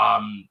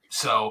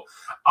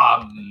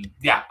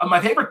 Yeah,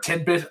 my favorite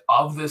tidbit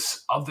of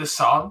this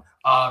song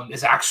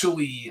is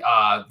actually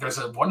there's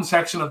one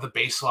section of the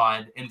bass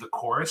line in the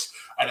chorus,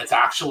 and it's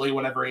actually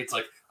whenever it's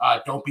like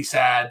 "Don't be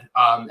sad,"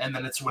 and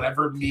then it's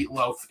whenever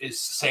Meatloaf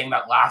is saying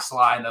that last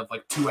line of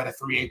like 2 out of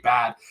 3 ain't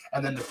bad,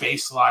 and then the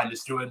bass line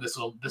is doing this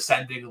little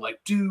descending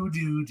like do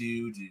do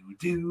do do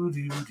do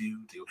do do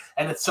do,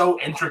 and it's so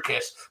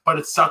intricate, but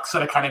it sucks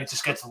that it kind of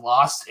just gets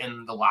lost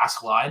in the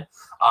last line.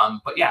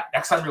 But yeah,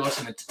 next time you're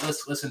listening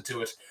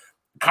to it,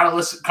 kind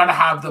of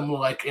have them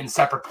like in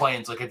separate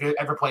planes. Like if you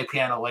ever play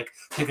piano, like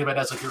think of it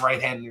as like your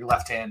right hand and your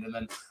left hand, and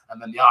then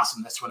the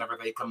awesomeness whenever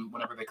they come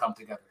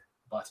together.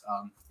 But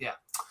yeah,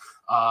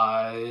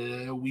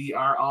 we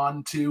are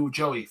on to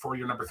Joey for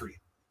your number 3.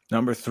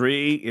 Number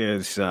 3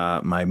 is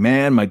my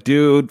man, my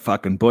dude,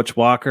 fucking Butch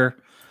Walker.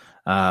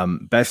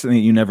 Best thing that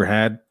you never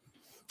had.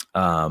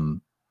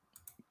 God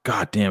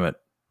damn it.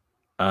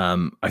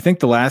 I think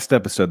the last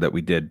episode that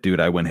we did,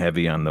 dude, I went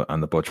heavy on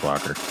the Butch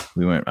Walker.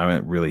 I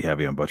went really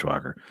heavy on Butch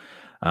Walker.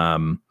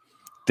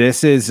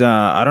 This is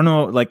I don't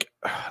know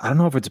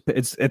if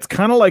it's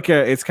kind of like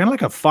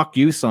a fuck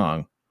you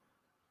song.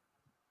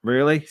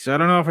 Really? So I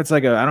don't know if it's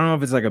like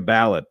a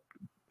ballad.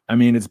 I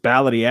mean, it's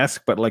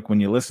ballady-esque, but like when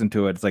you listen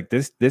to it, it's like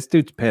this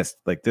dude's pissed.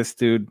 Like this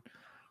dude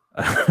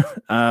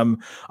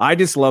I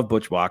just love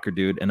Butch Walker,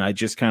 dude, and I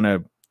just kind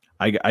of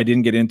I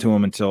didn't get into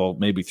him until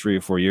maybe 3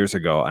 or 4 years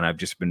ago, and I've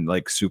just been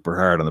like super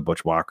hard on the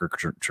Butch Walker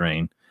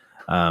train.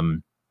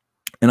 And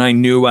I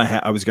knew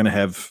I was going to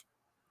have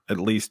at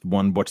least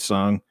one Butch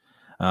song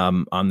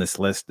on this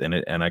list,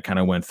 and I kind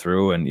of went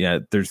through, and yeah,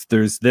 there's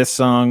this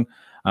song,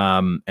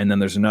 and then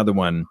there's another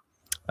one.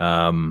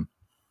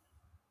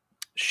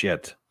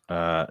 Shit.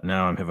 Now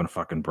I'm having a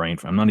fucking brain.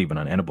 I'm not even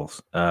on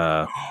edibles.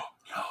 I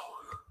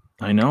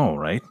know,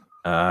 right?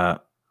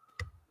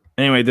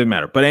 Anyway, it didn't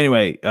matter. But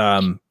anyway,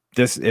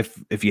 this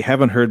if you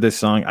haven't heard this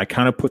song, I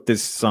kind of put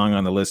this song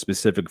on the list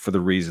specific for the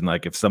reason,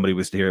 like if somebody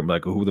was to hear it,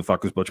 like, who the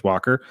fuck is Butch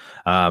Walker?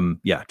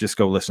 Yeah, just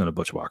go listen to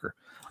Butch Walker.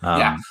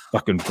 Yeah.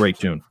 Fucking great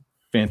tune.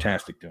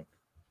 Fantastic tune.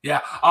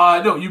 Yeah.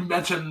 No, you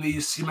mentioned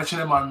these. You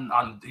mentioned him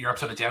on your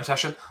episode of Jam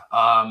Session.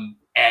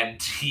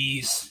 And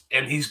he's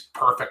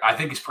perfect. I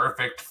think he's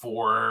perfect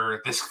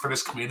for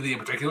this community in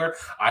particular.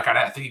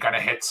 I think he kind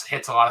of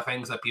hits a lot of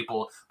things that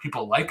people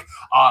like.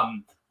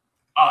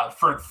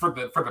 For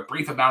the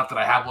brief amount that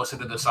I have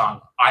listened to the song,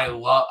 I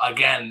love.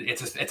 Again,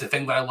 it's a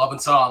thing that I love in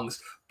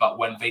songs. But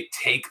when they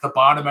take the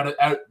bottom out of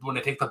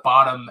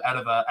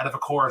a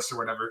chorus or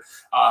whatever,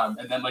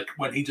 and then like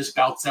when he just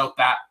belts out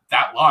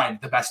that line,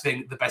 the best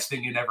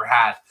thing you never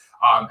had,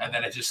 and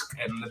then it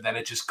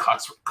just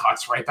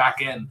cuts right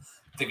back in.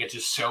 I think it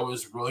just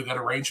shows really good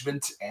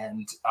arrangement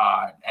and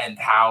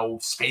how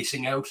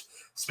spacing out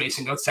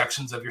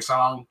sections of your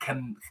song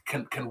can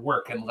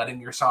work, and letting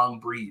your song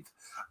breathe.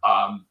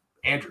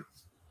 Andrew.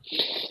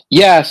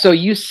 Yeah, so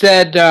you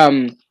said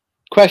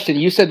question,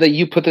 you said that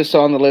you put this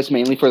on the list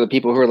mainly for the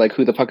people who are like,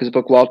 who the fuck is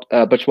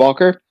Butch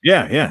Walker?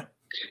 Yeah.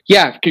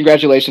 Yeah,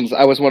 congratulations.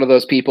 I was one of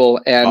those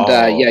people, and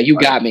yeah, you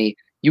got me.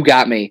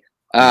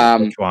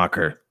 Butch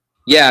Walker.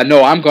 Yeah,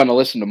 no, I'm going to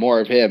listen to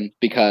more of him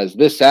because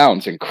this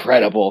sounds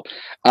incredible.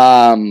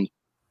 I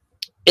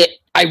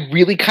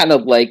really kind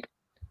of like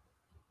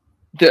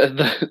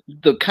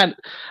the kind of,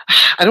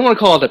 I don't want to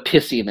call it a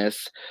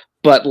pissiness,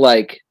 but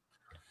like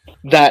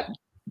that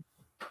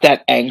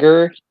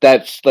anger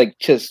that's like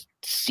just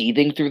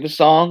seething through the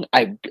song.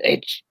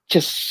 It's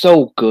just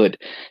so good.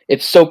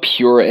 It's so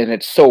pure and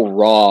it's so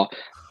raw.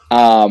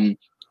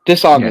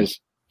 This song is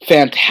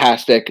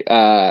fantastic.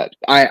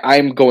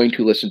 I'm going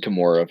to listen to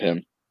more of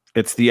him.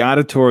 It's the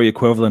auditory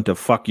equivalent of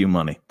 "fuck you"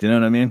 money. Do you know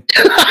what I mean?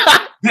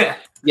 Yeah.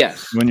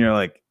 Yes. When you're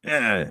like, you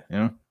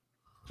know,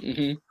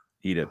 Mm-hmm.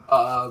 eat it.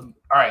 All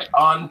right,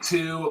 on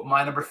to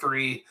my number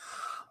 3,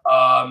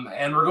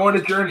 and we're going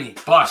to Journey,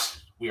 but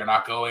we are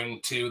not going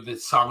to the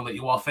song that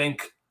you all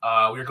think.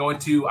 We're going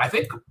to, I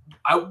think,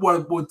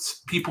 what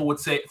people would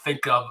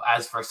think of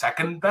as their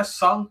second best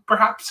song,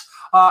 perhaps,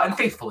 and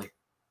Faithfully.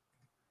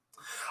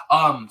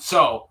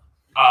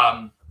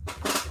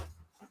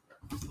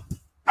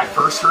 I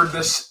first heard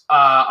this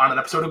on an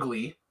episode of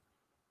Glee.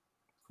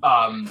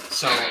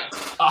 So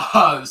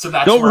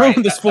that's Don't where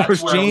ruin the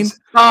sports, Gene.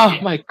 Oh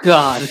my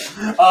god.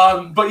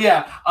 But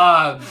yeah,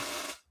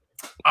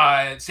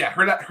 so yeah,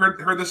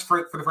 heard this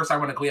for the first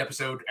time on a Glee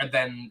episode, and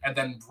then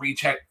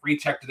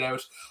rechecked it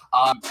out.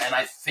 And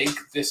I think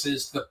this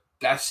is the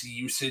best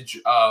usage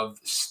of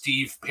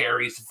Steve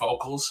Perry's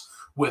vocals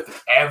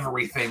with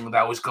everything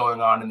that was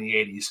going on in the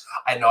 80s.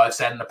 I know I've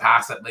said in the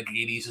past that like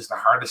 80s is the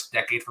hardest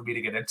decade for me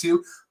to get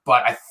into,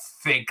 but I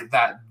think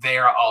that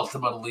they're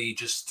ultimately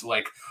just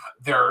like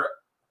they're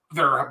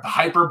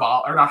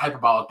hyperbolic, or not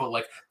hyperbolic, but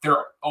like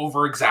they're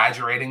over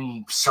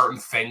exaggerating certain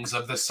things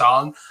of the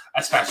song,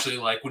 especially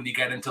like when you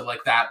get into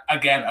like that,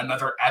 again,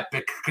 another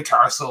epic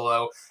guitar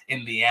solo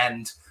in the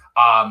end.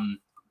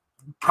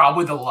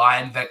 Probably the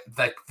line that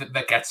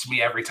gets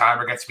me every time,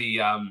 or gets me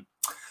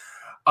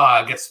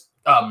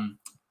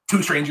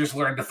two strangers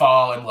learn to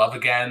fall in love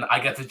again. I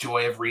get the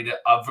joy of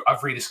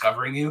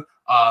rediscovering you.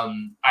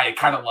 I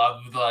kind of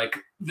love like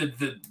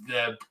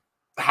the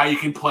how you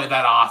can play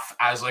that off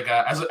as like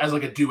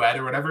a duet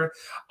or whatever.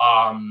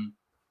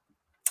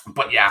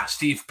 But yeah,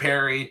 Steve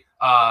Perry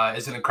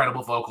is an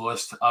incredible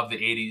vocalist of the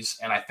 80s,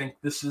 and I think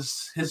this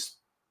is his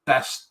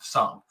best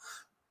song,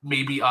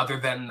 maybe other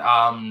than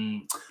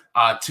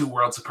Two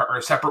Worlds Apart, or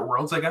Separate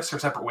Worlds, I guess, or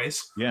Separate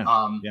Ways. Yeah.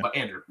 But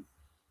Andrew.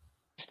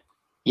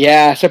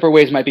 Yeah, Separate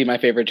Ways might be my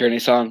favorite Journey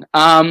song.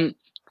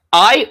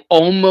 I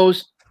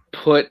almost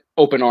put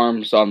Open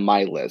Arms on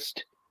my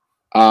list.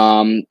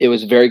 It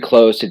was very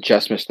close to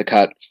just miss the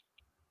cut,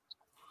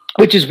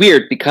 which is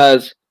weird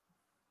because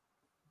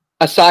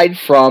aside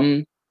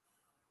from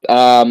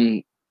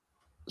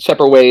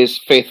Separate Ways,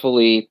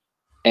 Faithfully,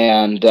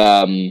 and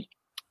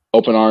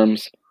Open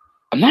Arms,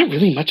 I'm not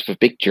really much of a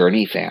big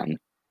Journey fan.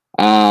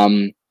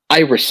 I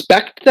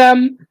respect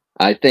them.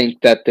 I think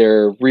that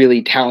they're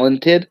really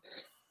talented.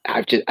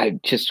 I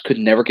just could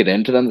never get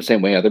into them the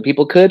same way other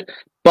people could.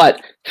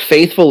 But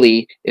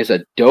Faithfully is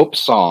a dope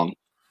song.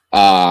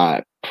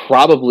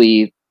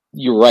 Probably,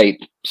 you're right,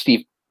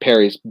 Steve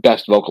Perry's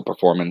best vocal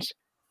performance.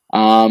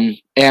 And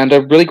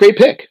a really great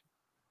pick.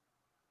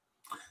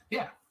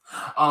 Yeah.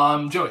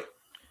 Joey.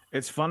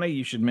 It's funny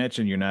you should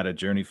mention you're not a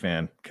Journey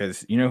fan,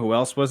 because you know who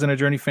else wasn't a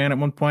Journey fan at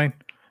one point?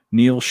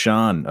 Neil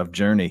Schon of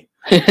Journey.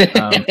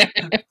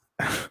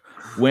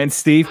 When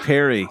Steve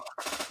Perry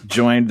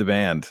joined the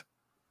band,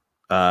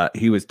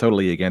 he was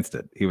totally against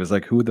it. He was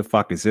like, "Who the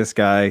fuck is this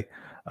guy?"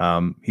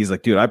 He's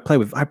like, "Dude, I play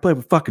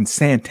with fucking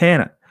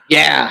Santana."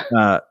 Yeah.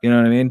 You know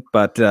what I mean?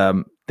 But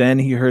then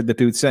he heard the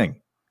dude sing,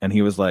 and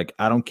he was like,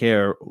 "I don't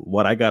care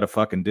what I gotta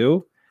fucking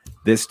do.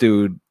 This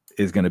dude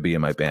is gonna be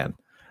in my band."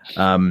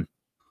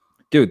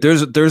 Dude,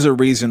 there's a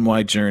reason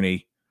why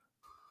Journey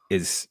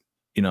is,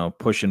 you know,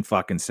 pushing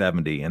fucking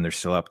 70, and they're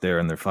still up there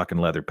in their fucking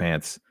leather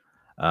pants.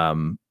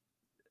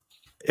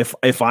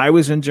 If I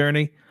was in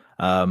Journey,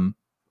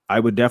 I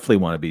would definitely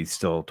want to be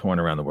still touring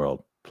around the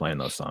world playing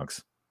those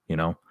songs, you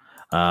know?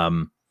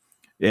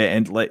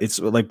 And like, it's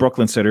like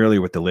Brooklyn said earlier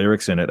with the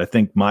lyrics in it. I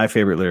think my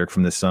favorite lyric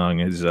from this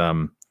song is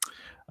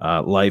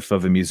Life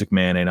of a Music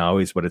Man ain't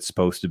always what it's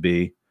supposed to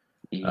be.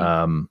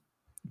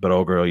 But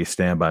oh girl, you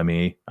stand by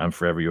me. I'm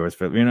forever yours.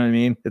 You know what I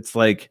mean? It's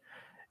like,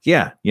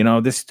 yeah, you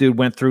know, this dude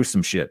went through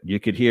some shit. You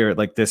could hear it.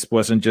 Like, this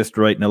wasn't just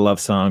writing a love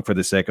song for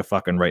the sake of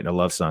fucking writing a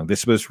love song.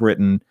 This was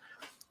written,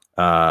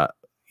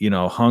 you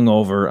know, hung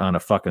over on a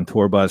fucking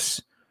tour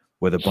bus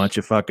with a bunch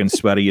of fucking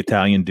sweaty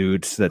Italian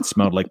dudes that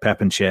smelled like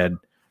pep and shed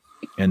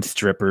and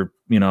stripper,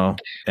 you know,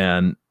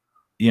 and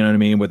you know what I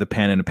mean, with a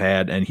pen and a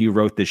pad. And he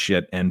wrote this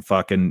shit and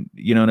fucking,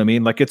 you know what I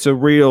mean? Like, it's a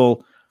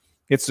real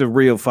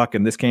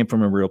fucking, this came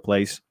from a real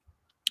place,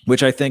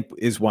 which I think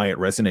is why it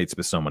resonates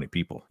with so many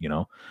people, you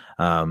know?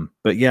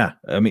 But yeah,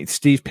 I mean,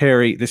 Steve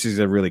Perry, this is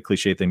a really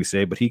cliche thing to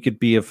say, but he could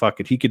be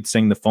he could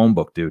sing the phone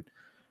book, dude.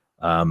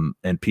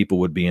 And people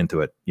would be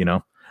into it, you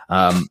know?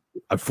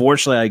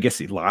 Unfortunately, I guess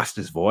he lost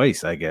his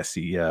voice. I guess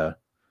he, yeah,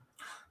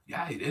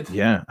 he did.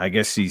 Yeah, I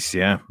guess he's,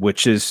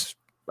 which is,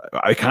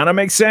 it kind of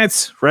makes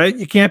sense, right?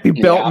 You can't be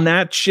belting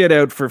that shit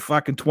out for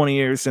fucking 20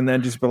 years and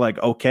then just be like,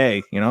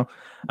 okay, you know?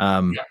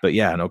 But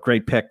yeah, no,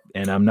 great pick.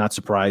 And I'm not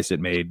surprised it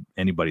made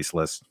anybody's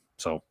list.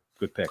 So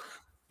good pick.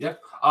 Yeah.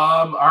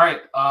 All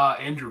right.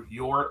 Andrew,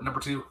 your number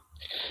 2.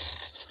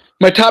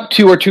 My top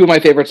 2 are 2 of my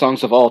favorite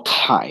songs of all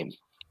time.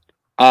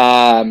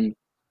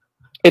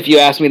 If you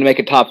asked me to make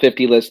a top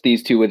 50 list,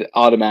 these 2 would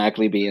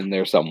automatically be in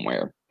there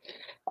somewhere.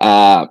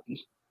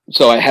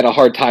 So I had a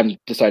hard time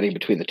deciding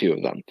between the 2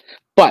 of them.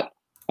 But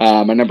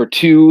my number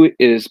 2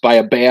 is by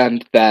a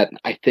band that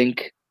I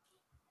think,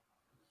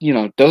 you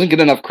know, doesn't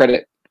get enough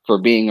credit for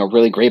being a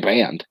really great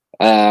band.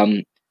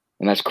 And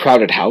that's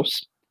Crowded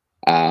House.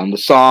 The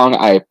song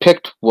I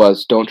picked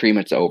was Don't Dream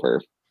It's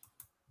Over.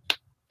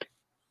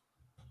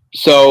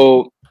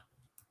 So...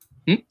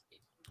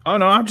 Oh,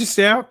 no, I'm just,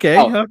 okay.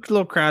 Oh. A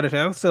little Crowded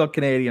House, a little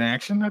Canadian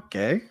action.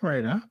 Okay,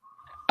 right on.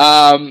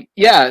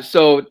 Yeah,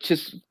 so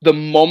just the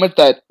moment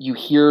that you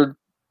hear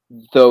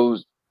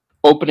those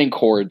opening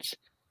chords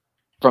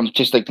from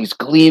just like these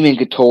gleaming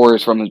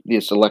guitars from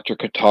this electric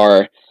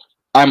guitar,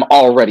 I'm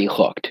already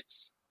hooked.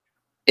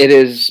 It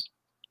is,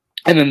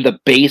 and then the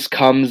bass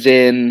comes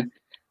in,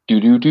 do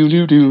do do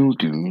do do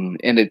do,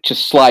 and it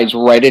just slides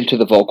right into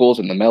the vocals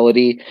and the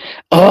melody.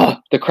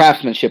 The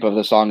craftsmanship of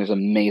the song is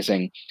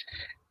amazing.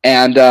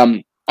 And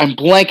I'm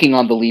blanking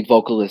on the lead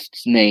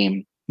vocalist's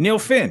name. Neil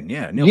Finn,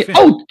 Neil Finn.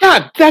 Oh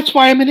God, that's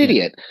why I'm an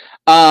idiot.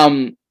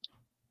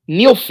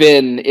 Neil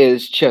Finn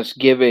is just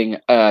giving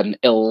an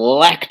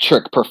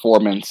electric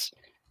performance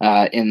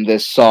in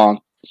this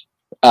song.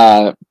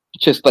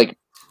 Just like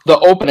the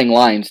opening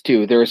lines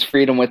too. There is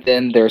freedom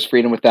within, there is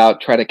freedom without.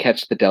 Try to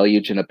catch the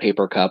deluge in a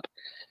paper cup.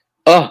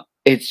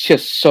 It's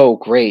just so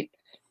great.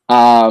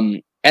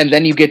 And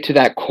then you get to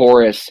that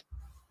chorus,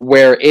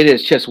 where it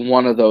is just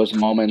one of those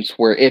moments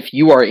where if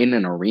you are in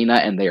an arena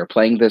and they are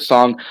playing this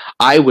song,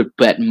 I would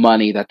bet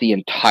money that the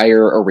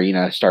entire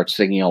arena starts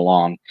singing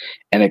along,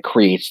 and it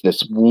creates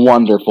this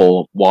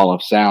wonderful wall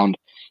of sound.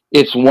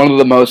 It's one of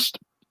the most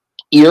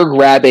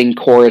ear-grabbing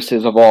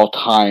choruses of all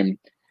time,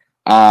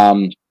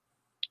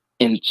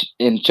 in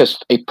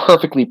just a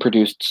perfectly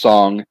produced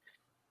song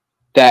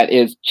that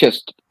is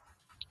just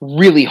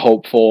really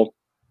hopeful.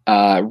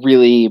 It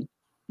really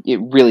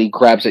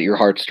grabs at your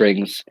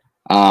heartstrings.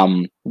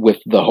 With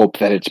the hope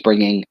that it's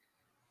bringing.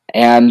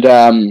 And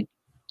I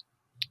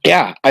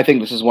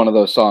think this is one of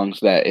those songs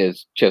that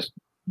is just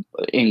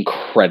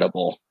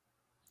incredible.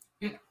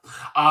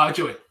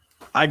 Joey.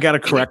 I got to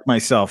correct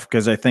myself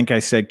because I think I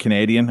said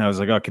Canadian. I was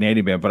like, oh,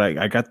 Canadian band, but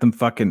I got them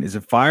fucking, is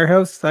it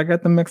Firehouse I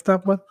got them mixed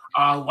up with?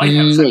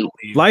 Lighthouse, I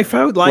believe.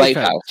 Lighthouse.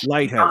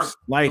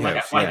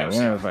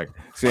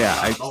 Yeah. So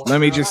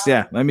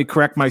yeah, let me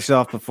correct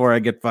myself before I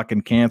get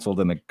fucking canceled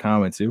in the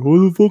comments.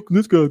 Who the fuck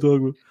this guy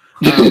talking about?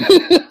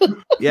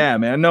 Yeah,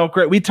 man. No,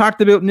 great. We talked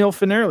about Neil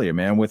Finn earlier,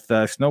 man, with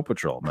Snow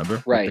Patrol.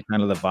 Remember, right? With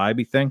kind of the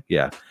vibey thing.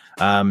 Yeah.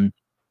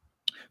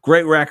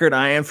 Great record.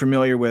 I am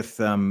familiar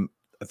with.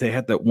 They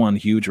had that one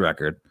huge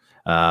record.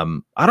 I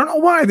don't know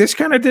why. This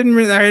kind of didn't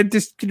really. I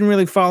just didn't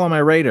really follow my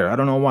radar. I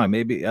don't know why.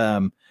 Maybe.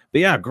 But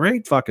yeah,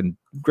 great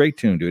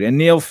tune, dude. And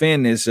Neil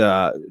Finn is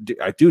dude.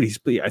 I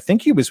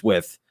think he was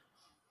with.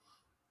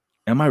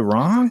 Am I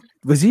wrong?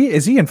 Is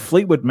he in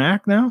Fleetwood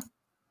Mac now?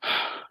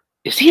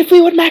 Is he in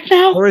Fleetwood Mac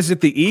now? Or is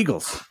it the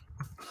Eagles?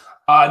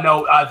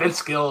 No,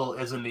 Vince Gill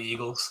is in the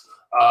Eagles.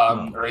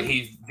 Or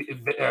he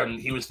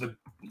was the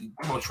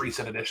most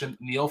recent addition.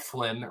 Neil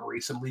Flynn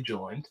recently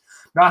joined.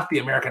 Not the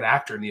American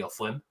actor Neil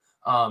Flynn,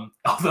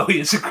 although he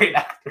is a great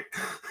actor.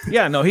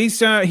 Yeah, no,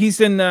 he's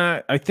in.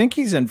 I think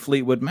he's in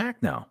Fleetwood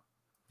Mac now.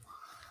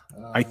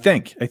 I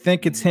think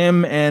it's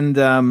him and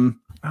Mike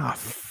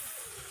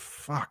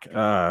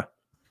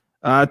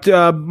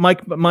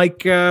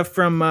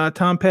from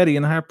Tom Petty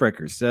and the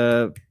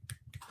Heartbreakers.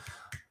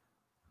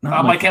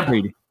 Mike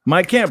Campbell.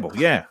 Mike Campbell,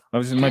 yeah. I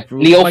was in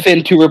Neil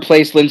Finn to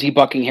replace Lindsey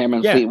Buckingham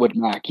and Fleetwood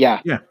Mac.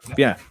 Yeah.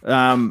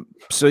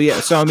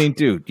 So I mean,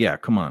 dude, yeah,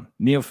 come on.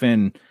 Neil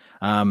Finn.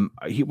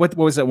 What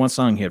was that one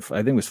song he had? I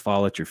think it was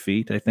 "Fall at Your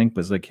Feet." I think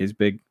was like his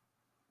big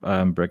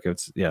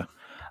breakouts. Yeah.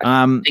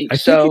 I think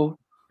so.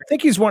 I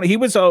think he's one. He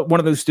was one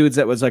of those dudes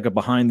that was like a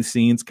behind the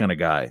scenes kind of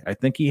guy. I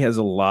think he has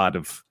a lot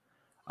of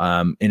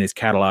in his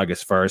catalog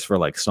as far as for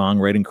like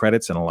songwriting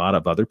credits and a lot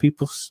of other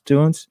people's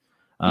tunes.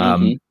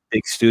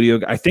 Big studio.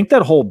 I think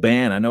that whole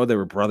band. I know they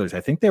were brothers. I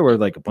think they were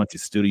like a bunch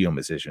of studio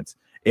musicians.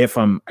 I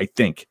don't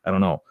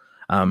know.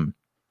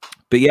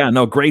 But yeah,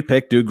 no, great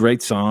pick, dude.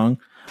 Great song.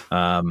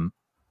 I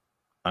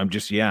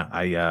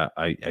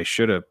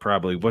should have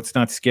probably. What's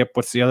not skip?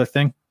 What's the other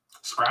thing?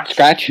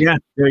 Scratch. Yeah,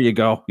 there you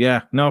go.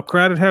 Yeah, no,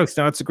 Crowded House.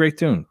 No, it's a great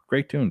tune.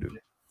 Great tune, dude.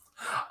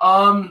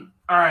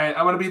 All right,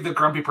 I'm gonna be the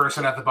grumpy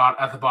person at the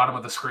bottom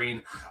of the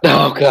screen.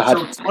 Oh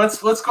God! So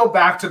let's go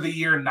back to the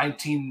year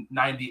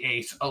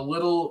 1998. A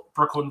little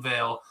Brooklyn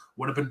Vale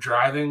would have been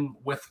driving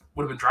with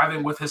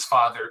his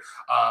father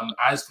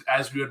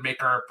as we would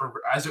make our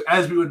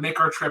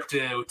trip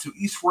to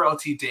East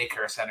Royalty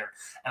Daycare Center,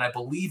 and I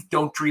believe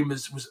Don't Dream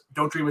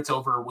It's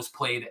Over was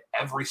played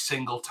every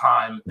single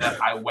time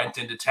that I went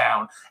into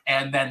town,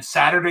 and then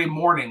Saturday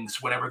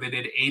mornings whenever they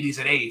did 80s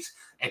at 8.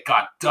 It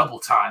got double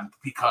time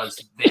because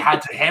they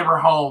had to hammer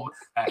home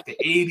that the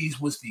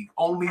 80s was the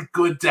only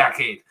good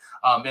decade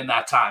in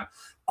that time.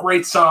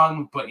 Great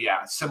song, but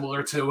yeah,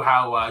 similar to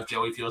how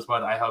Joey feels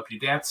about I Hope You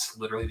Dance,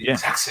 literally the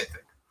exact same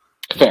thing.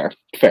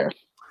 Fair.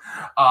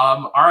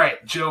 All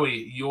right,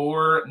 Joey,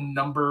 your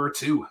number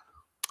 2.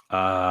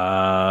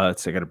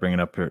 Let's see, I got to bring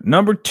it up here.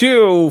 Number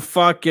 2,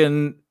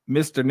 fucking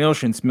Mr.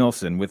 Nilsson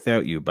Smilson,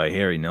 Without You by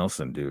Harry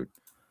Nilsson, dude.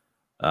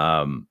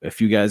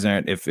 If you guys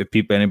aren't, if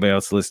anybody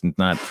else listening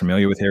not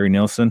familiar with Harry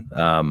Nilsson,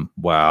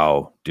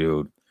 wow,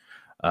 dude.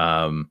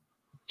 I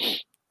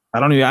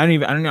don't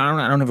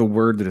have a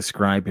word to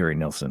describe Harry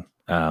Nilsson.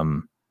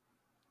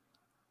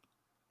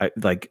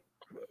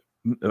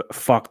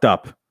 Fucked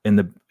up in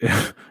the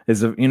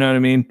you know what I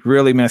mean?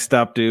 Really messed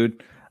up,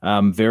 dude.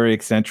 Very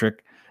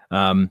eccentric.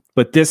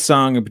 But this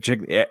song in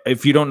particular,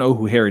 if you don't know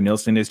who Harry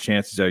Nilsson is,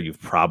 chances are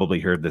you've probably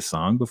heard this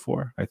song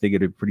before. I think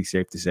it'd be pretty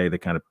safe to say that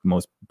kind of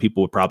most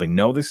people would probably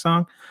know this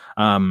song.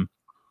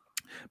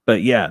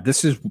 But yeah,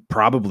 this is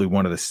probably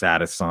one of the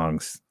saddest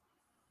songs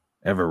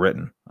ever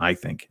written, I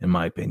think, in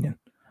my opinion.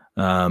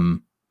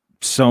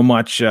 So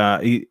much,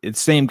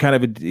 it's same kind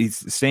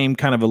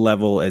of a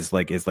level as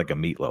like a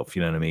Meatloaf.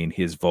 You know what I mean?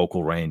 His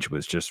vocal range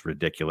was just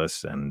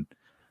ridiculous, and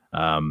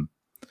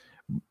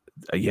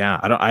yeah,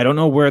 I don't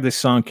know where this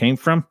song came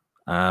from,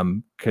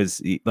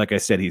 because like I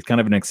said, he's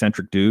kind of an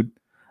eccentric dude,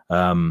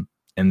 and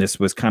this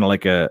was kind of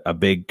like a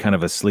big kind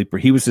of a sleeper.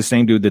 He was the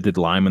same dude that did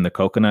Lime and the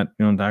Coconut.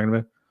 You know what I'm talking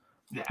about?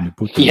 Yeah. You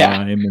put the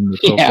lime in the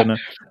coconut,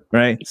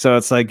 right? So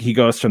it's like he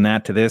goes from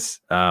that to this.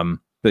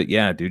 But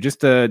yeah, dude,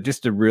 just a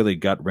really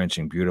gut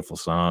wrenching, beautiful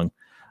song,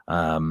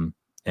 and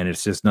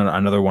it's just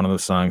another one of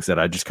those songs that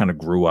I just kind of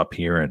grew up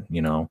hearing,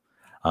 you know,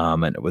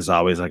 and it was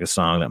always like a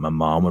song that my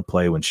mom would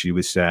play when she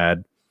was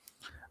sad.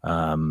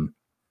 I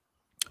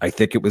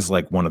think it was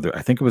like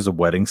I think it was a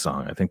wedding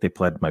song. I think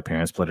my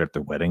parents played it at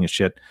their wedding and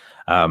shit.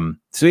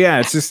 So yeah,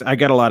 it's just, I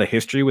got a lot of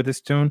history with this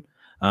tune.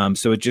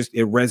 So it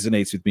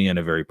resonates with me on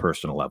a very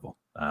personal level.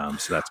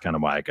 So that's kind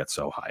of why I got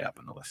so high up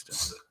on the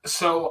list.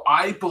 So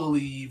I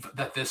believe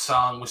that this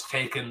song was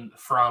taken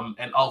from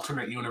an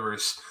alternate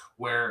universe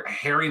where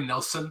Harry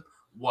Nilsson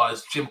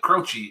was Jim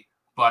Croce,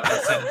 but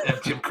instead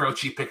of Jim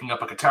Croce picking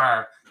up a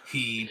guitar,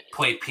 he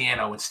played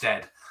piano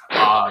instead.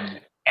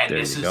 And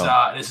this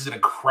is an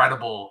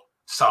incredible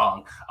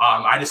song.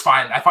 I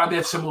find they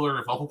have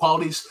similar vocal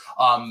qualities.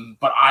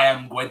 But I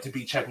am going to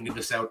be checking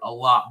this out a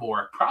lot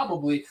more,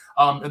 probably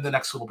in the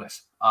next little bit.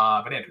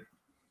 But Andrew,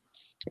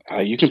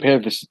 you compare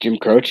this to Jim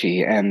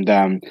Croce, and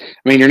I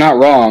mean, you're not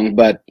wrong,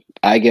 but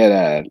I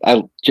get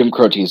Jim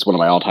Croce is one of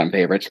my all-time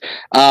favorites.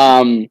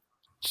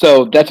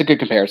 So that's a good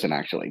comparison,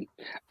 actually.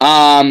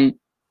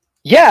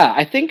 Yeah,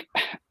 I think.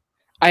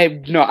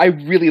 I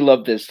really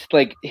love this.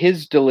 Like,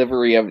 his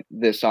delivery of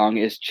this song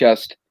is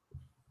just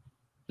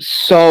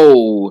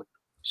so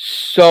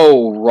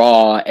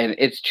raw, and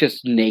it's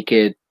just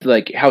naked,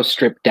 like how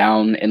stripped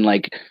down and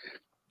like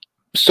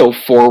so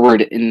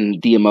forward in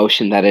the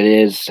emotion that it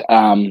is.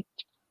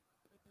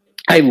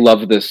 I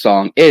love this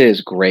song. It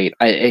is great.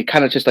 It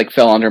kind of just like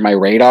fell under my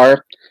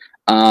radar.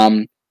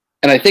 And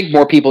I think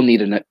more people need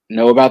to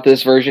know about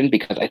this version,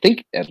 because I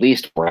think, at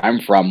least where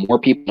I'm from, more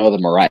people know the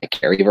Mariah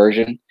Carey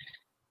version,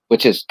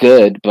 which is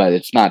good, but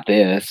it's not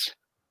this.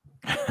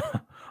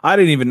 I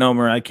didn't even know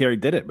Mariah Carey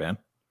did it, man.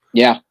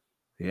 Yeah.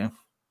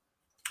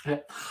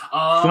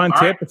 Fun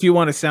tip: if you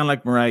want to sound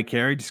like Mariah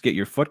Carey, just get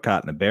your foot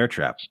caught in a bear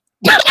trap.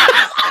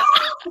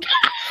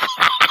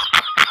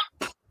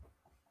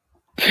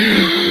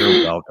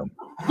 You're welcome.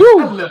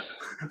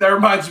 That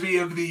reminds me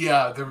of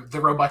the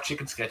Robot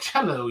Chicken sketch.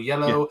 Hello,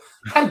 yellow.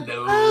 Yeah.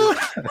 Hello.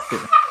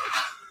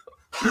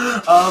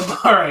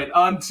 All right,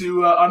 on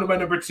to my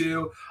number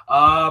 2,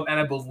 and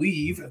I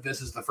believe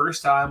this is the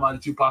first time on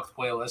Jukebox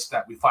Playlist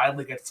that we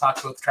finally get to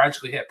talk about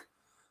Tragically Hip.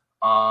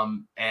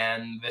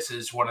 And this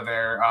is one of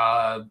their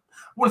I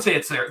wouldn't say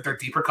it's their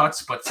deeper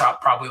cuts, but it's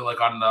probably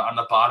like on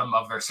the bottom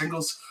of their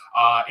singles.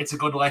 It's a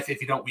Good Life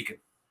If You Don't Weaken.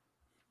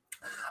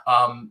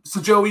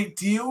 So Joey,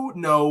 do you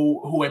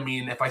know who I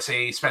mean if I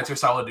say Spencer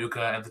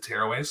Saladuca and the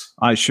Tearaways?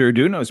 I sure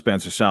do know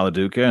Spencer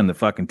Saladuca and the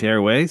fucking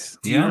Tearaways.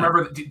 Do you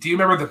remember? Do you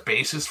remember the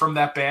bassist from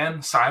that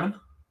band, Simon?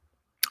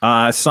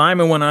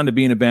 Simon went on to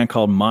be in a band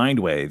called Mind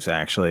Waves,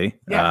 actually.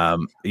 Yeah.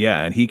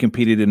 And he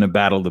competed in a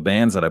battle of the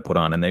bands that I put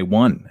on, and they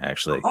won,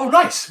 actually. Oh,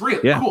 nice,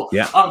 really cool.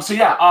 Yeah.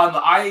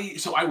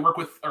 I work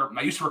with, or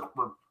I used to work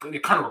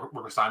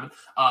with Simon.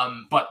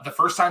 But the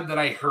first time that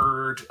I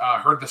heard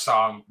the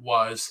song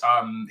was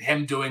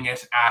him doing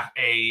it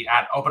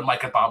at open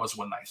mic at Baba's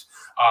one night.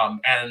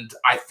 And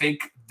I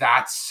think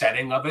that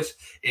setting of it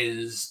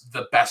is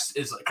the best,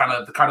 is kind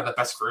of the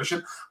best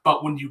version.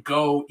 But when you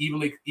go, even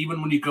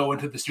when you go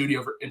into the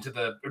studio, into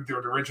the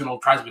original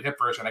Tries to Be Hip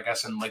version, I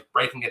guess, and like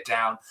breaking it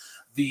down,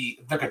 the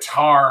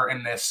guitar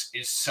in this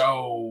is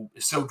so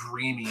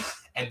dreamy,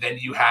 and then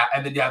you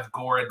have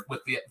Gord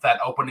with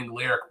that opening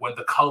lyric, when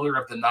the color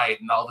of the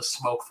night and all the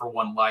smoke for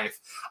one life.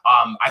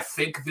 I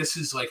think this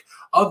is, like,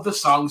 of the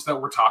songs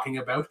that we're talking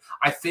about,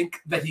 I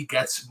think that he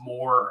gets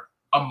more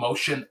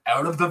emotion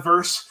out of the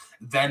verse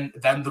than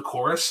the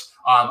chorus.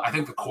 I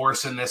think the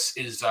chorus in this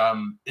is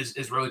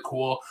really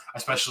cool,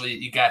 especially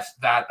you get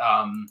that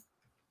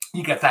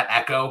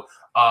echo,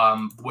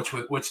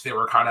 which they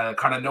were kind of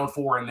known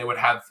for, and they would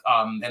have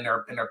in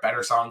their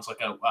better songs,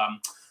 like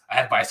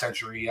Ahead by a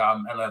Century,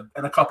 and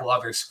a couple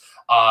others.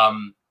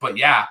 But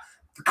yeah,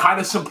 kind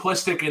of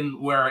simplistic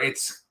in where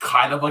it's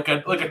kind of like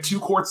a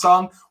 2-chord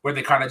song where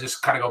they kind of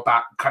go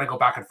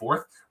back and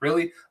forth,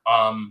 really.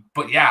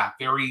 But yeah,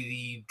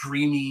 very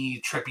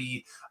dreamy,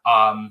 trippy,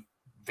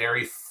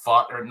 very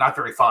fun, or not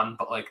very fun,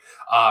 but like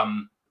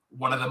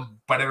one of the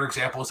better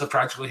examples of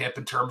Tragically Hip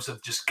in terms of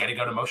just getting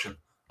out emotion.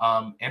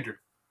 Andrew.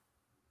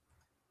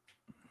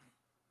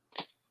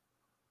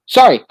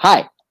 Sorry.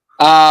 Hi.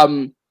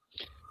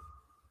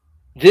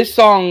 This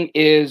song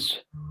is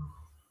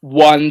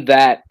one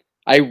that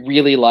I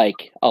really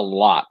like a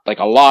lot. Like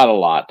a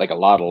lot.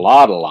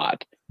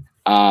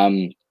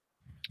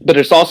 But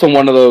it's also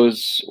one of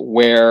those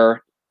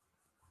where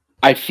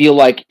I feel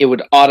like it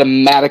would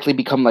automatically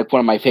become like one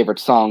of my favorite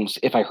songs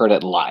if I heard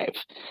it live.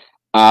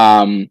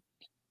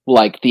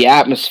 Like the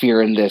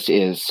atmosphere in this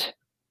is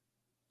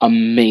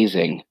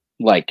amazing.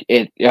 Like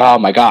oh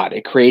my God,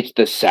 it creates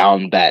this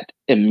sound that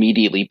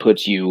immediately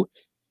puts you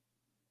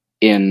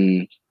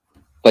in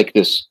like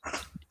this.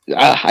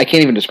 I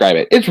can't even describe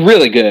it. It's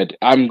really good.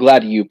 I'm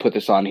glad you put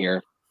this on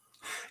here.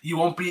 You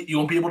won't be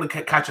able to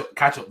catch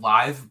it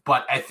live,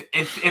 but if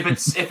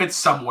it's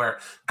somewhere,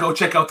 go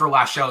check out their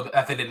last show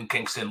that they did in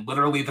Kingston.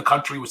 Literally, the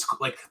country was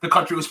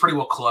pretty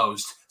well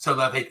closed, so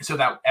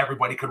that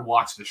everybody could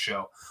watch the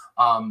show.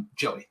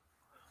 Joey,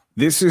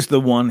 this is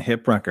the one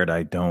Hip record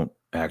I don't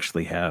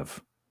actually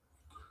have.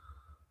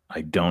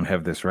 I don't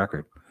have this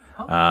record.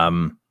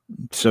 Oh.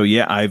 So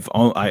yeah,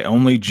 I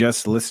only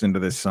just listened to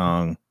this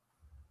song,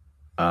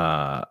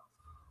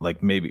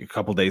 like maybe a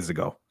couple days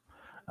ago.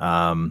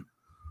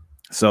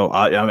 So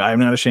I'm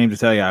not ashamed to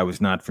tell you I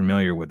was not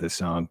familiar with this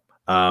song.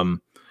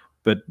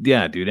 But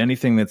yeah, dude,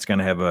 anything that's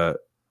gonna have a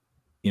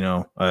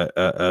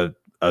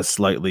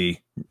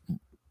slightly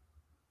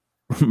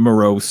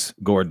morose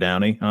Gord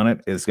Downie on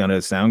it is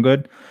gonna sound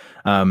good.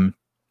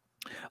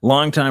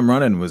 Long Time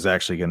Running was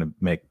actually gonna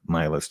make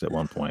my list at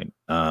one point.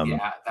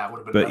 Yeah, that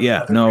would have been. But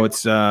yeah, no,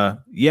 it's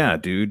yeah,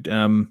 dude.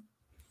 I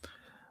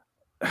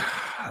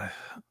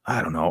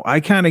don't know.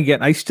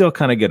 I still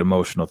kind of get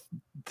emotional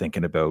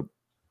thinking about,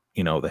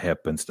 the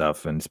Hip and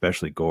stuff, and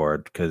especially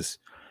Gord, because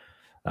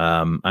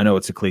I know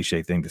it's a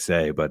cliche thing to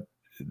say, but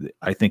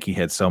I think he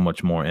had so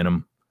much more in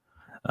him.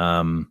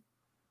 And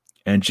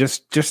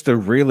just a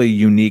really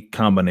unique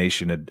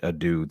combination of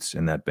dudes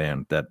in that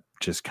band that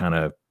just kind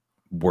of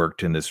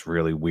worked in this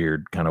really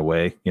weird kind of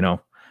way,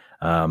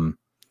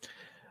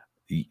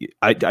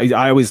 I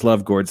always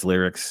love Gord's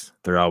lyrics.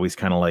 They're always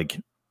kind of like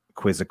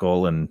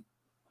quizzical, and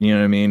you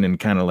know what I mean, and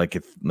kind of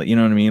like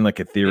like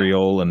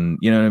ethereal, and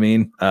you know what I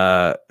mean.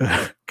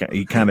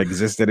 He kind of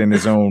existed in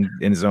his own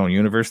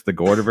universe, the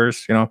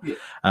Gordiverse,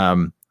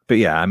 But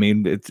yeah, I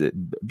mean, it's a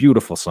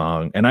beautiful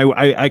song, and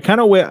I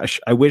kind of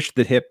wish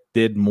that Hip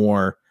did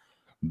more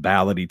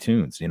ballady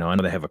tunes. I know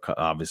they have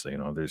obviously,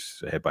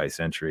 there's Ahead by a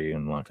Century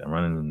and Long Time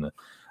Running,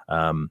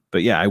 and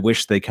but yeah, I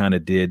wish they kind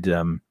of did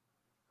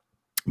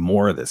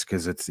more of this,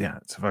 because it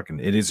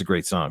is a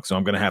great song. So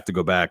I'm gonna have to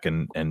go back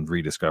and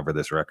rediscover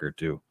this record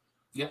too.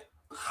 Yeah.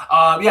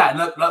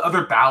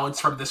 Other ballads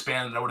from this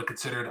band that I would have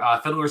considered,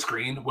 Fiddler's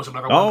Green was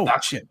another one. Oh,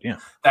 shit, yeah.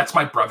 That's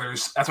my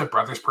brother's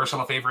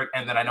personal favorite,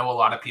 and then I know a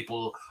lot of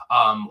people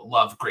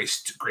love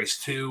Grace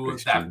 2,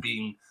 that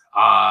being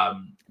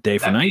Day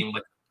for Night.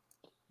 What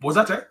was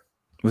that, Jay?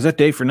 Was that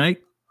Day for Night?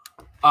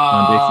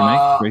 On Day for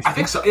Night? I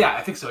think so. Yeah,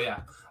 I think so.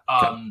 Yeah.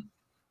 Okay.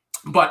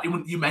 But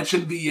you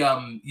mentioned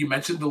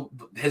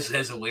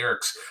his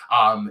lyrics,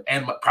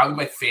 and probably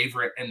my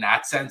favorite in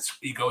that sense.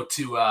 You go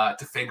to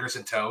Fingers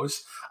and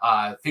Toes,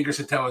 Fingers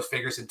and Toes,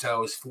 Fingers and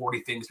Toes.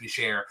 40 things we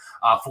share,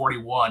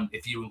 41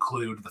 if you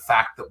include the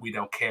fact that we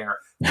don't care.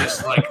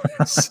 Just like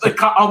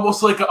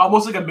almost like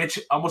a Mitch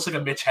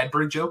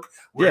Hedberg joke,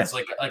 where it's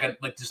like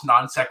just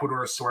non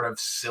sequitur sort of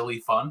silly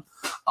fun.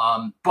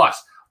 But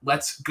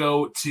let's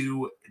go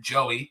to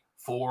Joey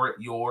for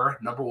your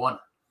number one.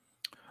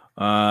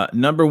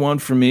 Number one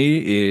for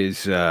me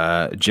is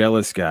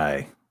Jealous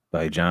Guy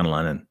by John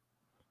Lennon.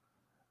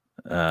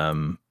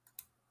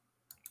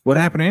 What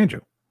happened to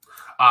Andrew?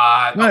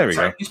 There we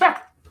go. He's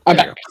back. I'm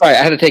back. Sorry,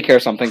 I had to take care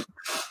of something.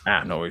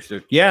 No worries,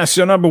 dude. Yeah,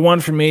 so number one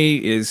for me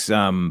is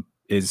Jealous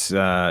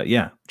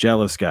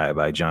Guy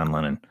by John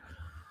Lennon.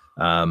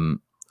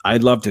 I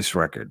love this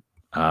record.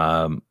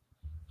 I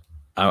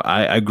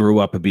grew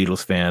up a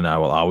Beatles fan. I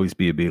will always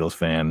be a Beatles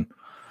fan.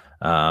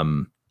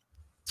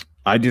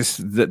 I just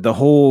the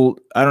whole,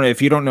 I don't know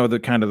if you don't know the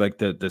kind of like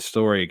the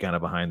story kind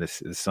of behind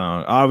this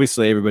song.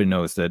 Obviously, everybody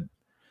knows that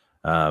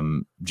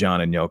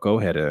John and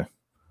Yoko had a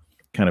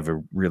kind of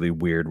a really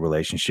weird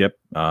relationship.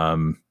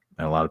 And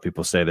a lot of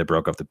people say they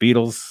broke up the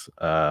Beatles.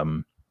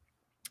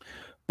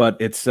 But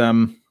it's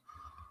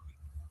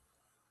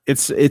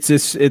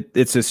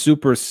a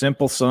super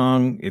simple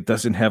song. It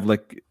doesn't have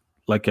like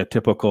a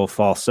typical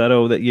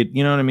falsetto that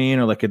you know what I mean,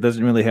 or like it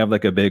doesn't really have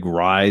like a big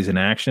rise in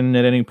action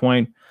at any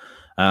point.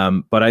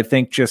 But I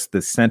think just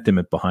the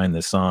sentiment behind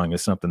this song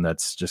is something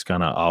that's just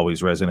kind of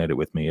always resonated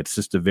with me. It's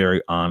just a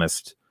very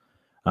honest.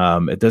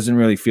 It doesn't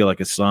really feel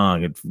like a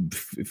song. It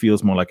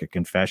feels more like a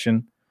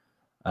confession,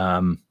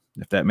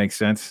 if that makes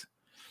sense.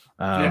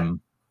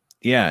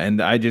 Yeah,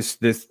 and I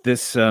just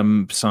this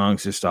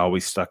song's just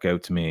always stuck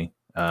out to me.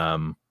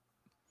 I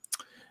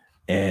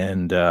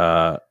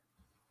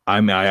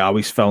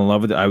always fell in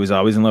love with it. I was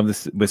always in love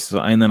with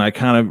and then I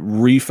kind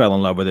of re-fell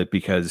in love with it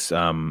because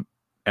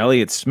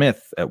Elliott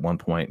Smith at one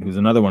point, who's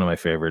another one of my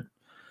favorite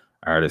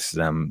artists,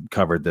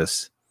 covered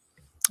this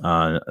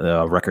on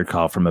a record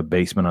called From a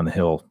Basement on the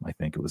Hill, I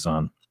think it was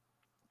on.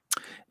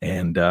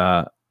 And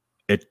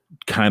it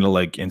kind of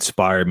like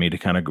inspired me to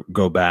kind of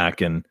go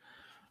back and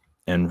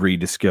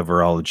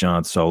rediscover all the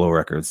John solo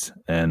records.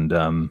 And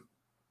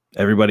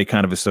everybody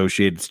kind of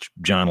associates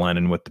John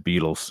Lennon with the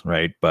Beatles,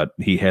 right? But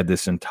he had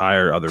this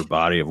entire other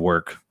body of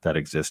work that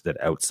existed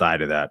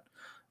outside of that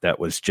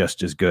was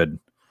just as good,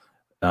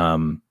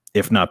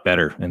 if not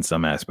better in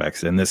some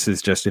aspects. And this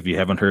is just, if you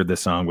haven't heard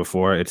this song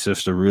before, it's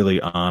just a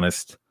really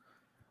honest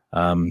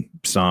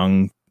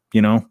song,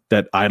 you know,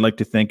 that I like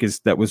to think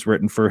that was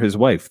written for his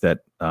wife,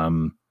 that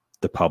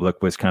the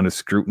public was kind of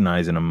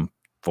scrutinizing him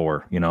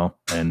for, you know,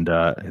 and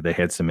they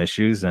had some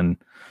issues. And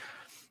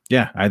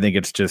yeah, I think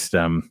it's just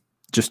a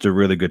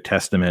really good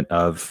testament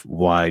of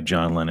why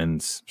John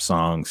Lennon's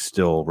songs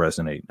still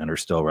resonate and are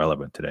still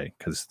relevant today,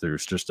 because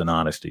there's just an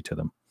honesty to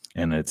them.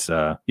 And it's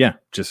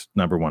just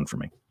number one for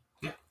me.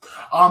 Yeah.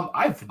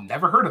 I've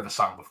never heard of the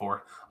song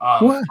before.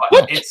 But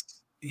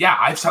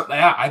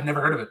I've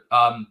never heard of it.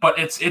 But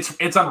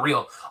it's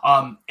unreal.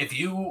 If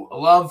you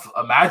love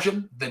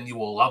Imagine, then you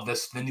will love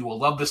this. Then you will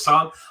love this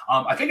song.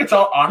 I think it's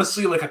all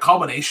honestly like a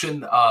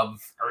culmination of,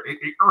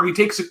 or it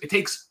takes a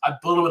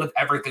little bit of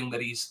everything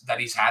that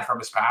he's had from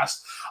his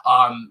past.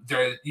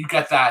 You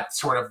get that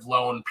sort of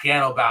lone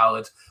piano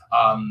ballad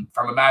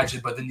from Imagine,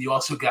 but then you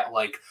also get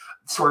like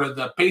sort of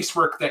the bass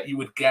work that you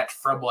would get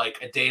from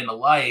like A Day in the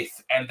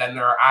Life, and then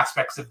there are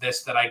aspects of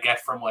this that I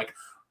get from like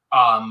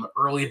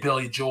early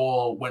Billy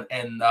Joel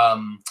and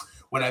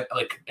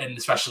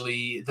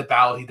especially the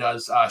ballad he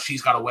does,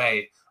 She's Got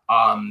Away,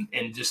 and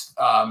just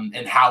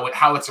and how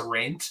it's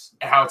arranged,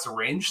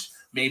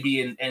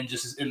 maybe and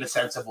just in the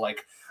sense of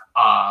like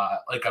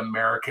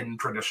American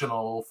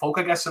traditional folk,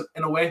 I guess,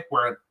 in a way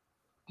where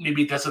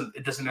maybe it doesn't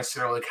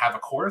necessarily like have a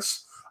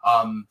chorus.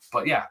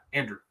 But yeah,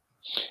 Andrew.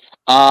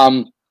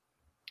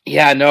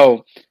 Yeah,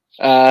 no.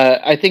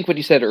 I think what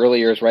you said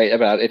earlier is right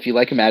about if you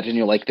like Imagine,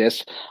 you'll like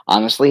this.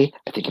 Honestly,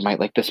 I think you might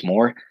like this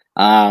more,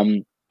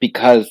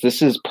 because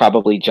this is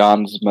probably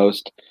John's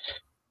most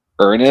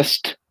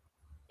earnest,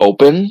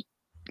 open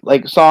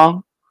like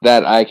song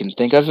that I can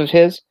think of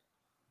his.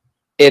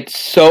 It's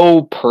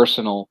so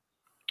personal,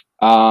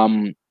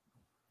 and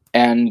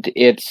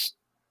it's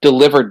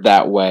delivered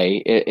that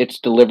way. It's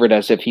delivered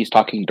as if he's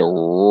talking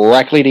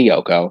directly to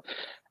Yoko.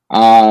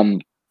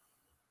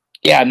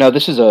 Yeah, no,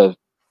 this is a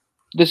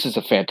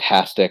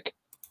fantastic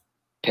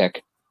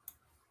pick.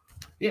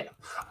 Yeah.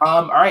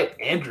 All right,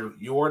 Andrew,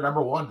 your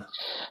number one.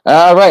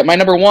 All right, my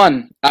number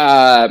one.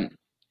 I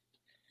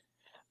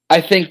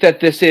think that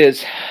this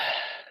is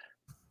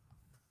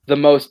the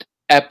most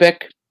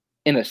epic,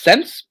 in a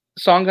sense,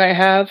 song I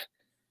have.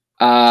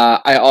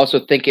 I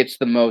also think it's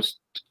the most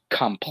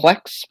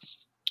complex,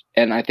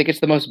 and I think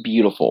it's the most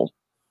beautiful.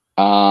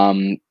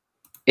 It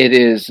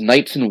is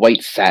Nights in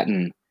White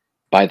Satin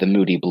by the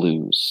Moody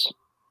Blues.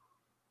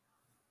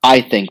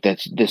 I think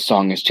that this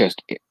song is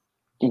just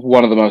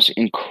one of the most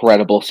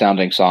incredible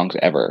sounding songs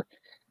ever.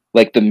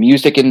 Like the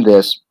music in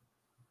this,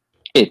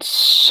 it's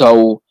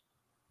so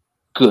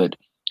good.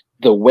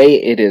 The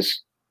way it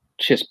is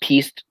just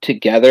pieced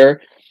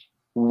together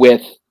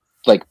with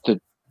like the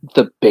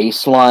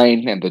bass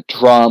line and the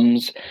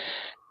drums,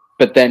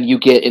 but then you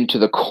get into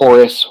the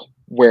chorus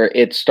where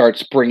it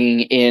starts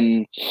bringing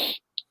in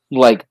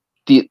like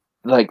the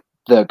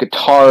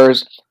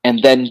guitars,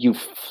 and then you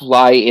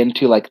fly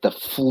into like the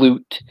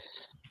flute.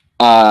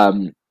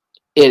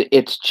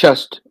 It's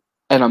just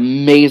an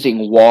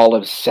amazing wall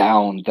of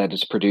sound that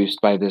is produced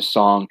by this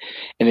song,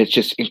 and it's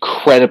just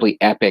incredibly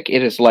epic.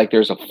 It is like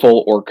there's a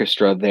full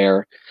orchestra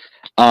there.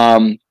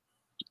 And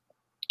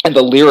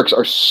the lyrics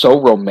are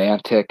so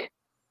romantic,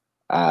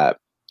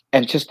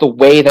 and just the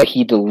way that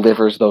he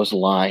delivers those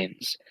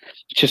lines,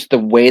 just the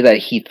way that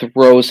he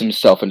throws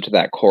himself into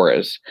that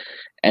chorus,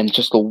 and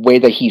just the way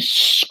that he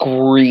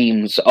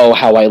screams, "Oh,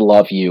 how I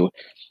love you."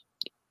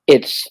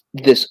 It's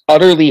this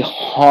utterly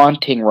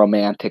haunting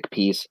romantic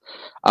piece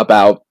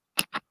about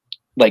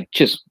like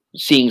just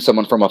seeing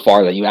someone from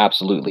afar that you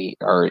absolutely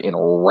are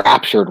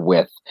enraptured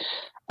with.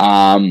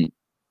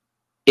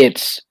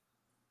 It's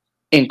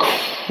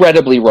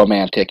incredibly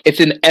romantic.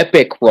 It's an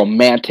epic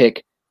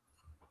romantic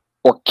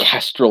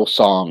orchestral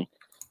song,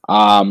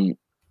 and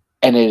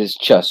it is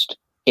just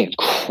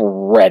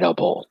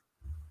incredible.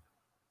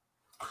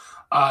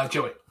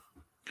 Joey.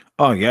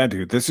 Oh yeah,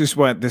 dude. This is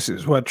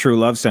what true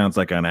love sounds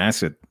like on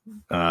acid.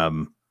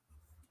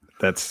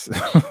 That's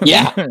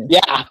yeah.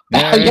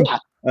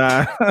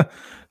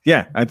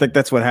 Yeah, I think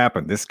that's what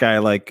happened. This guy,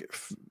 like,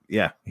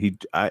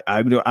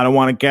 I don't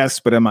want to guess,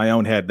 but in my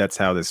own head, that's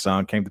how this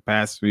song came to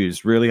pass. He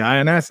was really high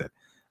on acid,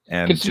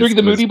 and considering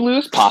the Moody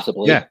Blues,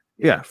 possibly.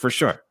 Yeah, for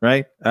sure,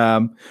 right?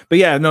 But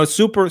yeah, no,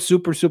 super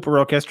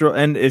orchestral,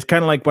 and it's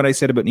kind of like what I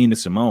said about Nina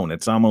Simone.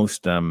 It's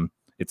almost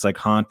it's like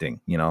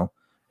haunting, you know.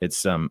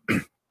 It's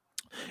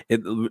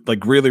it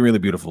like really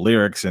beautiful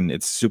lyrics, and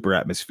it's super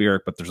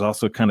atmospheric, but there's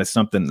also kind of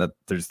something that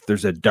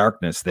there's a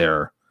darkness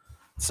there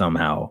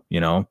somehow,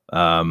 you know.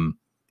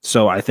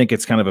 So I think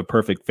it's kind of a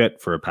perfect fit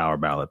for a power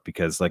ballad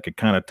because like it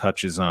kind of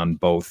touches on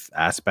both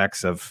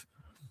aspects of,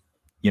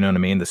 you know what I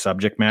mean, the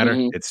subject matter.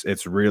 Mhm.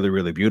 It's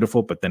really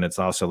beautiful, but then it's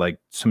also like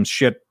some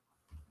shit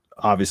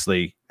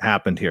obviously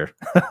happened here.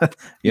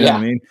 You know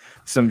what I mean?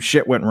 Some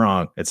shit went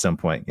wrong at some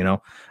point, you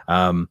know.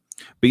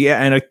 But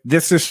yeah, and I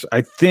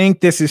think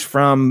this is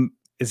from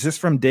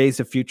Days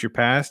of Future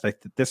Past?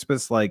 This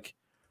was like,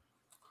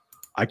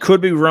 I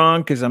could be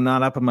wrong because I'm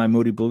not up on my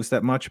Moody Blues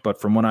that much, but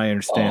from what I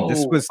understand,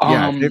 this was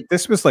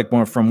this was like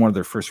from one of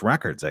their first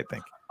records, I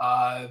think.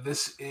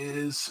 This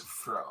is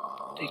from.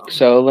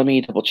 So let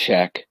me double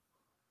check.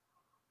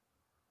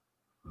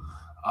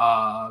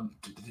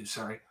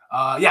 Sorry.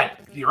 Yeah,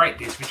 you're right.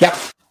 Days of Future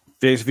Past.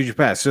 Days of Future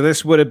Past. So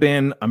this would have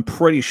been, I'm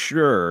pretty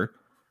sure,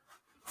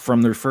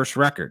 from their first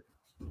record.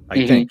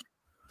 I think.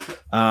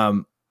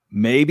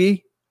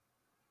 Maybe.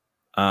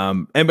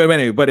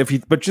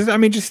 But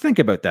just think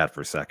about that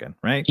for a second,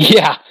 right?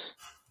 Yeah.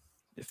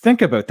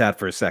 Think about that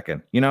for a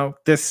second. You know,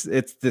 it's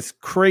this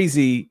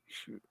crazy.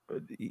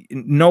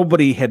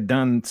 Nobody had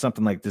done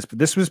something like this, but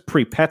this was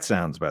pre-Pet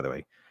Sounds, by the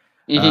way.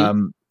 You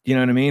know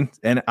what I mean?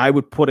 And I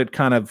would put it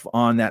kind of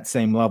on that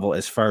same level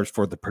as far as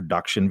for the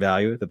production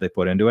value that they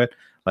put into it.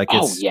 Like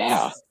it's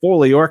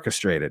fully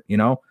orchestrated, you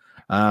know?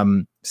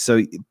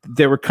 So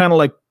they were kind of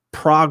like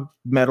prog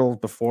metal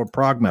before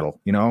prog metal,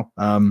 you know?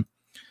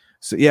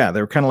 So yeah, they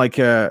were kind of like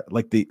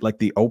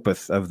the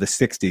Opeth of the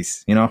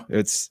 60s, you know?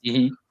 It's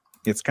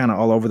kind of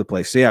all over the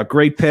place. So yeah,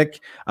 great pick.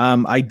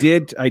 I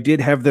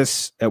did have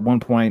this at one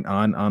point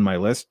on my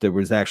list. There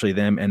was actually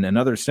them and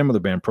another similar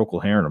band,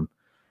 Procol Harum,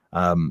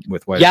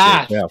 with White.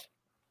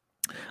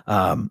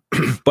 But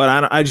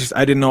I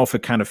didn't know if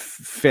it kind of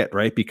fit,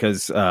 right?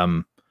 Because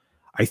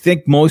I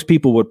think most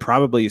people would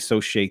probably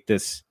associate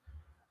this.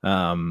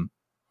 I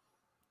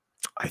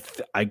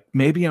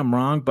maybe I'm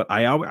wrong, but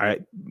I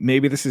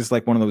maybe this is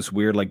like one of those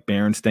weird like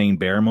Berenstain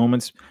Bear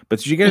moments. But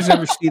did you guys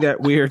ever see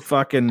that weird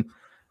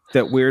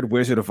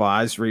Wizard of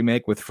Oz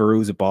remake with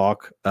Fairuza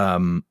Balk,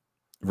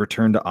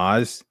 Return to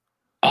Oz?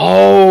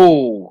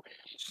 Oh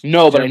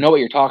no, but I know what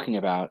you're talking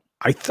about.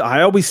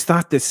 I always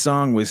thought this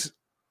song was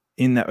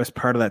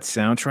part of that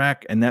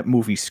soundtrack, and that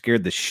movie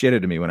scared the shit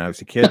out of me when I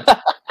was a kid.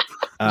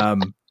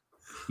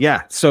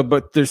 Yeah. So,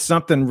 but there's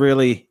something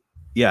really,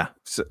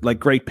 so, like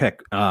great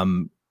pick.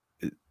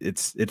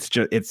 It's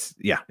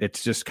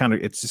just kind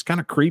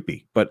of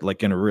creepy, but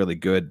like in a really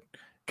good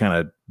kind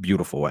of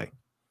beautiful way.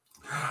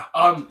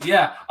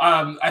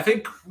 I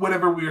think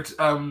whenever we were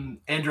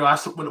Andrew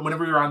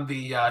whenever we were on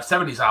the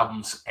 70s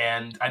albums,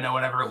 and I know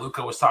whenever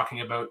Luca was talking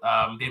about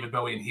David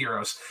Bowie and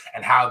Heroes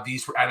and how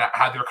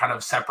they're kind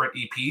of separate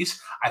EPs,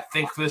 I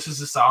think this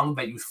is a song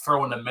that you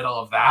throw in the middle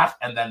of that,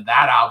 and then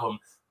that album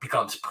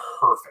becomes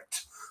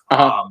perfect.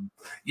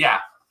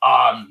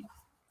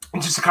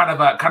 It's just kind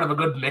of a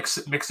good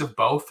mix of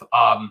both.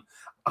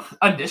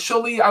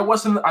 Initially, I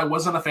wasn't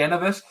a fan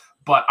of this,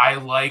 but I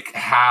like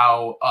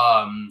how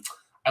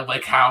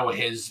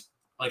the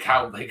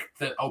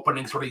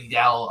opening sort of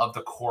yell of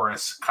the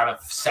chorus kind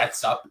of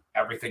sets up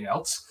everything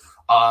else.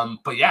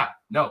 But yeah,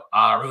 no,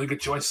 really good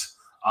choice.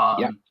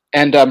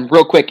 And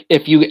real quick,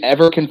 if you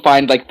ever can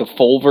find like the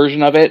full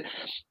version of it,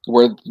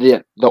 where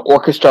the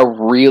orchestra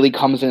really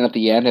comes in at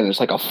the end, and it's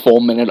like a full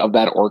minute of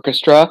that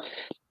orchestra,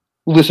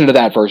 listen to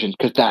that version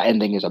because that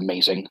ending is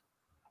amazing.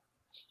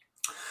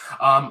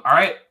 All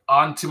right,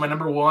 on to my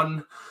number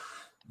one.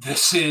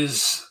 This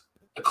is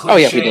a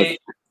cliche.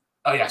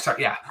 Oh yeah,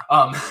 sorry. Yeah.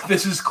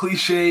 This is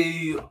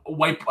cliche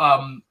white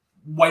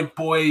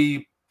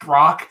boy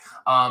rock.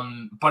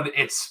 But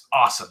it's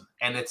awesome,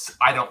 and it's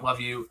 "I Don't Love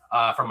You"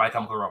 from My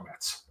Chemical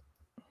Romance.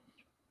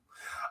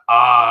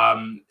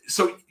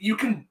 So you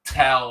can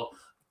tell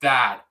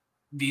that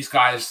these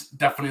guys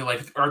definitely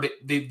like, or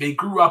they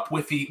grew up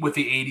with the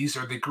 80s,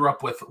 or they grew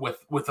up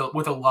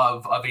with a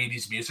love of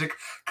 80s music,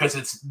 because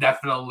it's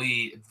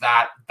definitely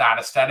that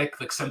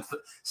aesthetic, like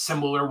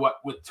similar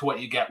to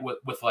what you get with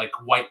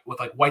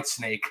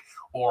Whitesnake,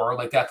 or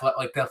like Def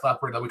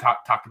Leppard that we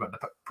talked about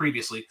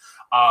previously.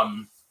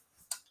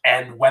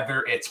 And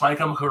whether it's My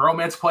Chemical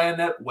Romance playing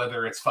it,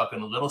 whether it's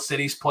fucking Little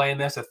Cities playing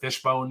this at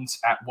Fishbones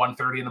at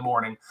 1:30 in the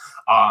morning,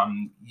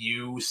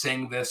 you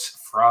sing this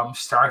from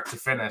start to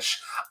finish.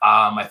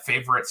 My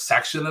favorite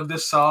section of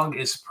this song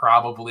is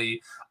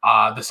probably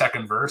the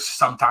second verse.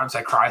 Sometimes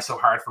I cry so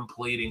hard from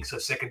pleading, so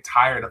sick and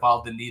tired of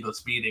all the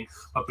needless beating.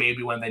 But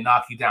baby, when they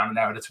knock you down and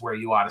out, it's where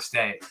you ought to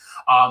stay.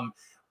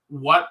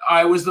 What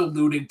I was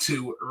alluding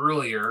to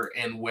earlier,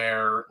 and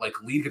where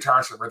like lead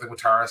guitarists or rhythm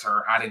guitarists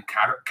are adding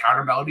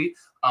counter melody.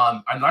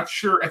 I'm not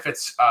sure if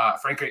it's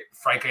Frank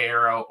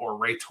Iero or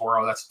Ray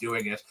Toro that's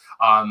doing it,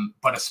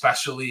 but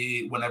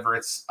especially whenever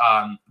it's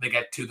they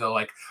get to the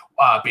like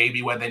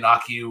baby, when they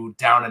knock you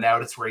down and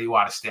out, it's where you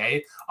ought to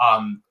stay.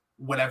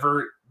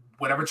 Whenever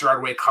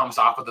Gerard Way comes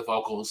off with the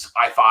vocals,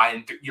 I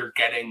find you're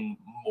getting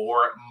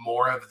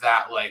more of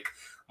that, like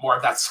more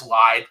of that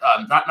slide,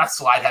 not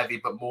slide heavy,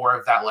 but more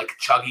of that like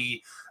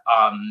chuggy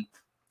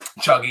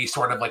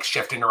sort of like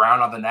shifting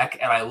around on the neck.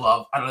 And I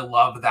love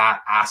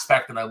that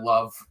aspect. And I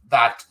love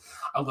that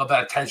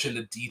attention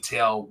to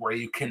detail where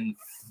you can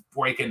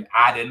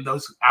add in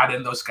those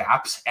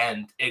gaps,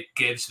 and it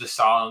gives the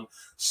song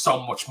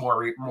so much more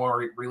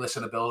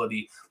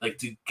re-listenability, like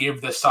to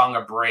give the song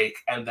a break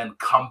and then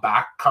come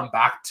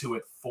back to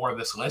it for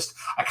this list.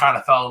 I kind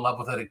of fell in love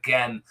with it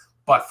again,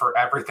 but for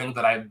everything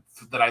that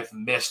I've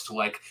missed,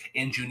 like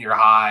in junior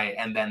high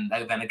and then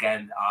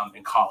again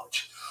in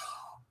college.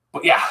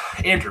 But yeah,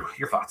 Andrew,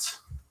 your thoughts?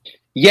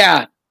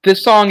 Yeah,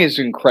 this song is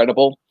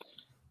incredible.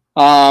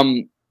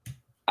 I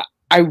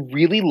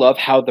really love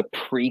how the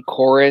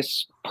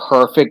pre-chorus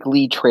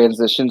perfectly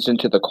transitions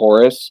into the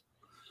chorus.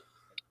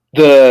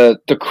 The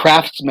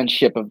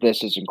craftsmanship of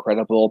this is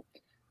incredible.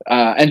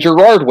 And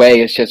Gerard Way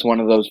is just one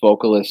of those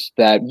vocalists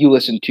that you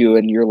listen to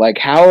and you're like,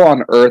 how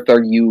on earth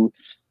are you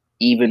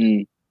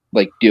even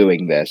like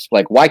doing this?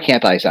 Like, why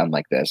can't I sound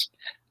like this?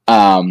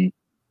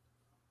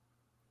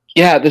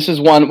 Yeah, this is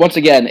one, once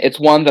again, it's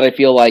one that I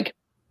feel like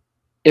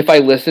if I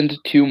listened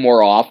to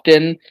more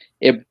often,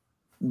 it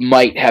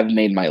might have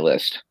made my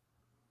list.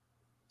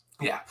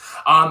 Yeah.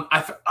 I'm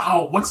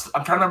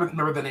trying to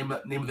remember the name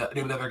of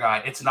the other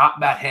guy. It's not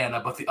Matt Hanna,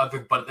 but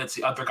it's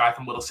the other guy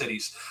from Little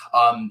Cities.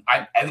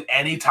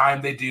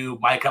 Anytime they do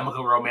My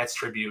Chemical Romance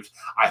tribute,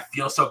 I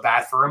feel so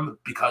bad for him,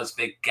 because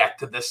they get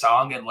to this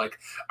song and like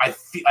I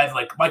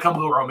like My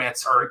Chemical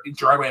Romance, or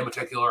Gerard Way in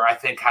particular, I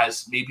think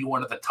has maybe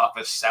one of the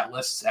toughest set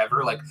lists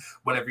ever. Like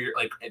whenever you're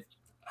like,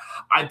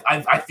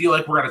 I feel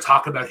like we're gonna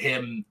talk about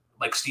him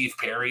like Steve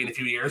Perry in a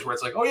few years, where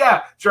it's like, oh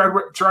yeah,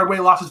 Gerard Way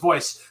lost his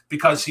voice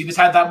because he just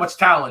had that much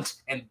talent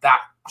and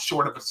that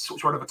short of a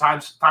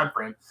time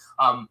frame.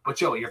 But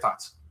Joey, your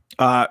thoughts?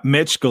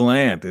 Mitch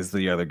Gallant is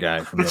the other guy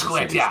from Mitch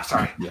Gallant. Yeah,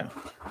 sorry. Yeah.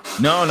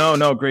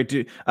 No, great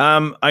dude.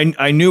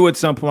 I knew at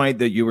some point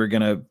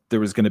that there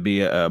was gonna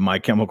be a My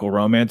Chemical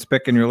Romance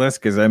pick in your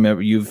list, because I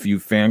remember you've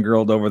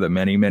fangirled over them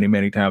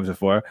many times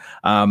before.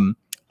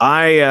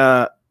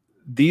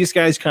 These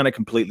guys kind of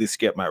completely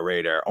skipped my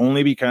radar,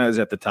 only because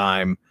at the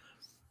time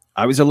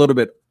I was a little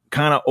bit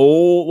kind of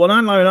old. Well,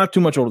 not too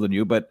much older than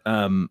you, but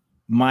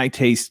my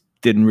taste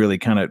didn't really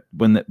kind of,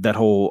 when that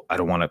whole, I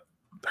don't want to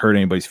hurt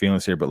anybody's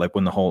feelings here, but like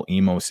when the whole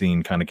emo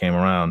scene kind of came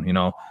around, you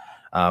know,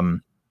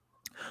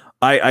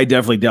 I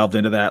definitely delved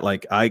into that.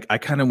 Like I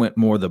kind of went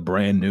more the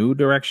brand new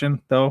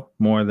direction though,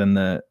 more than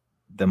the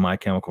My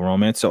Chemical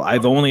Romance. So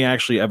I've only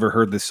actually ever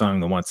heard this song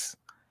the once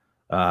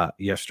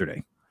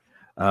yesterday.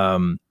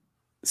 What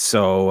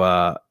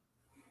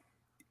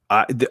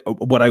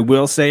I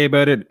will say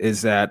about it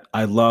is that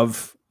I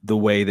love the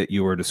way that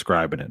you were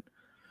describing it,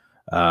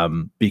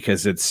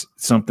 because it's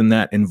something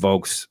that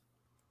invokes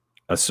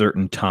a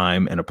certain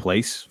time and a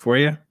place for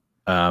you,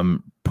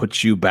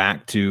 puts you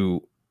back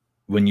to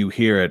when you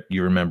hear it,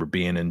 you remember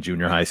being in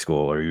junior high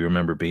school, or you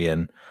remember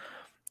being,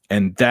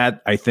 and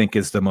that I think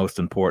is the most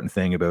important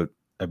thing about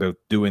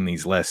doing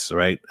these lists,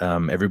 right?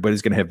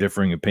 Everybody's going to have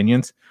differing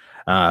opinions.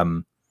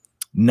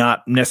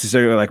 Not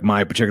necessarily like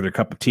my particular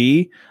cup of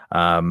tea,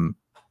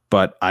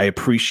 but I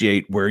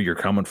appreciate where you're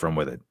coming from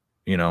with it,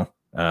 you know,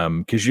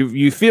 because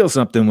you feel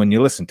something when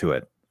you listen to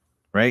it,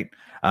 right?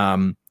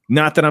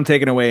 Not that I'm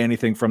taking away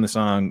anything from the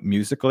song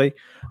musically,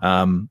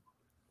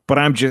 but but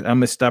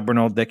I'm a stubborn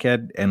old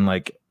dickhead, and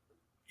like,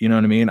 you know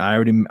what I mean?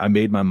 I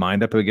made my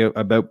mind up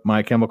about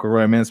My Chemical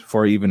Romance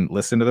before I even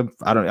listened to them.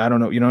 I don't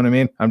know. You know what I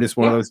mean? I'm just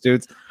one of those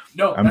dudes.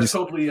 No, that's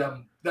totally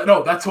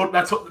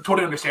that's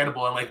totally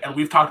understandable. And like, and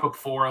we've talked about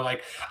before,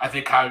 like, I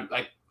think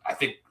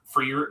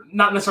for your,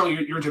 not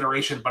necessarily your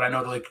generation, but I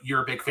know that like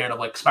you're a big fan of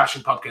like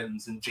Smashing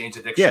Pumpkins and Jane's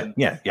Addiction.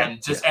 Yeah.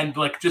 And just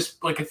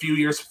like a few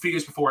years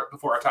before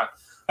our time.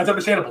 That's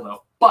understandable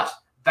though. But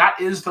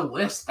that is the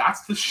list.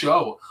 That's the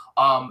show.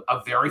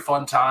 A very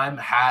fun time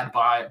had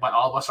by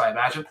all of us, I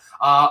imagine.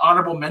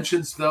 Honorable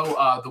mentions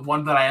though, the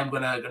one that I am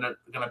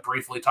gonna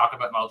briefly talk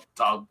about, and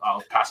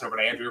I'll pass it over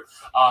to Andrew.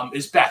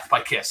 Is Beth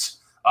by Kiss.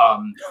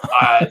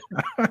 I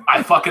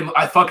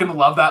fucking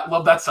love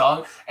that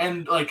song,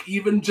 and like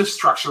even just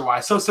structure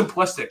wise, so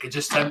simplistic.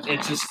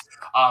 It's just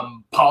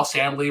Paul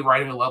Stanley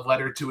writing a love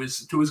letter to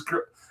his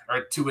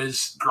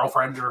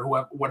girlfriend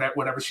or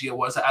whatever she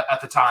was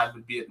at the time,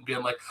 and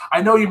being like,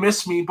 I know you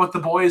miss me, but the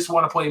boys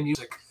want to play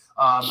music,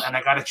 and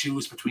I got to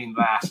choose between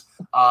that.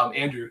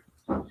 Andrew,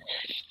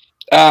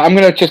 I'm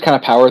gonna just kind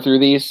of power through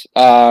these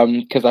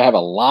because I have a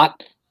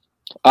lot.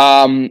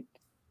 Allison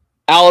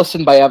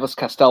by Elvis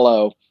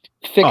Costello.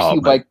 Fix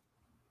You by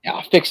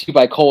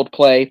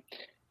Coldplay,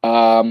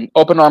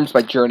 Open Arms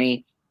by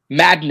Journey,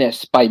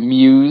 Madness by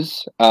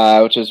Muse,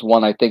 which is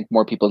one I think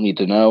more people need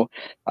to know.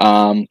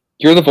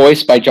 You're the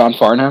Voice by John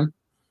Farnham.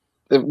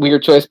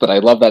 Weird choice, but I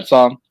love that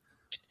song.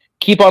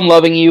 Keep on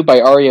Loving You by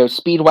REO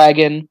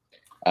Speedwagon,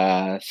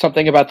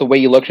 Something About the Way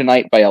You Look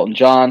Tonight by Elton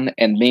John,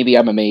 and Maybe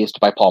I'm Amazed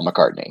by Paul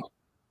McCartney.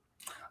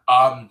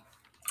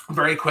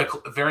 Very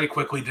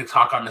quickly to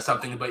talk on to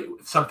something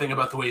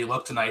about the way you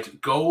look tonight.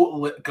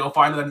 Go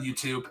find it on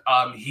YouTube.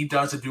 He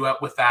does a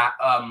duet with that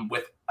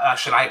with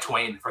Shania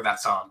Twain for that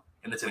song,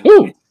 and it's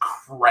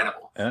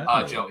incredible.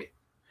 Joey.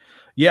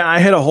 Yeah, I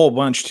had a whole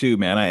bunch too,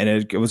 man.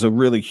 And it was a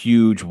really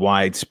huge,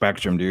 wide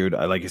spectrum, dude.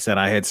 Like I said,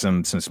 I had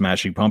some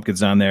Smashing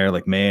Pumpkins on there,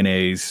 like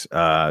Mayonnaise.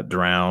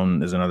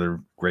 Drown is another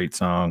great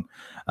song.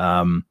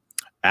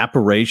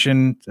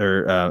 Apparition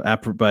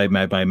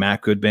by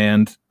Matt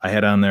Goodband I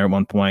had on there at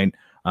one point.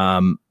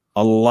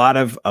 A lot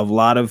of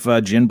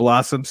Gin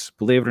Blossoms,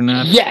 believe it or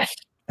not. Yes.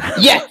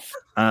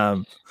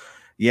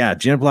 Yeah,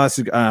 Gin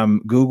Blossoms,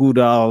 Goo Goo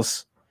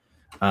Dolls.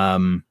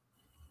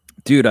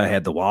 Dude, I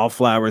had the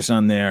Wallflowers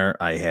on there.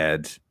 I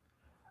had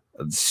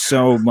a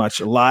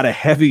lot of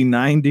heavy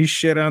 90s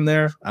shit on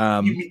there.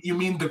 You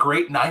mean the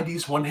great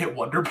 90s one-hit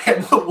wonder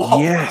band, The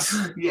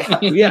Wallflowers? Yes.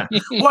 Yeah.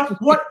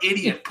 What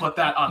idiot put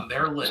that on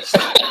their list?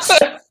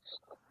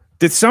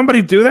 Did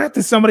somebody do that?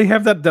 Did somebody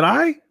have that? Did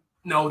I?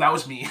 No, that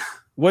was me.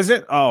 Was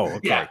it? Oh,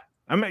 okay.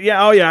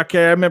 Yeah.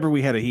 Okay. I remember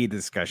we had a heated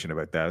discussion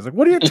about that. I was like,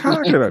 "What are you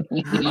talking about?"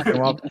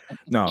 Well,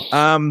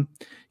 no.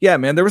 Yeah,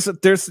 man.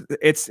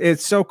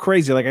 It's so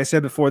crazy. Like I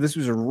said before, this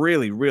was a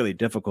really, really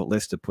difficult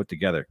list to put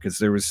together because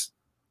there was,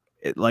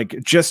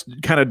 just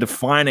kind of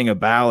defining a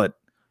ballot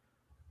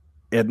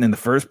in the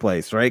first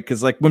place, right?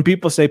 Because like when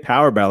people say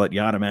power ballot, you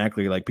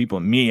automatically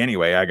me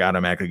anyway. I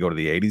automatically go to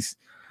the 80s,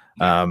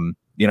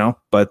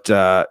 But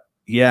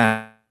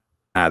yeah.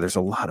 There's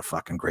a lot of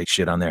fucking great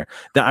shit on there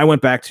that I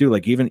went back to,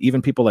 like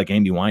even people like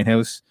Amy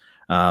Winehouse.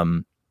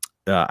 I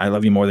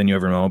Love You More Than You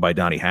Ever Know by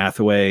Donny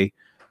Hathaway.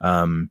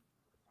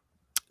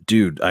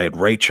 Dude, I had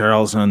Ray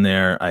Charles on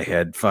there. I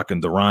had fucking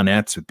the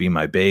Ronettes with Be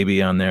My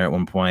Baby on there at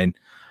one point.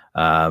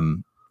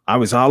 I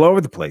was all over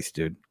the place,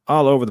 dude.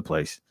 All over the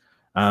place.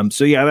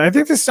 So yeah, I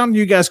think there's something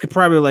you guys could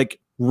probably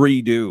like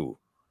redo,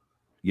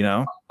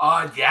 Yeah.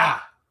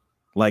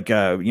 Like you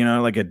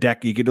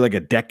could do like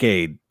a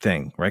decade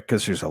thing, right?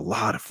 Because there's a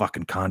lot of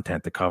fucking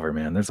content to cover,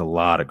 man. There's a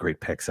lot of great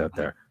picks out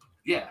there.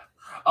 Yeah.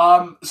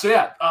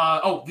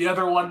 The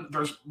other one,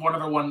 there's one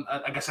other one,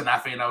 I guess in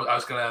that vein I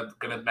was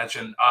gonna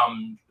mention.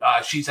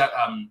 She's Out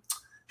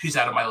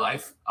of My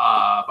Life,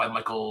 by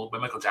Michael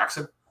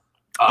Jackson.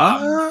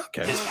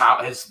 Okay.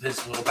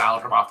 His little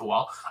ballad from Off the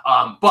Wall.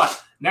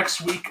 But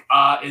next week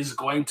is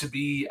going to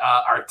be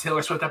our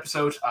Taylor Swift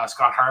episode.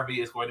 Scott Harvey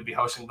is going to be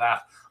hosting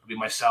that. It'll be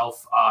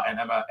myself and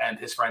Emma and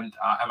his friend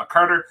Emma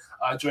Carter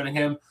joining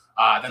him.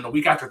 Then the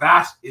week after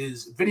that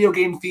is video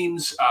game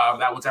themes.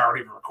 That one's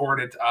already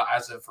recorded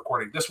as of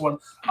recording this one.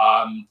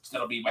 So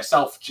that'll be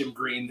myself, Jim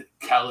Green,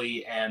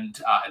 Kelly,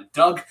 and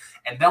Doug.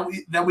 And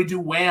then we do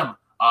Wham.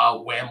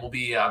 Wham will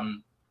be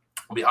on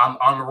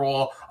the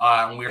roll.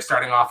 And we are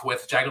starting off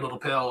with Jagged Little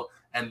Pill,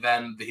 and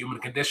then The Human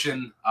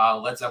Condition,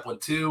 Led Zeppelin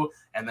 2,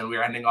 and then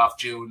we're ending off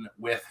June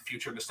with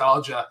Future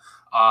Nostalgia.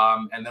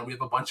 And then we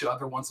have a bunch of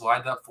other ones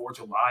lined up for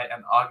July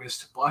and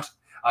August. But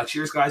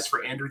cheers, guys,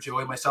 for Andrew,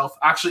 Joey, myself.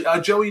 Actually,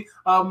 Joey,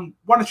 why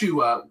don't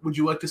you? Would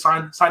you like to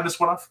sign this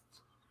one off?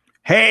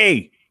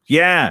 Hey,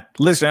 yeah.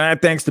 Listen,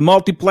 thanks to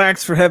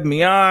Multiplex for having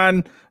me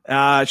on.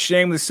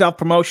 Shameless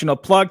self-promotional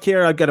plug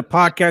here. I've got a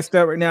podcast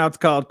out right now. It's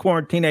called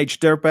Quarantine Age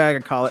Dirtbag. I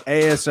call it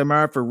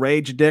ASMR for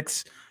Rage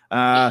Addicts.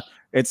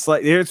 It's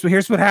like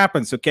here's what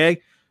happens.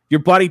 Okay,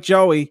 your buddy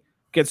Joey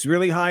gets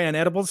really high on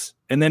edibles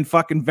and then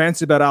fucking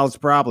vents about all his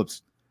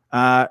problems.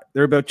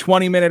 They're about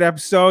 20-minute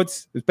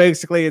episodes.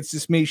 It's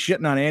just me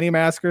shitting on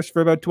anti-maskers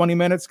for about 20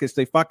 minutes because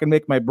they fucking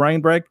make my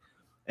brain break.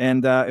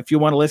 And if you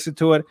want to listen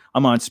to it,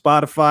 I'm on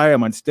Spotify,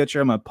 I'm on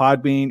Stitcher, I'm on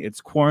Podbean.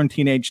 It's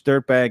Quarantine Age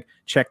Dirtbag.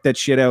 Check that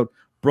shit out.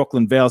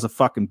 Brooklyn Vale's a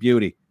fucking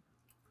beauty.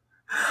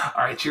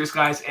 All right, cheers,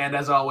 guys. And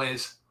as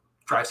always,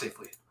 drive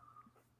safely.